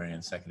primary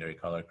and secondary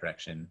color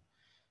correction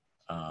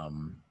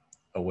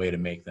a way to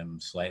make them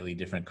slightly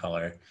different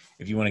color.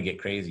 If you want to get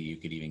crazy, you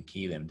could even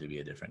key them to be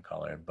a different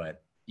color,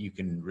 but you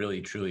can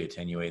really truly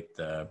attenuate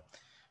the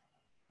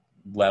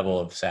level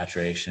of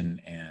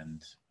saturation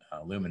and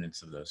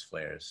luminance of those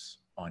flares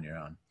on your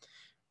own.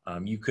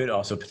 You could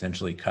also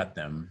potentially cut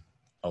them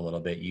a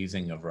little bit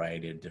using a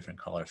variety of different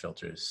color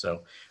filters.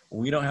 So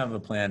we don't have a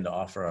plan to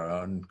offer our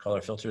own color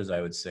filters.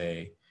 I would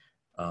say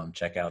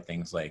check out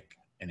things like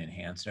an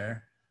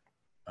enhancer.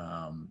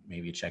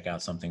 Maybe check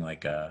out something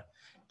like a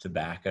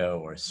tobacco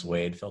or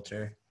suede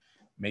filter.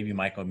 Maybe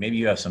Michael, maybe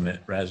you have some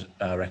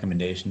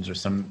recommendations, or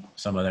some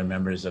other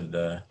members of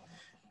the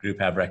group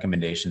have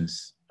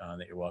recommendations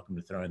that you're welcome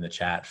to throw in the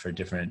chat for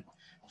different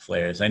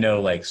flares. I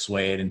know like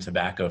suede and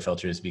tobacco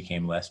filters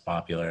became less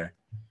popular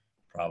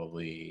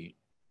probably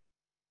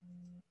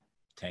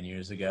 10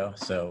 years ago.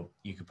 So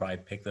you could probably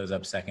pick those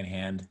up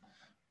secondhand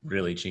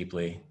really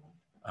cheaply.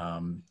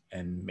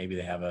 And maybe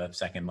they have a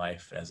second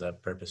life as a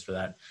purpose for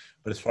that.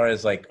 But as far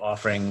as like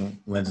offering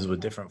lenses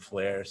with different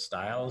flare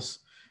styles,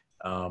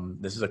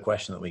 this is a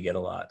question that we get a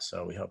lot.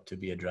 So we hope to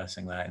be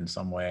addressing that in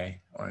some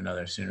way or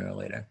another sooner or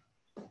later.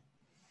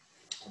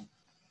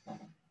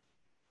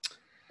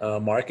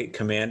 Market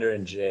Commander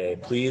and Jay,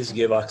 please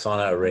give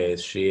Oksana a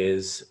raise. She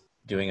is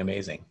doing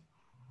amazing.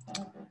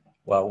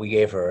 Well, we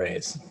gave her a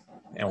raise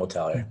and we'll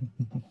tell her.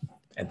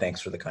 And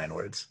thanks for the kind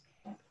words.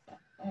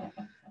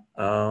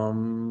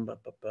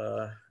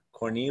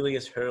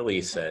 Cornelius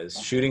Hurley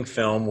says, shooting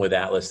film with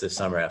Atlas this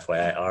summer,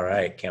 FYI. All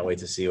right, can't wait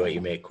to see what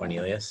you make,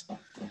 Cornelius.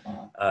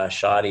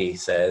 Shadi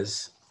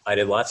says, I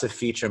did lots of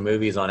feature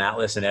movies on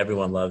Atlas and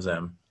everyone loves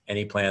them.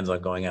 Any plans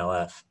on going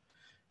LF?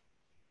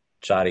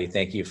 Shadi,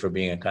 thank you for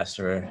being a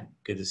customer.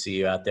 Good to see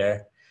you out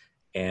there.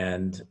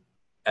 And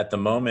at the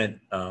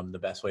moment, the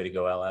best way to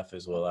go LF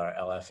is with our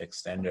LF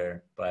extender.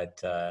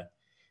 But,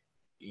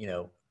 you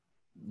know,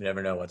 you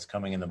never know what's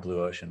coming in the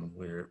blue ocean.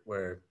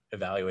 We're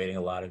evaluating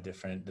a lot of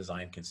different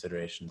design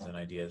considerations and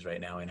ideas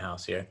right now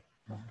in-house here.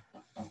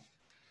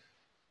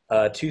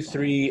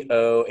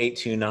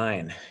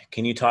 230829,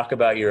 can you talk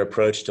about your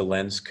approach to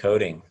lens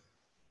coating?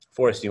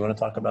 Forrest, do you want to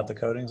talk about the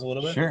coatings a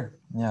little bit? Sure.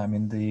 Yeah, I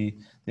mean, the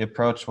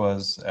approach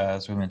was,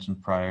 as we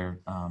mentioned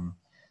prior,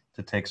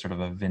 to take sort of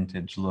a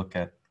vintage look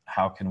at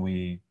how can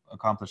we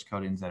accomplish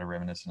coatings that are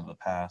reminiscent of the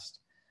past.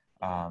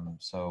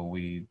 So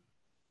we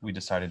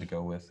decided to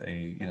go with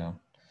a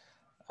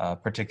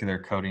particular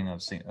coating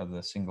of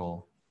the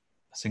single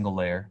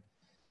layer,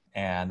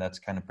 and that's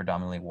kind of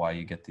predominantly why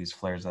you get these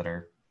flares that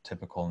are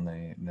typical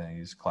in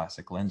these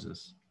classic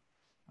lenses.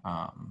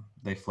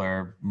 They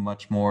flare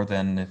much more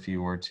than if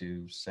you were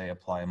to say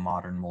apply a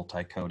modern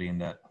multi-coating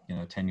that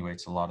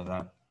attenuates a lot of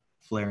that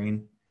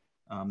flaring.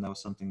 That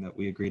was something that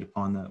we agreed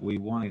upon, that we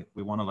want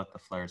to let the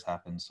flares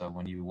happen. So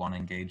when you want to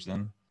engage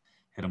them,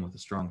 hit them with a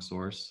strong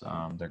source,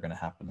 they're going to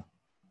happen.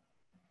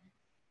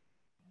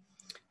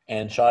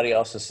 And Shadi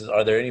also says,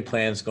 are there any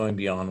plans going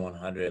beyond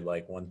 100,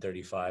 like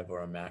 135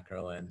 or a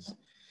macro lens?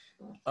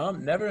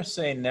 Never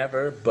say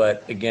never,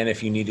 but again,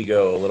 if you need to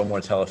go a little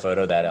more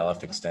telephoto, that LF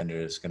extender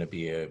is going to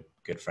be a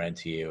good friend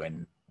to you.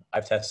 And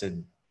I've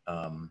tested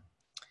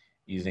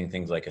using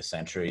things like a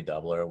Century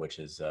doubler, which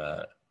is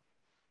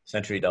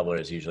Century doubler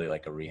is usually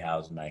like a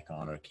rehoused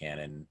Nikon or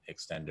Canon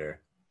extender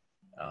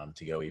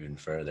to go even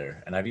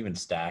further. And I've even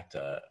stacked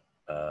a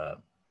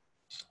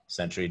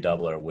Century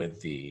doubler with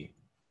the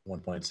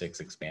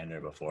 1.6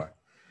 expander before.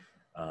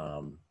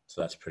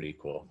 So that's pretty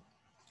cool.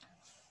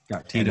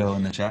 Got Tito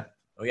in the chat.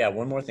 Oh yeah,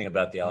 one more thing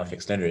about the LF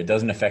extender. It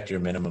doesn't affect your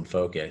minimum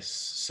focus.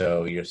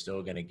 So you're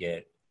still going to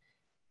get,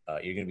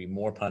 you're going to be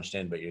more punched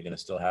in, but you're going to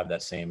still have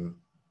that same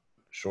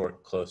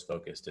short, close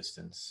focus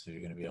distance. So you're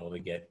going to be able to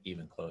get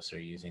even closer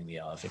using the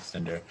LF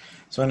extender.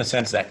 So in a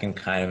sense, that can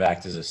kind of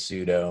act as a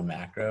pseudo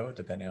macro,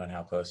 depending on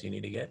how close you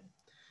need to get.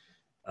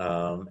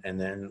 And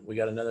then we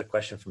got another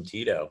question from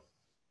Tito.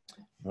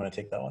 You want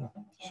to take that one?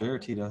 Sure,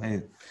 Tito.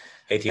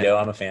 Hey, Tito,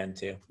 I'm a fan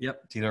too.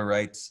 Yep. Tito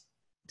writes,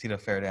 Tito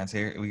Faradance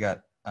here. We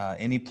got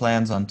any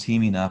plans on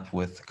teaming up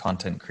with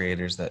content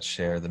creators that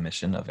share the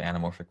mission of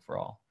Anamorphic for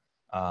All?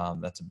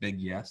 That's a big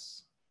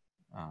yes.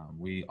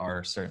 We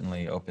are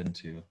certainly open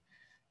to,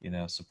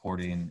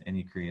 supporting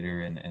any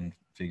creator and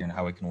figuring out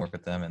how we can work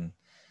with them.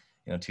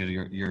 And, Tito,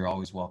 you're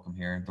always welcome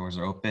here. Doors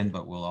are open,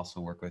 but we'll also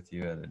work with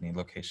you at any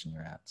location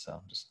you're at.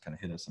 So just kind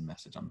of hit us a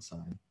message on the side.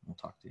 We'll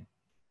talk to you.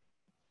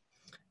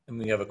 And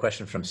we have a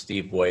question from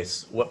Steve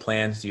Boyce. What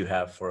plans do you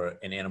have for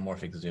an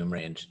anamorphic zoom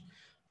range?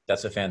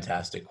 That's a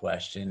fantastic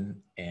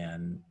question.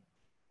 And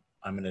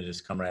I'm going to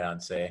just come right out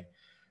and say,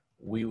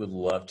 we would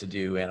love to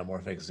do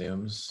anamorphic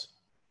zooms.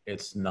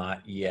 It's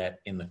not yet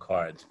in the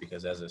cards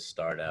because as a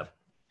startup,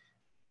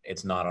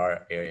 it's not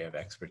our area of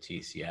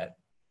expertise yet.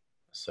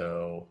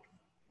 So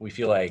we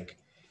feel like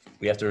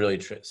we have to really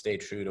stay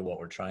true to what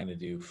we're trying to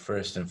do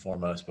first and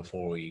foremost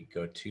before we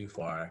go too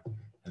far.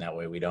 And that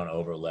way we don't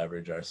over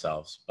leverage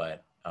ourselves.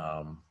 But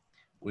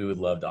we would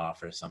love to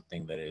offer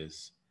something that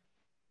is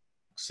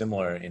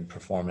similar in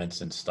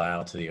performance and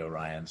style to the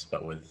Orions,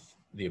 but with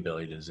the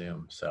ability to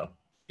zoom. So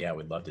yeah,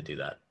 we'd love to do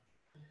that.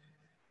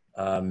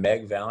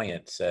 Meg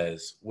Valiant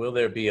says, will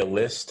there be a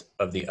list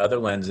of the other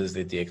lenses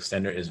that the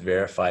extender is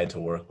verified to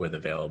work with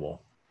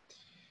available?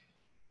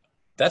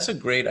 That's a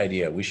great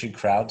idea. We should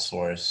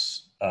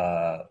crowdsource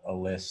a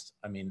list.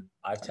 I mean,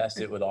 I've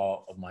tested with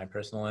all of my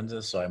personal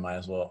lenses, so I might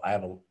as well. I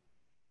have a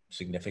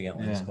significant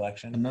lens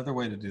collection. Another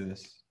way to do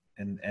this,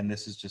 and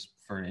this is just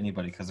for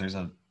anybody, because there's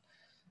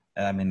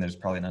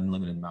probably an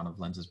unlimited amount of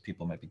lenses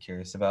people might be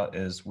curious about,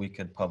 is we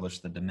could publish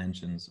the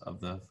dimensions of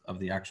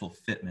the actual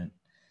fitment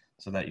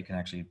so that you can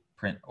actually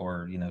print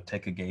or,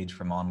 take a gauge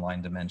from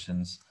online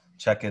dimensions,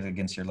 check it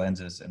against your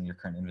lenses and your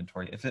current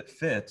inventory. If it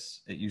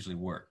fits, it usually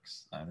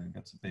works. I think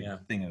that's a big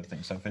thing of the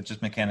thing. So if it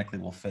just mechanically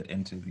will fit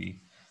into the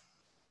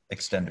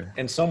extender.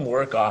 And some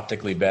work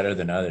optically better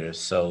than others.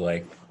 So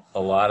like a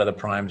lot of the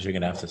primes, you're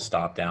going to have to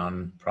stop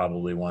down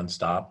probably one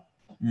stop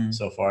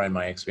so far in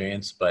my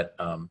experience. But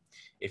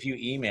if you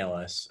email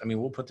us,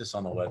 we'll put this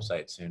on the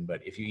website soon,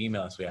 but if you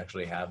email us, we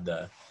actually have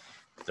the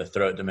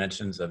throat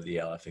dimensions of the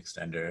LF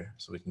extender,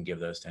 so we can give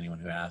those to anyone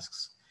who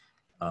asks.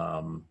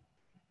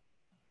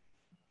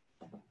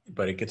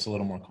 But it gets a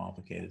little more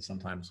complicated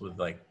sometimes with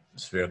like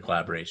sphere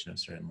collaboration of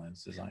certain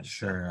lens designs.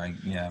 Sure,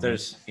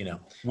 there's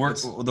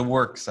the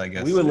works, I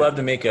guess. We would love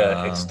to make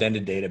an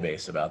extended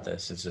database about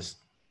this. It's just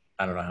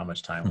I don't know how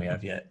much time we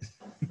have yet.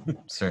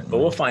 Certainly, but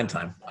we'll find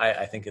time.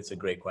 I think it's a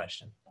great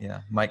question.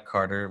 Yeah, Mike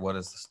Carter, what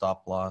is the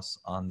stop loss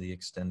on the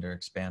extender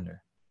expander?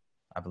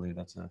 I believe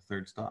that's a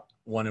third stop.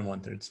 1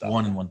 1/3 stop.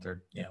 1 1/3.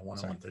 Yeah, 1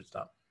 1/3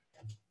 stop.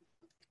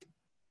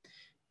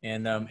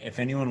 And if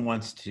anyone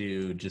wants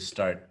to just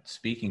start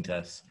speaking to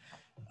us,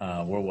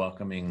 we're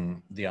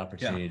welcoming the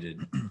opportunity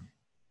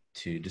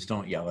to just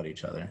don't yell at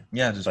each other.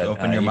 Yeah, just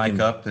open your mic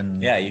up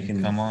and you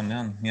can come on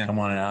down. Yeah, come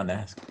on out and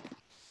ask.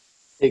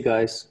 Hey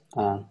guys,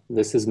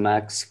 this is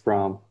Max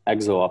from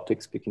Exo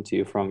Optics speaking to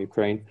you from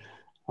Ukraine.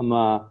 I'm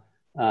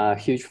a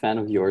huge fan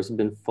of yours. I've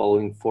been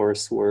following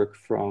Forrest's work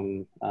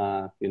from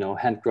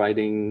hand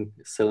grinding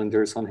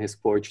cylinders on his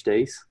Forge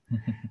days.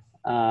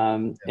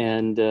 I've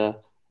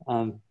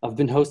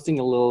been hosting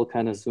a little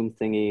kind of Zoom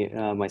thingy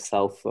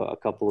myself a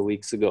couple of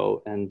weeks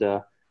ago, and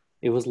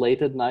it was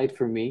late at night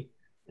for me.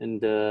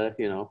 And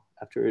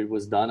after it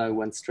was done, I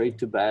went straight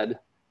to bed.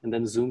 And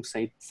then Zoom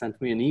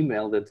sent me an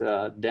email that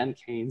Dan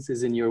Keynes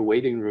is in your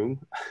waiting room.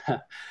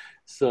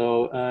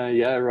 So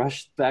I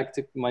rushed back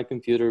to my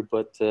computer,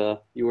 but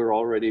you were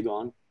already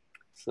gone.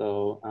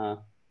 So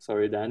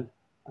sorry, Dan.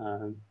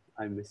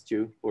 I missed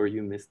you, or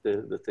you missed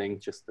the thing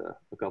just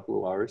a couple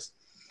of hours.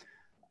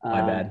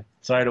 My bad.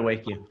 Sorry to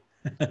wake you.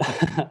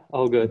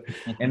 All good.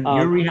 And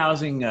you're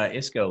rehousing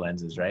ISCO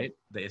lenses, right?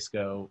 The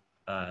ISCO.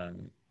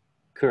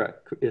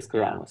 Correct.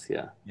 ISCO Ramos.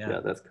 Yeah,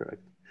 that's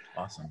correct.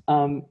 Awesome.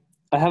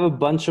 I have a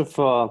bunch of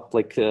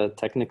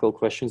technical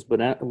questions, but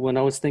when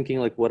I was thinking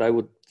like what I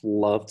would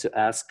love to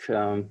ask,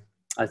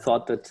 I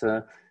thought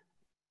that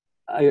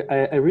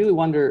I really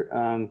wonder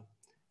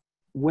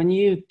when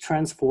you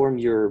transform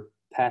your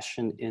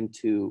passion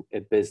into a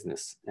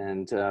business,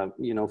 and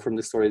from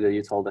the story that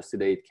you told us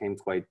today, it came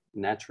quite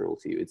natural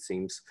to you, it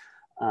seems.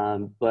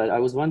 But I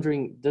was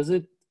wondering, does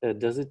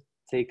it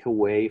take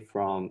away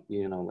from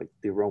like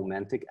the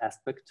romantic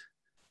aspect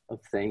of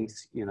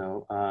things?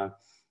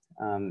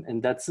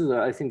 And that's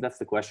I think that's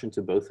the question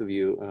to both of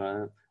you,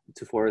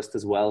 to Forrest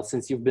as well,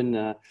 since you've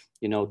been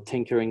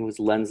tinkering with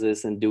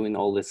lenses and doing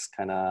all this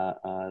kind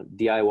of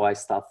DIY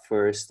stuff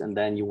first, and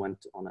then you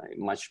went on a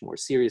much more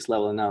serious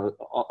level, and now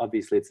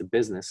obviously it's a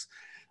business.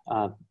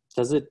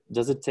 does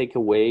it take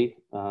away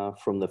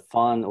from the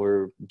fun,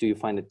 or do you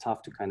find it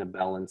tough to kind of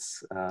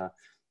balance,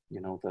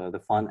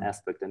 the fun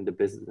aspect and the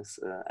business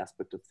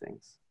aspect of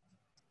things?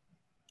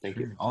 Thank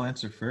you. I'll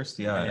answer first.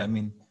 Yeah, I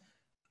mean,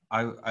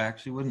 I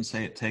actually wouldn't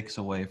say it takes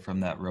away from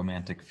that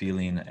romantic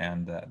feeling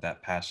and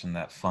that passion,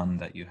 that fun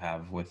that you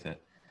have with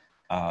it.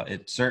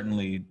 It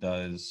certainly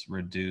does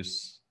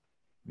reduce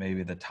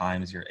maybe the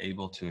times you're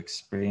able to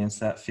experience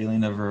that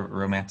feeling of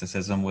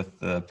romanticism with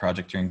the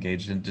project you're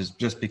engaged in,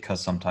 just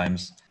because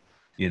sometimes,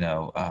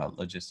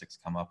 logistics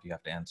come up, you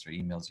have to answer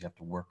emails, you have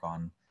to work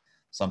on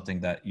something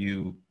that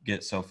you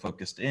get so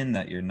focused in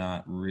that you're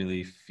not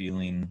really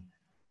feeling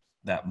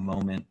that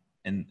moment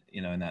in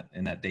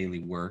that daily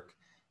work.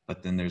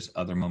 But then there's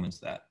other moments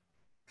that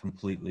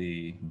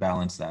completely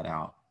balance that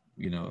out,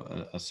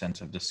 a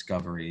sense of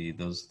discovery,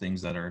 those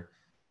things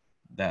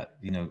that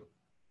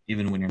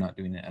even when you're not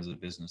doing it as a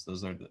business,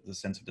 those are the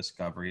sense of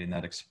discovery and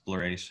that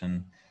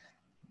exploration,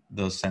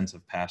 those sense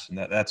of passion,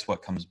 that's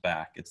what comes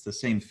back. It's the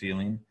same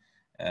feeling.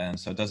 And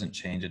so it doesn't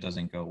change, it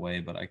doesn't go away,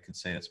 but I could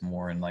say it's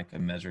more in like a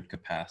measured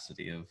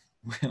capacity of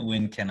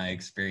when can I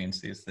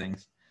experience these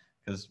things?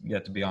 Because you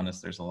have to be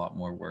honest, there's a lot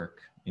more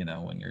work,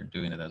 when you're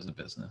doing it as a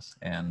business,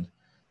 and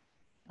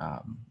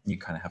you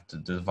kind of have to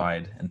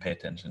divide and pay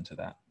attention to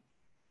that.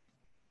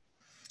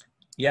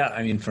 Yeah,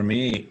 I mean, for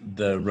me,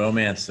 the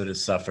romance that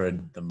has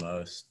suffered the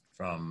most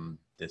from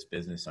this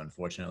business,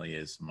 unfortunately,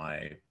 is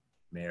my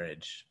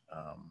marriage.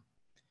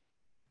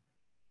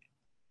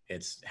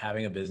 It's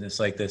having a business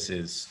like this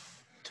is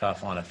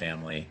tough on a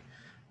family.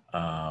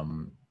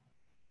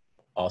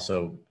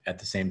 Also, at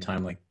the same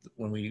time, like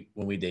when we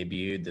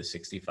debuted the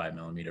 65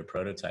 millimeter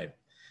prototype,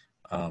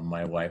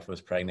 my wife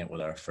was pregnant with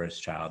our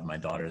first child, my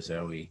daughter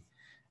Zoe,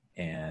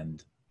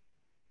 and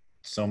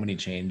so many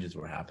changes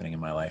were happening in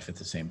my life at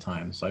the same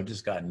time. So I've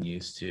just gotten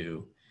used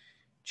to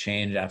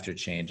change after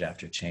change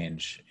after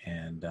change.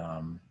 And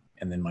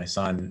then my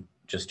son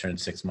just turned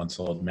 6 months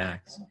old,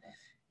 Max,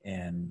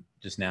 and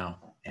just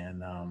now.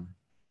 And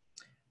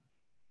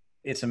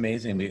it's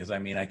amazing because, I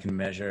mean, I can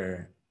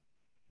measure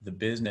the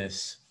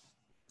business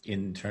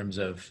in terms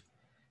of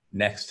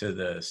next to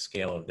the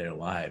scale of their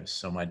lives.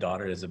 So my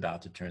daughter is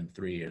about to turn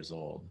 3 years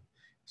old.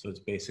 So it's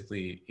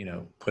basically,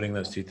 putting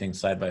those two things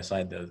side by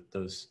side,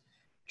 those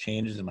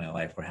changes in my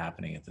life were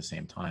happening at the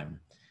same time.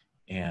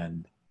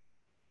 And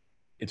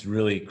it's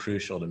really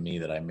crucial to me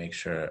that I make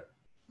sure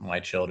my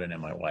children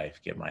and my wife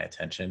get my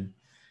attention.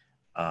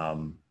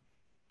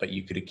 But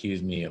you could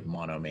accuse me of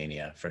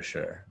monomania for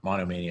sure.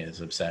 Monomania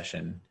is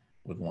obsession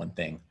with one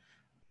thing.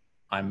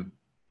 I'm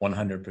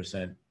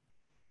 100%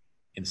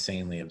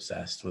 insanely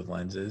obsessed with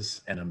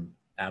lenses, and I'm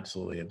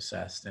absolutely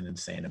obsessed and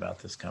insane about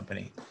this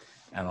company.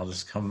 And I'll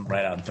just come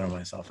right out and throw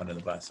myself under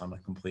the bus. I'm a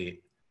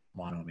complete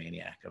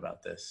monomaniac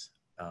about this.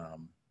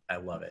 I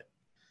love it.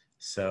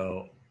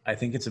 So I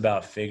think it's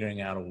about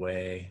figuring out a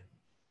way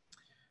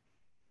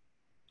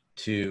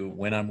to,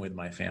 when I'm with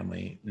my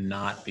family,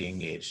 not be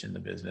engaged in the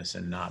business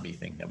and not be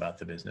thinking about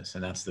the business.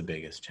 And that's the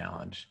biggest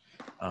challenge.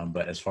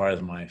 But as far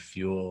as my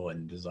fuel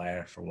and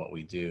desire for what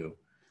we do,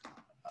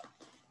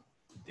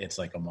 it's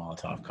like a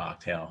Molotov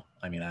cocktail.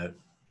 I mean,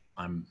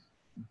 I'm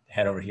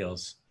head over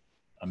heels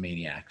a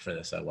maniac for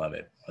this. I love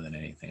it more than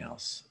anything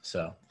else.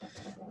 So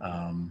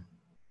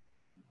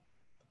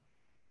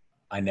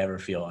I never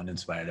feel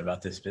uninspired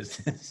about this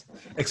business,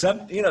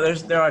 except,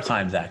 there are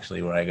times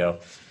actually where I go,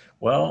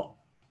 well,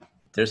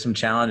 there's some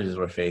challenges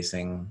we're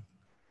facing.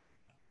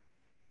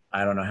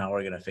 I don't know how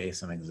we're going to face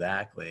them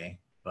exactly,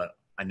 but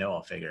I know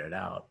I'll figure it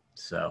out.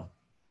 So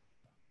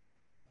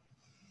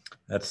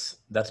that's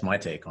my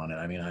take on it.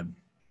 I mean,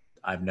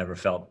 I've never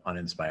felt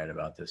uninspired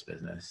about this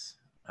business.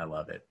 I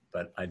love it,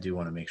 but I do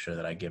want to make sure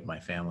that I give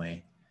my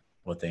family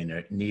what they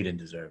need and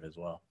deserve as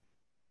well.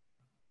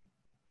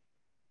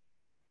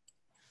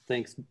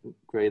 Thanks.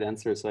 Great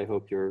answers. I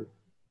hope your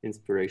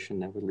inspiration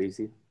never leaves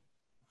you.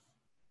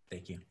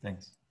 Thank you.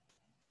 Thanks.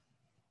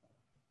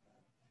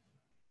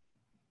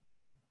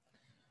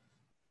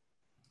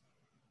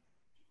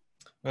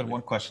 We had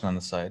one question on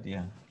the side.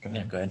 Yeah. Go ahead.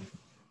 Yeah, go ahead.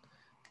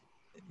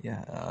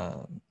 Yeah.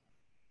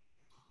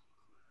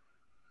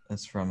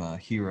 It's from a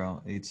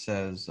Hero. It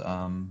says,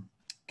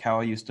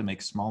 Kawa used to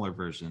make smaller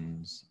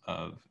versions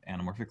of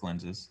anamorphic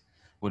lenses.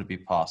 Would it be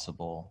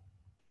possible?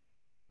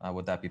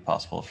 Would that be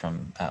possible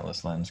from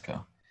Atlas Lens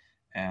Co?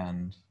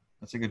 And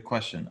that's a good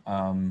question.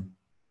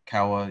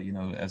 Kawa,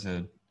 as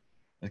a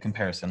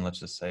comparison, let's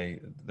just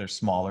say they're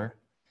smaller,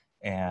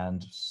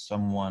 and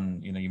someone,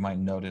 you might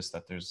notice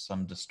that there's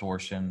some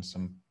distortion,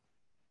 some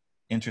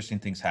interesting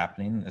things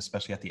happening,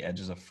 especially at the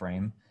edges of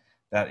frame.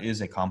 That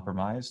is a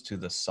compromise to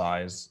the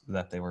size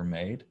that they were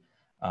made.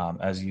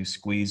 As you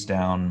squeeze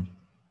down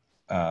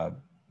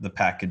the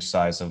package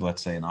size of,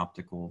 let's say, an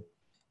optical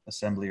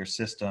assembly or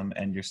system,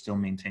 and you're still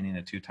maintaining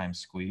a 2x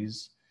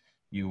squeeze,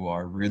 you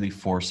are really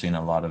forcing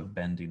a lot of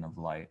bending of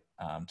light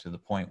to the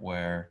point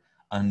where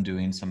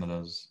undoing some of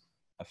those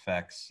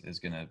effects is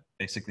going to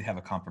basically have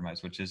a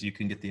compromise, which is you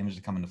can get the image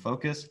to come into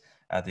focus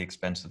at the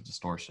expense of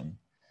distortion.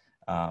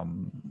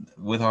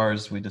 With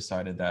ours, we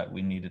decided that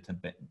we needed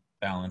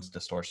balance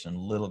distortion a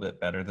little bit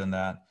better than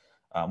that.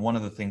 One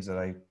of the things that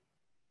I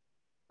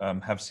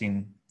have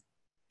seen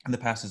in the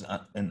past is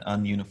an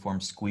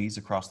ununiform squeeze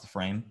across the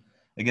frame.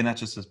 Again,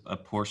 that's just a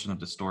portion of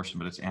distortion,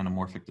 but it's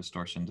anamorphic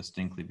distortion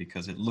distinctly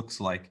because it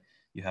looks like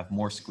you have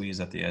more squeeze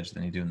at the edge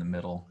than you do in the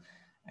middle.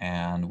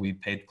 And we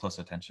paid close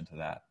attention to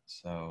that.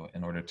 So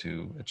in order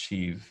to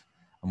achieve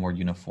a more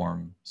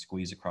uniform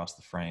squeeze across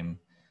the frame,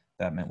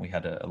 that meant we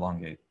had to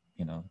elongate,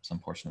 some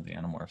portion of the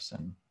anamorphs,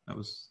 and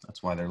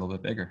that's why they're a little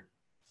bit bigger.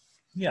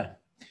 Yeah.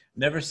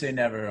 Never say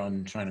never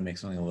on trying to make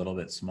something a little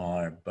bit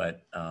smaller,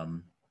 but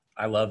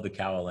I love the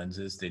Kowa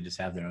lenses. They just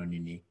have their own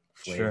unique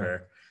flavor.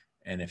 Sure.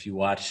 And if you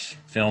watch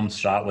films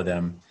shot with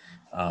them,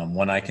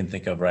 one I can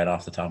think of right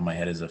off the top of my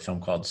head is a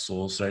film called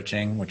Soul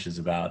Searching, which is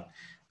about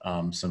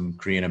some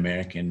Korean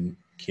American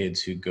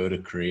kids who go to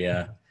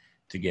Korea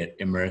to get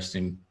immersed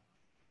in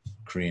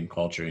Korean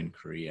culture in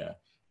Korea.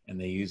 And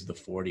they use the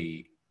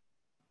 40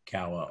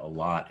 Kowa a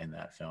lot in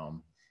that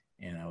film.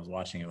 And I was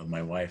watching it with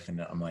my wife,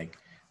 and I'm like,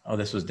 oh,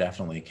 this was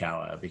definitely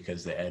Kowa,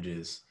 because the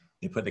edges,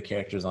 they put the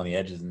characters on the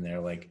edges and they're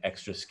like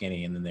extra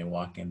skinny, and then they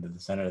walk into the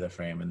center of the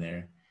frame and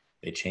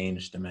they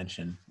change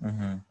dimension.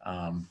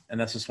 Mm-hmm. And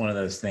that's just one of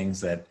those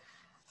things that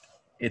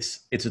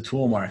it's a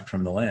tool mark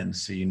from the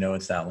lens. So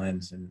it's that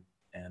lens.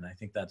 And I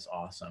think that's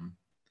awesome.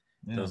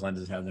 Yeah. Those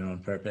lenses have their own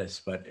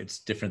purpose, but it's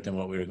different than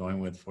what we were going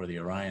with for the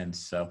Orions.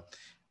 So,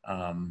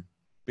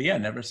 but yeah,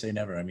 never say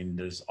never. I mean,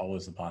 there's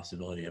always the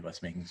possibility of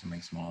us making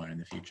something smaller in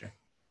the future.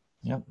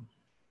 Yep.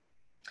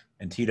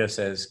 And Tito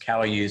says,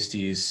 Kowa used to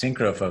use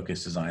synchro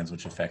focus designs,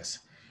 which affects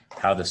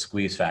how the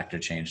squeeze factor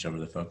changed over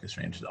the focus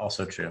range.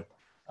 Also true.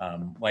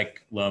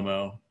 Like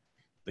Lomo,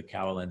 the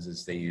Kowa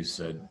lenses, they use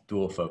a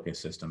dual focus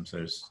system. So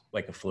there's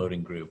like a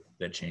floating group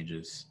that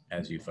changes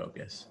as you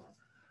focus.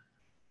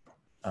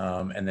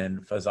 And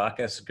then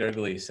Fazakas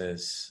Gurgly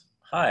says,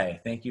 hi,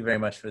 thank you very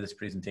much for this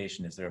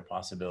presentation. Is there a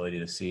possibility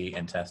to see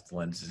and test the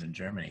lenses in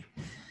Germany?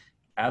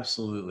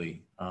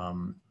 Absolutely.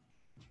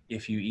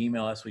 If you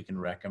email us, we can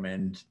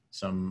recommend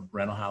some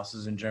rental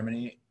houses in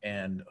Germany.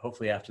 And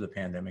hopefully after the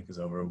pandemic is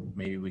over,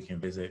 maybe we can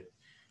visit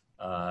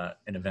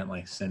an event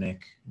like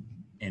Cynic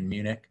in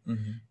Munich.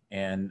 Mm-hmm.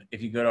 And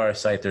if you go to our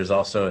site, there's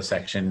also a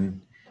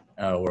section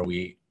where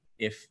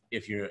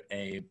if you're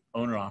a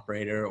owner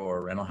operator or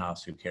a rental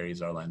house who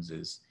carries our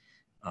lenses,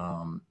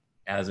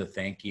 as a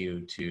thank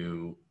you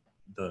to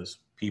those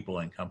people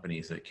and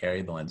companies that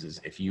carry the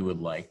lenses, if you would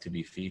like to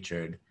be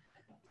featured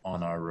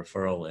on our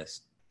referral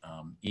list,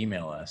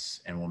 email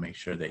us and we'll make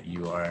sure that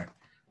you are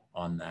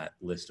on that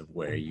list of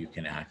where you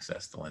can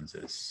access the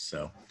lenses.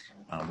 So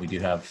we do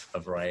have a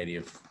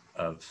variety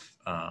of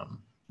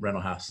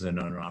rental houses and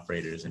owner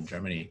operators in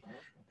Germany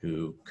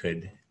who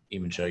could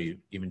even show you,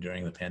 even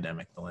during the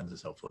pandemic, the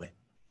lenses, hopefully.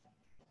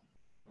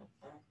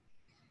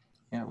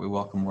 Yeah, we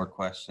welcome more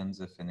questions.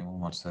 If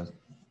anyone wants to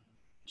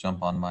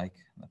jump on mic,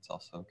 that's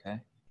also okay.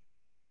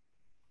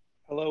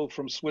 Hello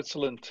from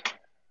Switzerland.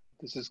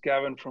 This is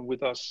Gavin from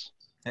With Us.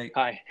 Hey.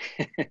 Hi.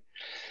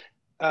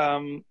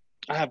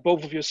 I have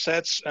both of your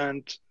sets,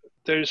 and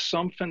there is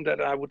something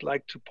that I would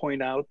like to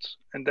point out,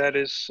 and that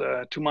is,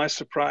 to my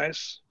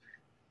surprise,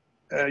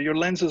 your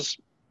lenses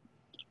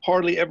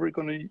hardly ever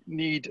going to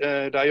need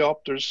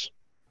diopters.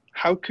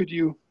 How did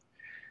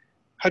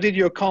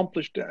you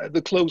accomplish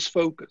the close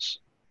focus?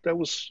 That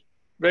was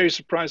very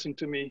surprising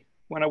to me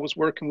when I was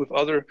working with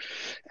other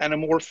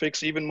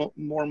anamorphics, even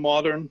more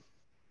modern.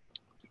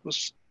 It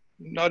was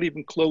not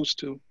even close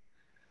to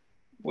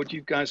what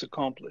you guys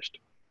accomplished.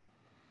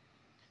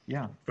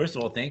 Yeah. First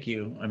of all, thank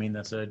you. I mean,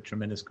 that's a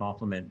tremendous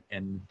compliment.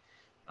 And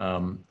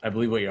I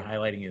believe what you're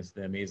highlighting is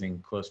the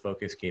amazing close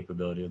focus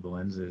capability of the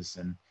lenses.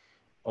 And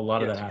a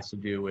lot of that has to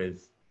do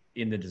with,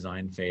 in the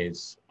design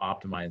phase,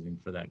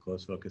 optimizing for that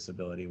close focus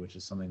ability, which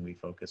is something we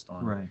focused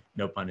on. Right.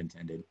 No pun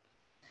intended.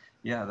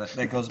 Yeah,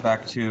 that goes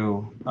back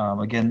to,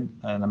 again,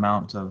 an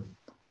amount of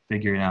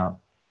figuring out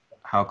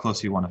how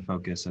close you want to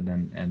focus,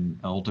 and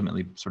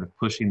ultimately sort of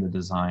pushing the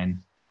design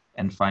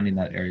and finding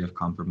that area of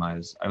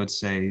compromise. I would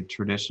say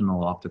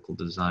traditional optical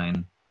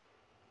design,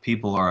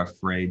 people are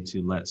afraid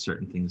to let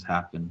certain things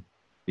happen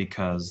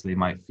because they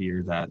might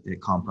fear that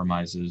it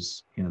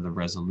compromises, the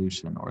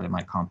resolution, or they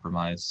might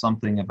compromise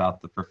something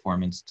about the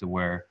performance to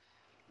where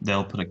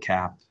they'll put a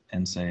cap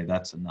and say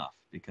that's enough,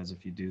 because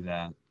if you do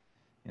that,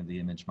 the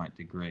image might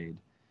degrade.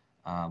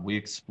 We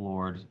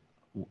explored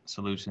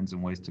solutions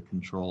and ways to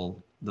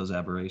control those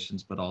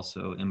aberrations, but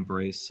also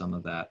embrace some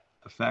of that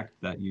effect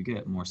that you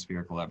get, more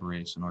spherical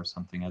aberration or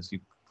something as you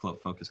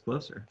focus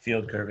closer.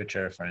 Field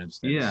curvature, for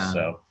instance. Yeah.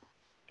 So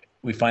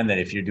we find that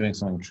if you're doing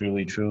something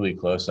truly, truly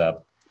close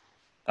up,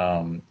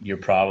 you're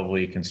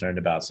probably concerned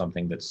about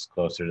something that's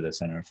closer to the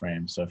center of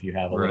frame. So if you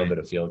have a little bit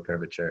of field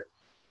curvature,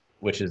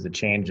 which is the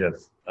change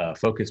of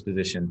focus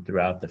position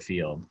throughout the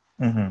field.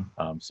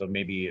 Mm-hmm. So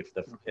maybe if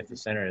the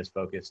center is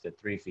focused at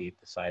 3 feet,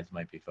 the sides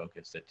might be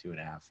focused at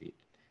 2.5 feet.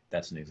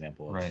 That's an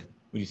example of,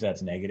 would you say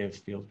that's negative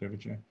field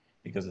curvature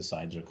because the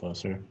sides are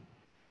closer?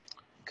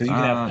 Because you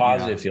can have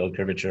positive field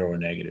curvature or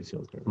negative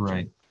field curvature.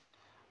 Right.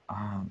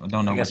 I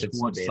don't know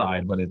which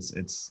side, but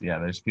it's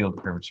there's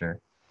field curvature.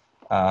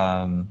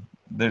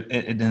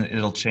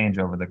 It'll change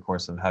over the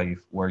course of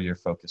where you're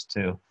focused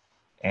too.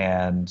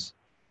 And,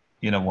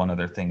 one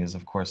other thing is,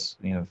 of course,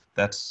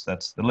 that's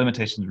the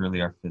limitations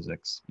really are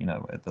physics.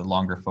 The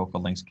longer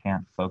focal lengths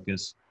can't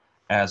focus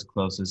as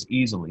close as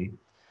easily.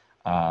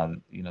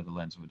 The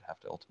lens would have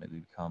to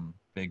ultimately become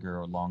bigger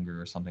or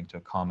longer or something to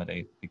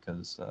accommodate,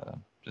 because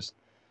just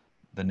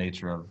the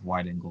nature of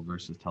wide angle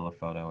versus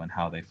telephoto and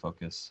how they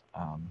focus.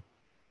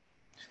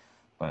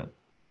 But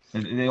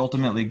they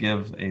ultimately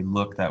give a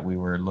look that we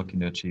were looking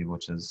to achieve,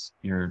 which is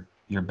you're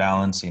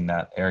balancing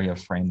that area of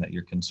frame that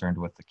you're concerned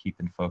with to keep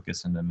in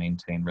focus and to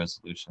maintain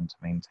resolution, to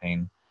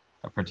maintain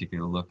a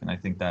particular look. And I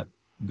think that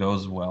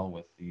goes well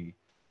with the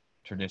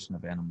tradition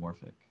of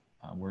anamorphic.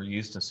 We're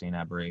used to seeing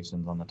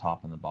aberrations on the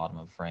top and the bottom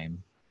of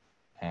frame,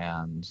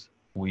 and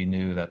we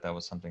knew that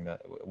was something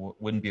that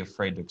wouldn't be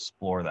afraid to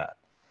explore that.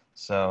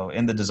 So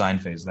in the design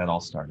phase, that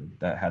all started.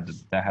 That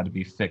had to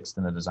be fixed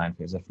in the design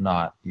phase. If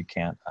not, you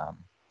can't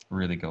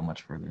really go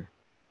much further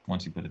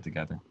once you put it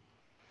together.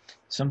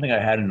 Something I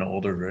had in an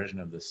older version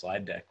of the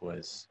slide deck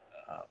was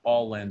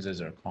all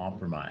lenses are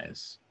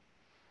compromise.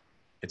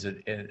 It's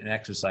an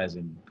exercise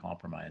in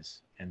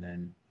compromise. And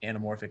then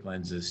anamorphic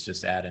lenses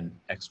just add an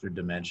extra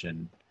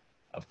dimension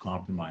of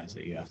compromise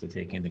that you have to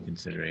take into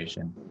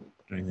consideration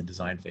during the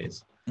design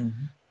phase.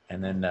 Mm-hmm.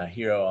 And then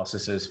Hero also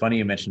says, funny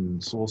you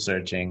mentioned Soul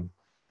Searching.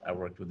 I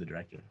worked with the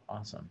director.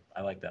 Awesome.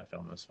 I like that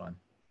film. It was fun.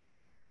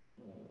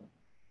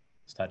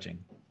 It's touching.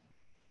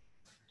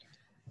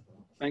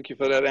 Thank you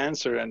for that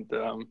answer. And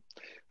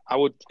I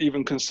would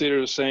even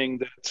consider saying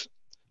that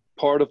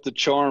part of the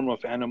charm of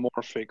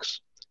anamorphics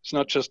is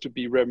not just to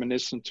be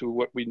reminiscent to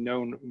what we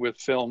know with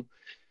film,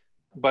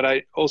 but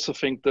I also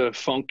think the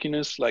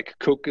funkiness, like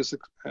Cook is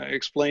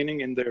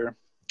explaining in their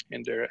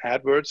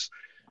adverts,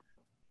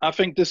 I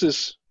think this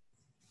is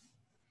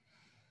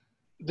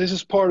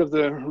part of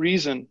the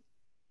reason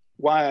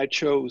why I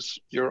chose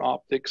your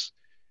optics,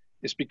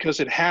 is because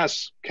it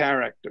has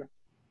character.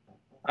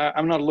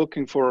 I'm not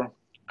looking for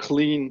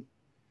clean,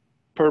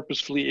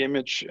 purposefully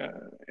image.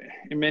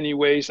 In many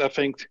ways, I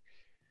think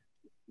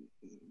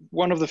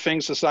one of the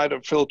things aside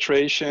of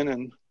filtration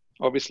and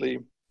obviously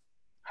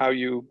how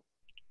you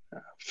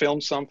film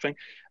something,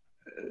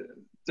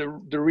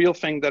 the real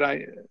thing that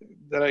I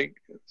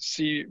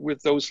see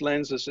with those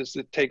lenses is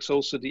it takes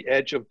also the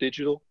edge of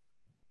digital,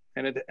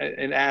 and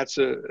it adds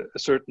a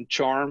certain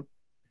charm.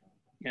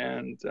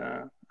 And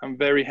I'm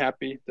very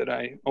happy that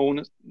I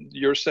own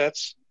your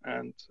sets,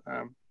 and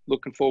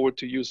looking forward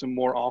to use them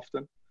more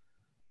often.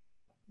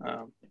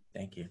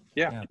 Thank you.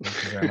 Yeah,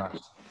 thank you very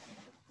much.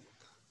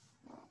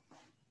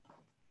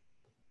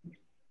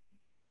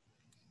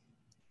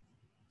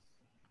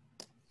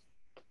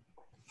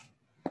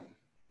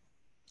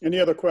 Any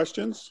other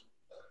questions?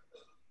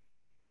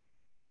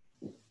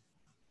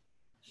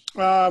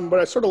 But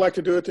I sort of like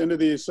to do at the end of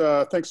these.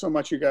 Thanks so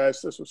much, you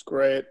guys. This was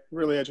great,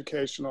 really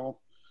educational,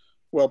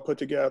 well put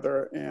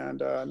together,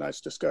 and a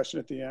nice discussion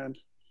at the end.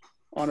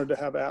 Honored to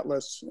have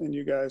Atlas and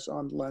you guys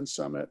on the Lens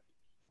Summit.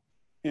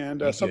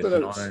 And something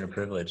that's an honor and a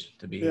privilege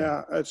to be here.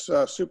 Yeah, it's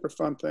a super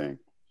fun thing.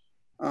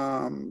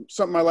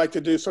 Something I like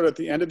to do sort of at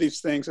the end of these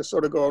things is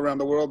sort of go around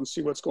the world and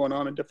see what's going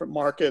on in different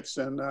markets.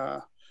 And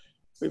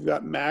we've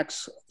got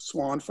Max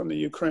Swan from the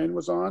Ukraine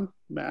was on.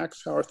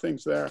 Max, how are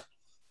things there?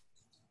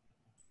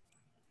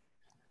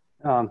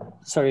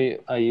 Sorry,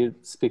 are you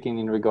speaking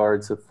in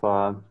regards of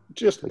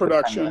just like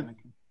production?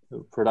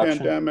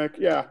 Pandemic,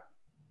 yeah.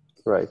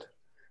 Right.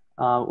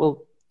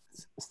 Well,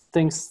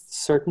 things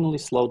certainly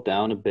slowed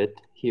down a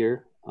bit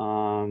here.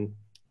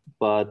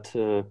 But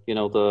you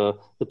know,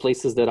 the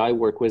places that I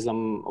work with,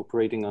 I'm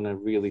operating on a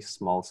really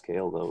small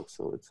scale though.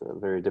 So it's a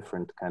very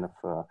different kind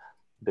of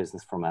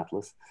business from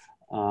Atlas.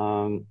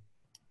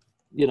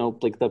 You know,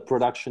 like the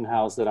production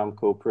house that I'm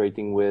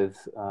cooperating with,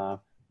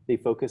 they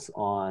focus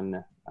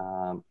on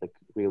like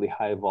really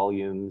high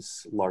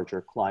volumes,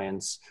 larger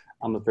clients.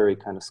 I'm a very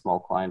kind of small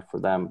client for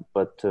them,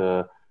 but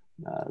the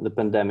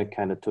pandemic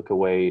kind of took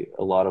away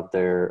a lot of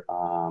their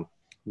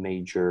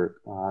major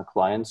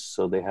clients,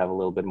 so they have a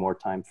little bit more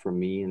time for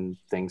me, and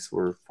things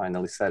were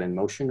finally set in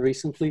motion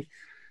recently.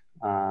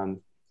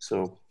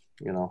 So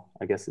you know,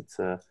 I guess it's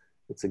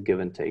a give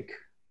and take.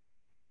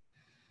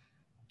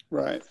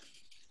 Right.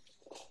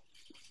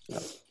 Yeah.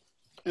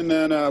 And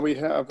then we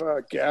have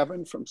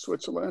Gavin from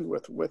Switzerland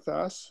with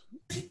us.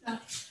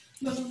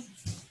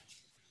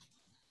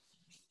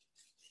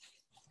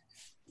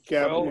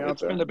 Gavin, well,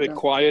 it's been a bit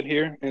quiet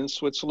here in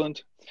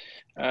Switzerland.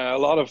 A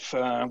lot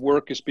of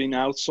work is being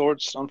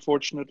outsourced,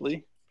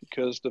 unfortunately,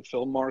 because the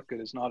film market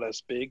is not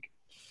as big,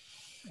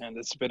 and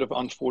it's a bit of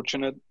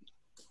unfortunate.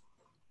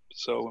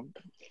 So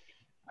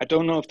I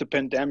don't know if the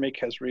pandemic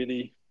has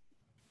really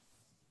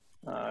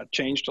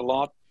changed a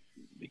lot,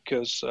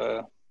 because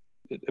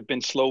it had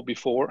been slow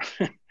before.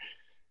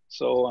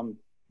 So I'm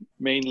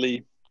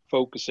mainly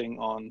focusing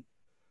on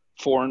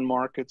foreign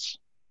markets.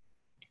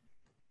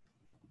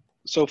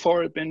 So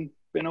far, it's been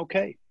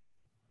okay.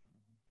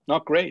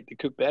 Not great. It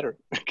could better.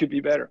 It could be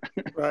better.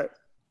 Right.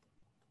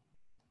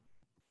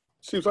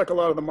 Seems like a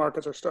lot of the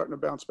markets are starting to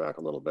bounce back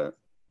a little bit.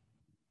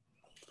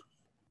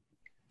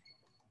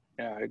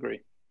 Yeah, I agree.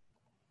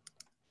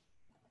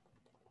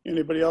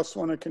 Anybody else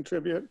want to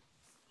contribute?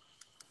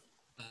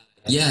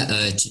 Yeah,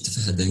 Chita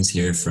Hadings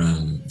here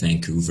from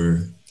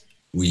Vancouver.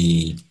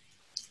 We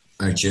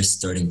are just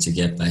starting to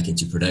get back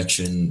into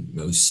production.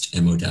 Most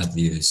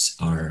MOWs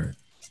are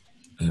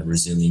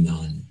resuming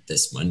on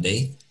this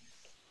Monday,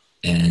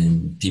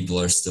 and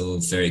people are still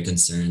very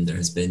concerned. There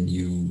has been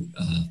new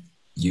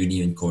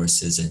union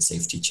courses and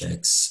safety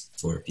checks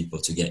for people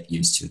to get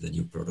used to the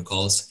new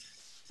protocols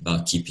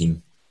about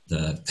keeping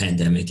the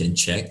pandemic in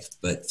check.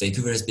 But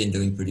Vancouver has been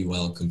doing pretty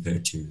well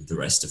compared to the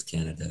rest of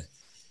Canada.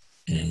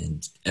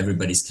 And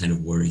everybody's kind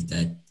of worried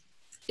that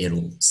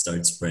it'll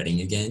start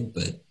spreading again,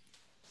 but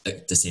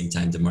at the same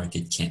time, the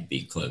market can't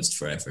be closed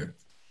forever.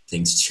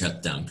 Things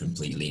shut down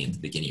completely in the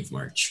beginning of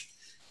March.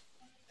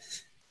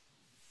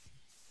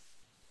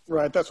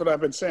 Right, that's what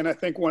I've been saying. I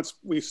think once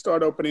we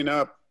start opening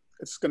up,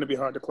 it's going to be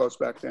hard to close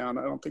back down.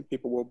 I don't think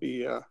people will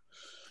be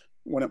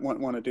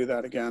want to do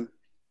that again,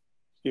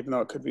 even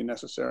though it could be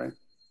necessary.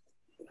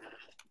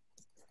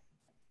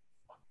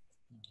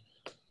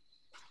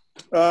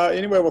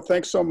 Anyway, well,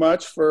 thanks so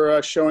much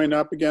for showing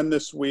up again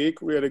this week.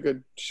 We had a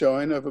good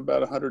showing of about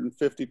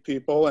 150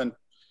 people, and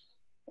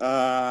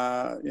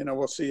you know,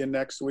 we'll see you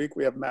next week.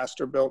 We have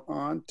Masterbuilt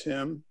on.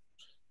 Tim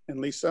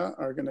and Lisa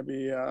are going to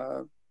be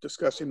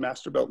discussing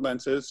Masterbuilt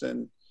lenses,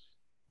 and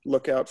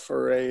look out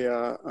for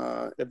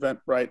a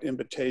Eventbrite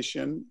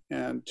invitation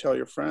and tell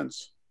your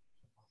friends.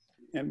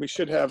 And we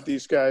should have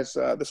these guys,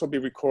 this will be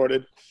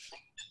recorded.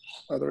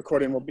 The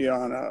recording will be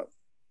on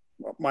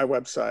my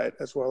website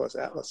as well as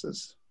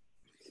Atlas's.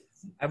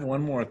 I have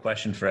one more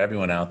question for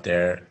everyone out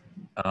there.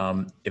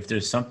 If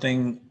there's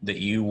something that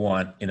you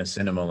want in a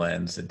cinema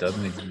lens that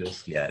doesn't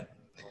exist yet,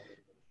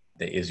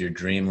 that is your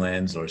dream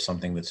lens or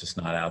something that's just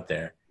not out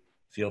there,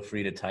 feel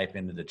free to type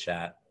into the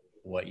chat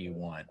what you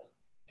want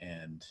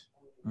and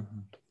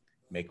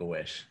make a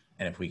wish.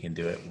 And if we can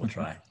do it, we'll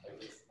try.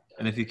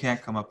 And if you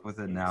can't come up with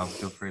it now,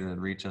 feel free to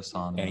reach us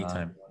on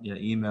anytime.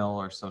 Email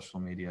or social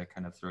media.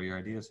 Kind of throw your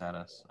ideas at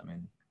us. I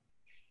mean,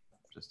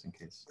 just in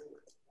case.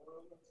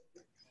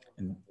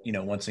 And, you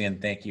know, once again,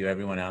 thank you,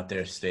 everyone out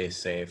there. Stay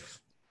safe.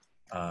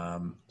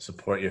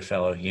 Support your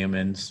fellow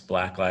humans.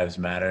 Black Lives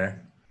Matter.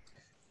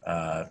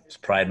 It's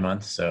Pride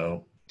Month,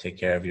 so take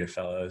care of your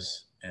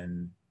fellows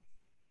and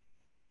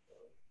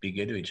be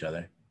good to each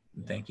other.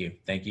 And thank you.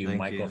 Thank you,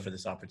 Michael, for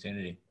this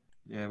opportunity.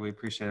 Yeah, we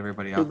appreciate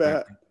everybody out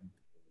there.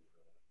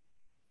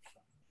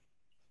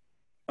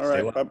 All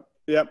right. Well.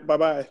 Yeah,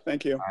 bye-bye.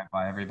 Thank you.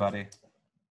 Bye, everybody.